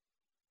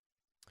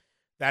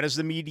 That is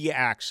the media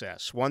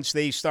access. Once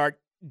they start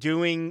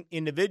doing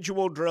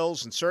individual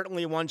drills, and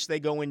certainly once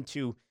they go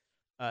into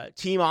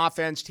team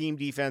offense, team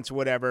defense,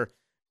 whatever,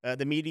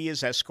 the media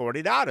is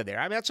escorted out of there.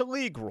 I mean, that's a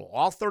league rule.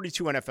 All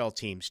 32 NFL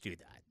teams do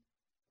that.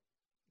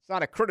 It's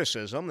not a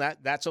criticism.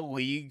 That's a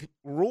league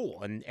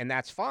rule, and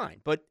that's fine.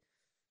 But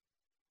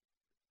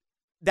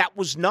that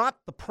was not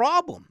the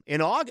problem in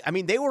August. I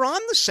mean, they were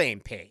on the same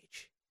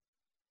page.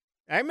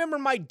 I remember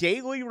my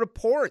daily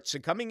reports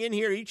and coming in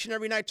here each and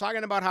every night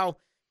talking about how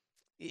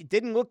it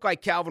didn't look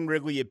like Calvin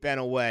Ridley had been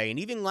away. And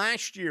even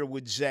last year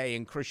with Zay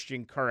and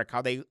Christian Kirk,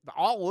 how they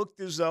all looked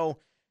as though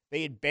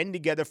they had been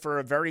together for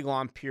a very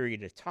long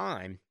period of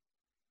time.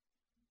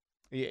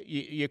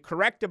 You're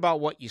correct about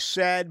what you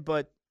said,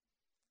 but,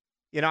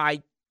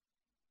 I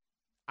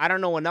don't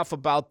know enough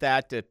about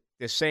that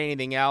to say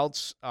anything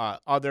else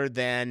other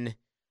than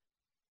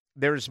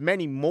there's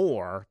many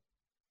more,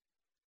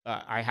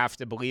 I have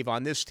to believe,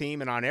 on this team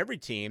and on every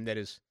team that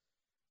is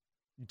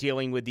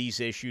dealing with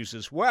these issues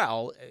as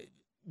well.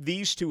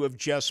 These two have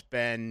just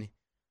been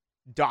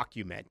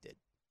documented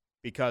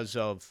because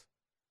of,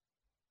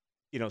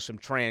 some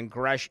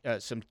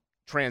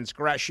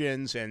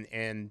transgressions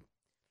and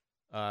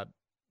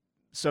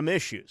some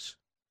issues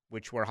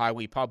which were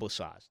highly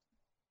publicized,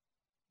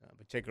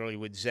 particularly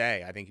with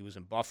Zay. I think he was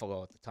in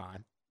Buffalo at the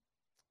time,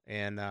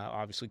 and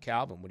obviously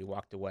Calvin when he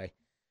walked away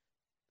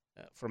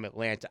from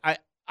Atlanta.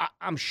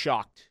 I'm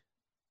shocked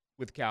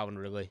with Calvin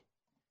Ridley.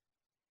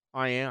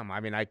 I am. I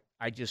mean,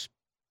 I just,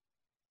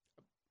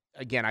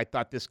 again, I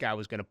thought this guy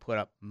was going to put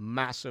up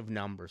massive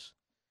numbers.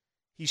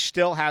 He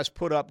still has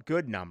put up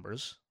good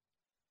numbers.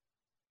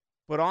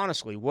 But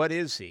honestly, what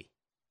is he?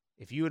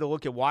 If you were to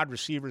look at wide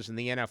receivers in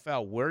the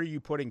NFL, where are you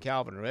putting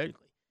Calvin Ridley?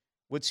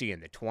 What's he, in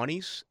the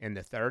 20s, in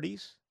the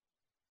 30s?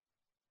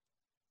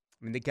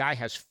 I mean, the guy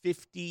has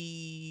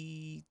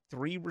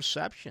 53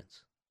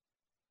 receptions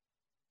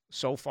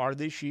so far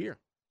this year.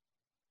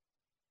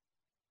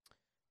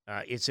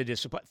 It's a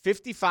disappointment.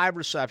 55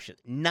 receptions,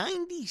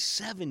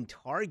 97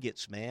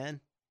 targets, man.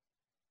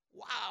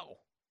 Wow.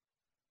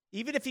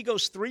 Even if he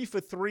goes 3 for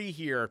 3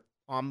 here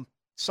on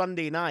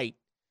Sunday night,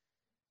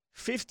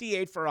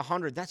 58 for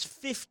 100, that's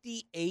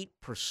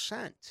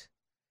 58%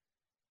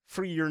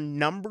 for your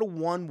number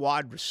one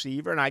wide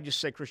receiver. And I just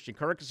say Christian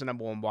Kirk is the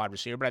number one wide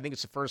receiver, but I think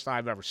it's the first time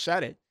I've ever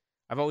said it.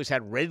 I've always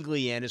had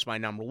Ridley in as my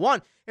number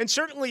one. And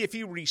certainly if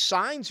he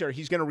resigns there,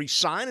 he's going to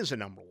resign as a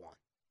number one.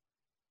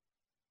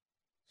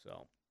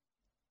 So,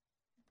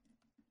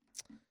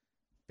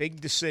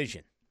 big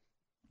decision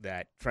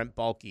that Trent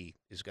Baalke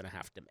is going to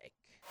have to make.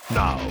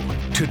 Now,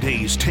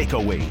 today's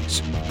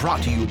takeaways,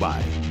 brought to you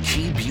by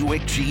Key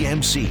Buick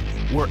GMC,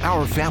 where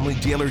our family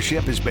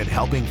dealership has been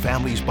helping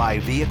families buy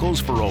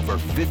vehicles for over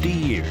 50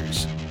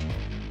 years.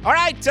 All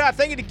right,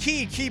 thank you to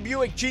Key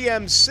Buick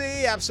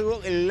GMC.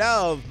 Absolutely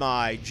love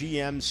my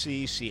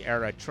GMC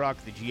Sierra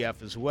truck, the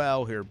GF as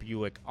well, here at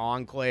Buick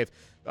Enclave.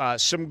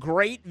 Some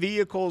great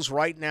vehicles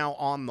right now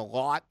on the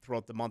lot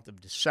throughout the month of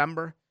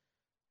December.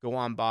 Go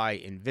on by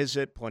and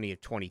visit. Plenty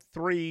of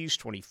 23s,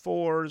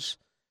 24s.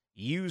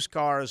 Used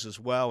cars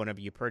as well. Whenever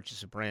you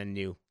purchase a brand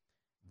new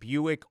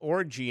Buick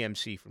or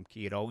GMC from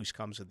Key, it always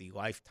comes with the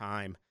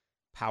lifetime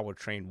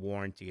powertrain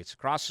warranty. It's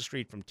across the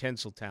street from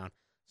Tinseltown,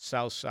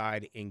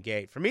 Southside and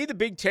Gate. For me, the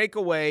big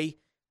takeaway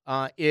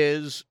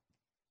is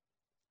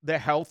the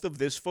health of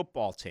this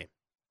football team.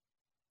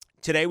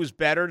 Today was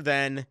better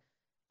than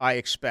I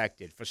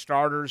expected. For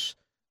starters,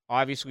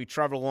 obviously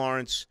Trevor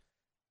Lawrence,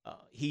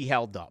 he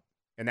held up,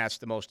 and that's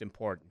the most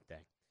important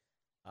thing.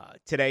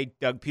 Today,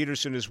 Doug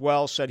Peterson as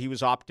well said he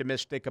was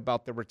optimistic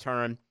about the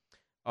return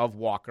of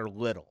Walker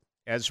Little.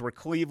 Ezra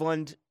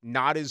Cleveland,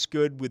 not as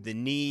good with the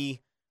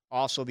knee,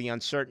 also the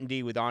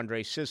uncertainty with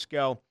Andre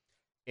Sisco,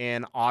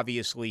 and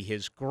obviously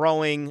his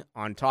growing.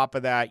 On top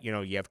of that,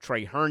 you have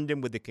Trey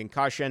Herndon with the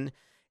concussion,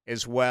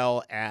 as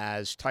well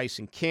as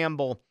Tyson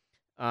Campbell,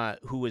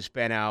 who has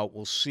been out.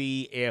 We'll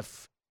see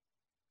if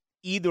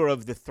either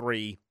of the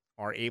three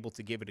are able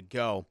to give it a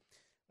go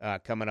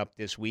coming up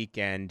this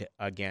weekend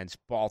against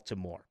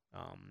Baltimore.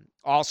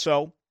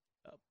 Also,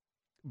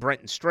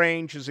 Brenton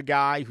Strange is a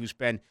guy who's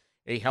been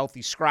a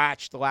healthy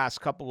scratch the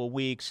last couple of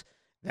weeks.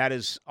 That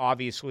is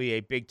obviously a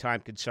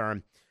big-time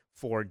concern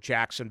for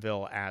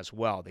Jacksonville as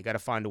well. They got to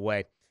find a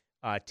way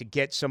to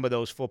get some of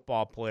those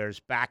football players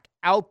back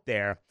out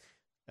there,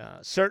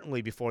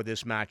 certainly before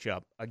this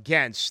matchup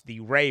against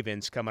the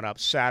Ravens coming up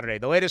Saturday.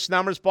 The latest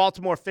numbers,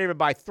 Baltimore favored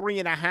by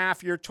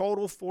 3.5. Your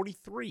total,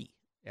 43.5.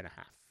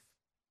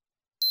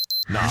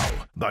 Now,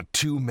 the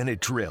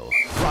 2-minute drill,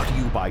 brought to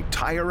you by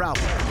Tire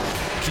Outlet.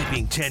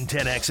 Keeping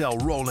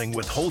 1010XL rolling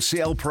with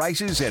wholesale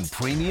prices and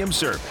premium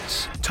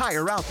service.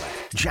 Tire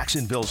Outlet,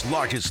 Jacksonville's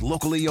largest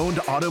locally owned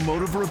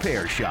automotive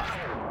repair shop.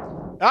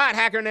 All right,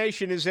 Hacker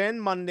Nation is in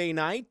Monday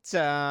night.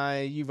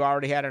 You've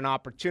already had an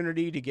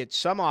opportunity to get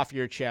some off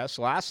your chest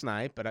last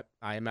night, but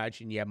I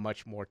imagine you have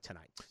much more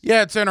tonight.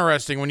 Yeah, it's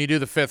interesting when you do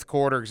the fifth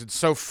quarter because it's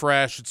so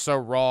fresh, it's so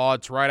raw,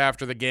 it's right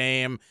after the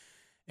game.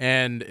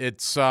 And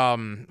it's a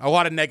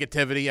lot of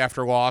negativity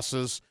after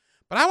losses.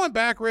 But I went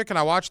back, Rick, and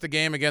I watched the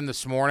game again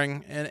this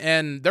morning,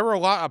 and there were a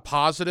lot of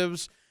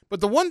positives.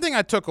 But the one thing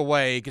I took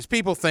away, because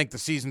people think the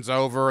season's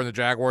over and the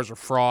Jaguars are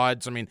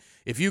frauds. I mean,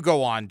 if you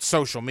go on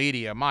social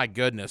media, my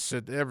goodness,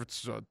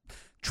 it's a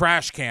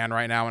trash can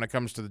right now when it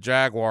comes to the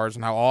Jaguars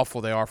and how awful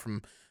they are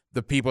from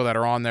the people that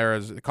are on there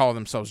as calling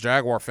themselves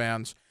Jaguar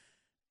fans.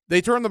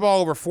 They turned the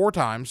ball over 4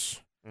 times.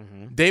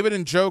 Mm-hmm. David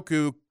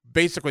Njoku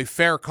basically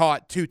fair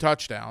caught 2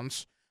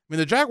 touchdowns. I mean,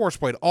 the Jaguars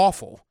played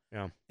awful,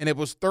 and it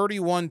was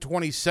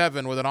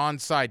 31-27 with an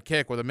onside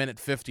kick with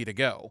 1:50 to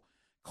go.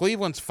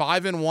 Cleveland's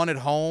 5-1 at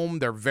home.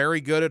 They're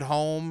very good at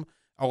home,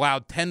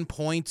 allowed 10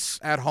 points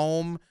at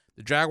home.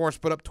 The Jaguars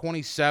put up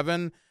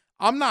 27.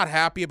 I'm not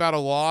happy about a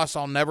loss.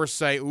 I'll never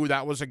say, ooh,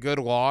 that was a good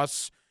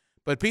loss.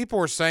 But people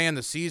are saying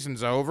the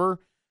season's over.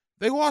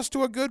 They lost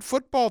to a good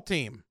football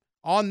team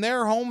on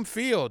their home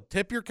field.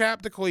 Tip your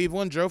cap to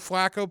Cleveland. Joe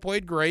Flacco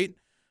played great,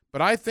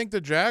 but I think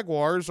the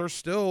Jaguars are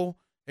still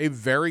a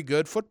very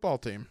good football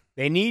team.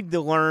 They need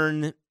to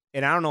learn,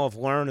 and I don't know if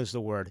learn is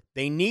the word,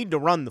 they need to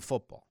run the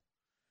football.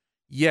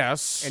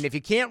 Yes. And if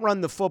you can't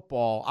run the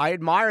football, I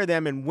admire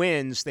them in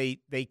wins.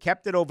 They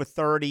kept it over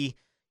 30,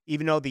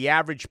 even though the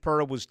average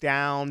per was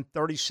down.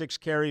 36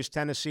 carries,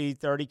 Tennessee,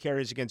 30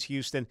 carries against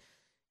Houston.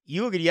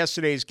 You look at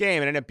yesterday's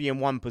game, it ended up being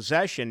 1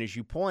 possession, as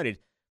you pointed,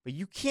 but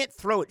you can't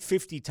throw it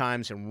 50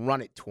 times and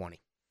run it 20.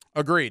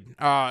 Agreed.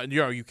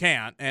 You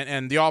can't.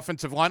 And the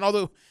offensive line,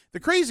 although the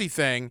crazy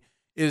thing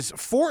is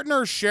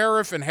Fortner,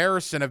 Sheriff, and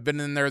Harrison have been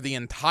in there the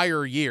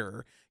entire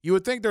year. You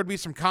would think there would be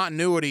some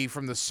continuity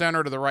from the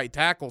center to the right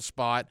tackle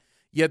spot,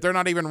 yet they're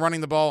not even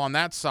running the ball on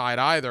that side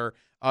either.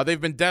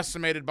 They've been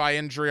decimated by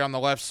injury on the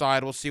left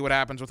side. We'll see what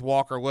happens with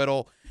Walker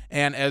Little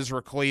and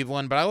Ezra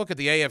Cleveland. But I look at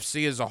the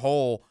AFC as a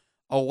whole.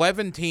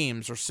 11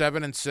 teams are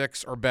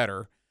 7-6 or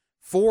better.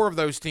 4 of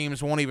those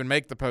teams won't even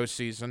make the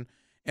postseason.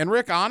 And,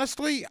 Rick,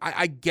 honestly,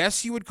 I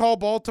guess you would call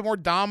Baltimore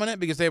dominant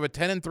because they have a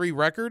 10-3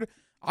 record.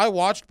 I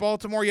watched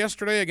Baltimore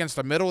yesterday against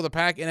a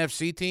middle-of-the-pack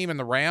NFC team in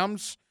the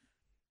Rams.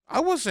 I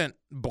wasn't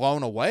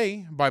blown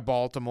away by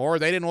Baltimore.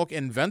 They didn't look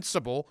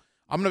invincible.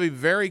 I'm going to be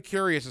very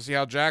curious to see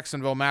how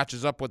Jacksonville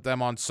matches up with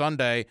them on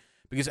Sunday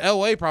because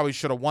L.A. probably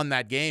should have won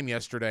that game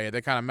yesterday.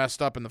 They kind of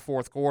messed up in the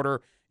fourth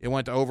quarter. It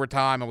went to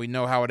overtime, and we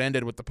know how it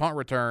ended with the punt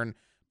return.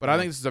 But I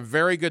think this is a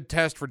very good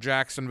test for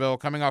Jacksonville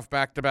coming off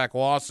back-to-back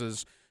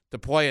losses to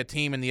play a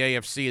team in the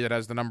AFC that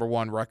has the number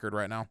 1 record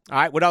right now. All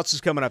right, what else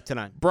is coming up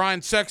tonight?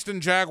 Brian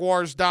Sexton,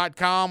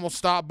 Jaguars.com. We'll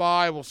stop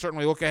by. We'll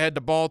certainly look ahead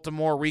to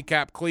Baltimore,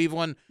 recap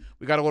Cleveland.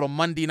 We got a little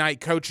Monday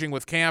night coaching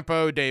with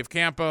Campo. Dave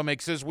Campo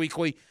makes his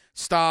weekly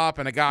stop,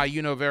 and a guy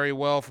you know very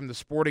well from the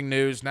Sporting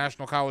News,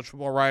 national college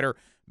football writer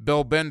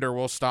Bill Bender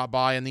will stop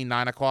by in the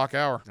 9 o'clock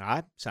hour. All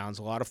right, sounds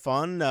a lot of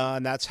fun,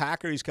 and that's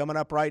Hacker. He's coming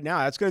up right now.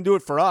 That's going to do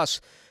it for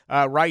us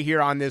right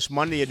here on this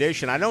Monday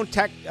edition. I don't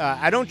check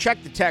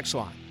the text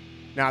line.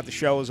 Now that the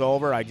show is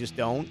over, I just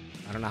don't.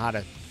 I don't know how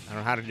to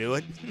do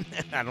it.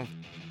 I don't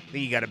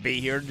think you got to be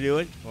here to do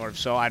it, or if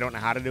so, I don't know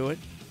how to do it.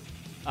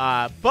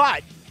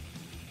 But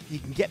you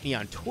can get me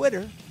on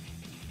Twitter.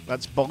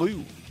 That's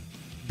Ballou,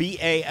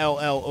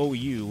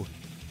 Ballou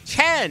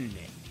 10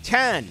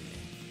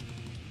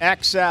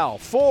 XL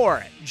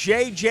for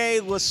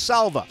JJ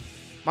LaSalva.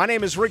 My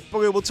name is Rick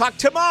Ballou. We'll talk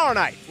tomorrow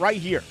night right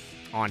here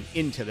on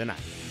Into the Night.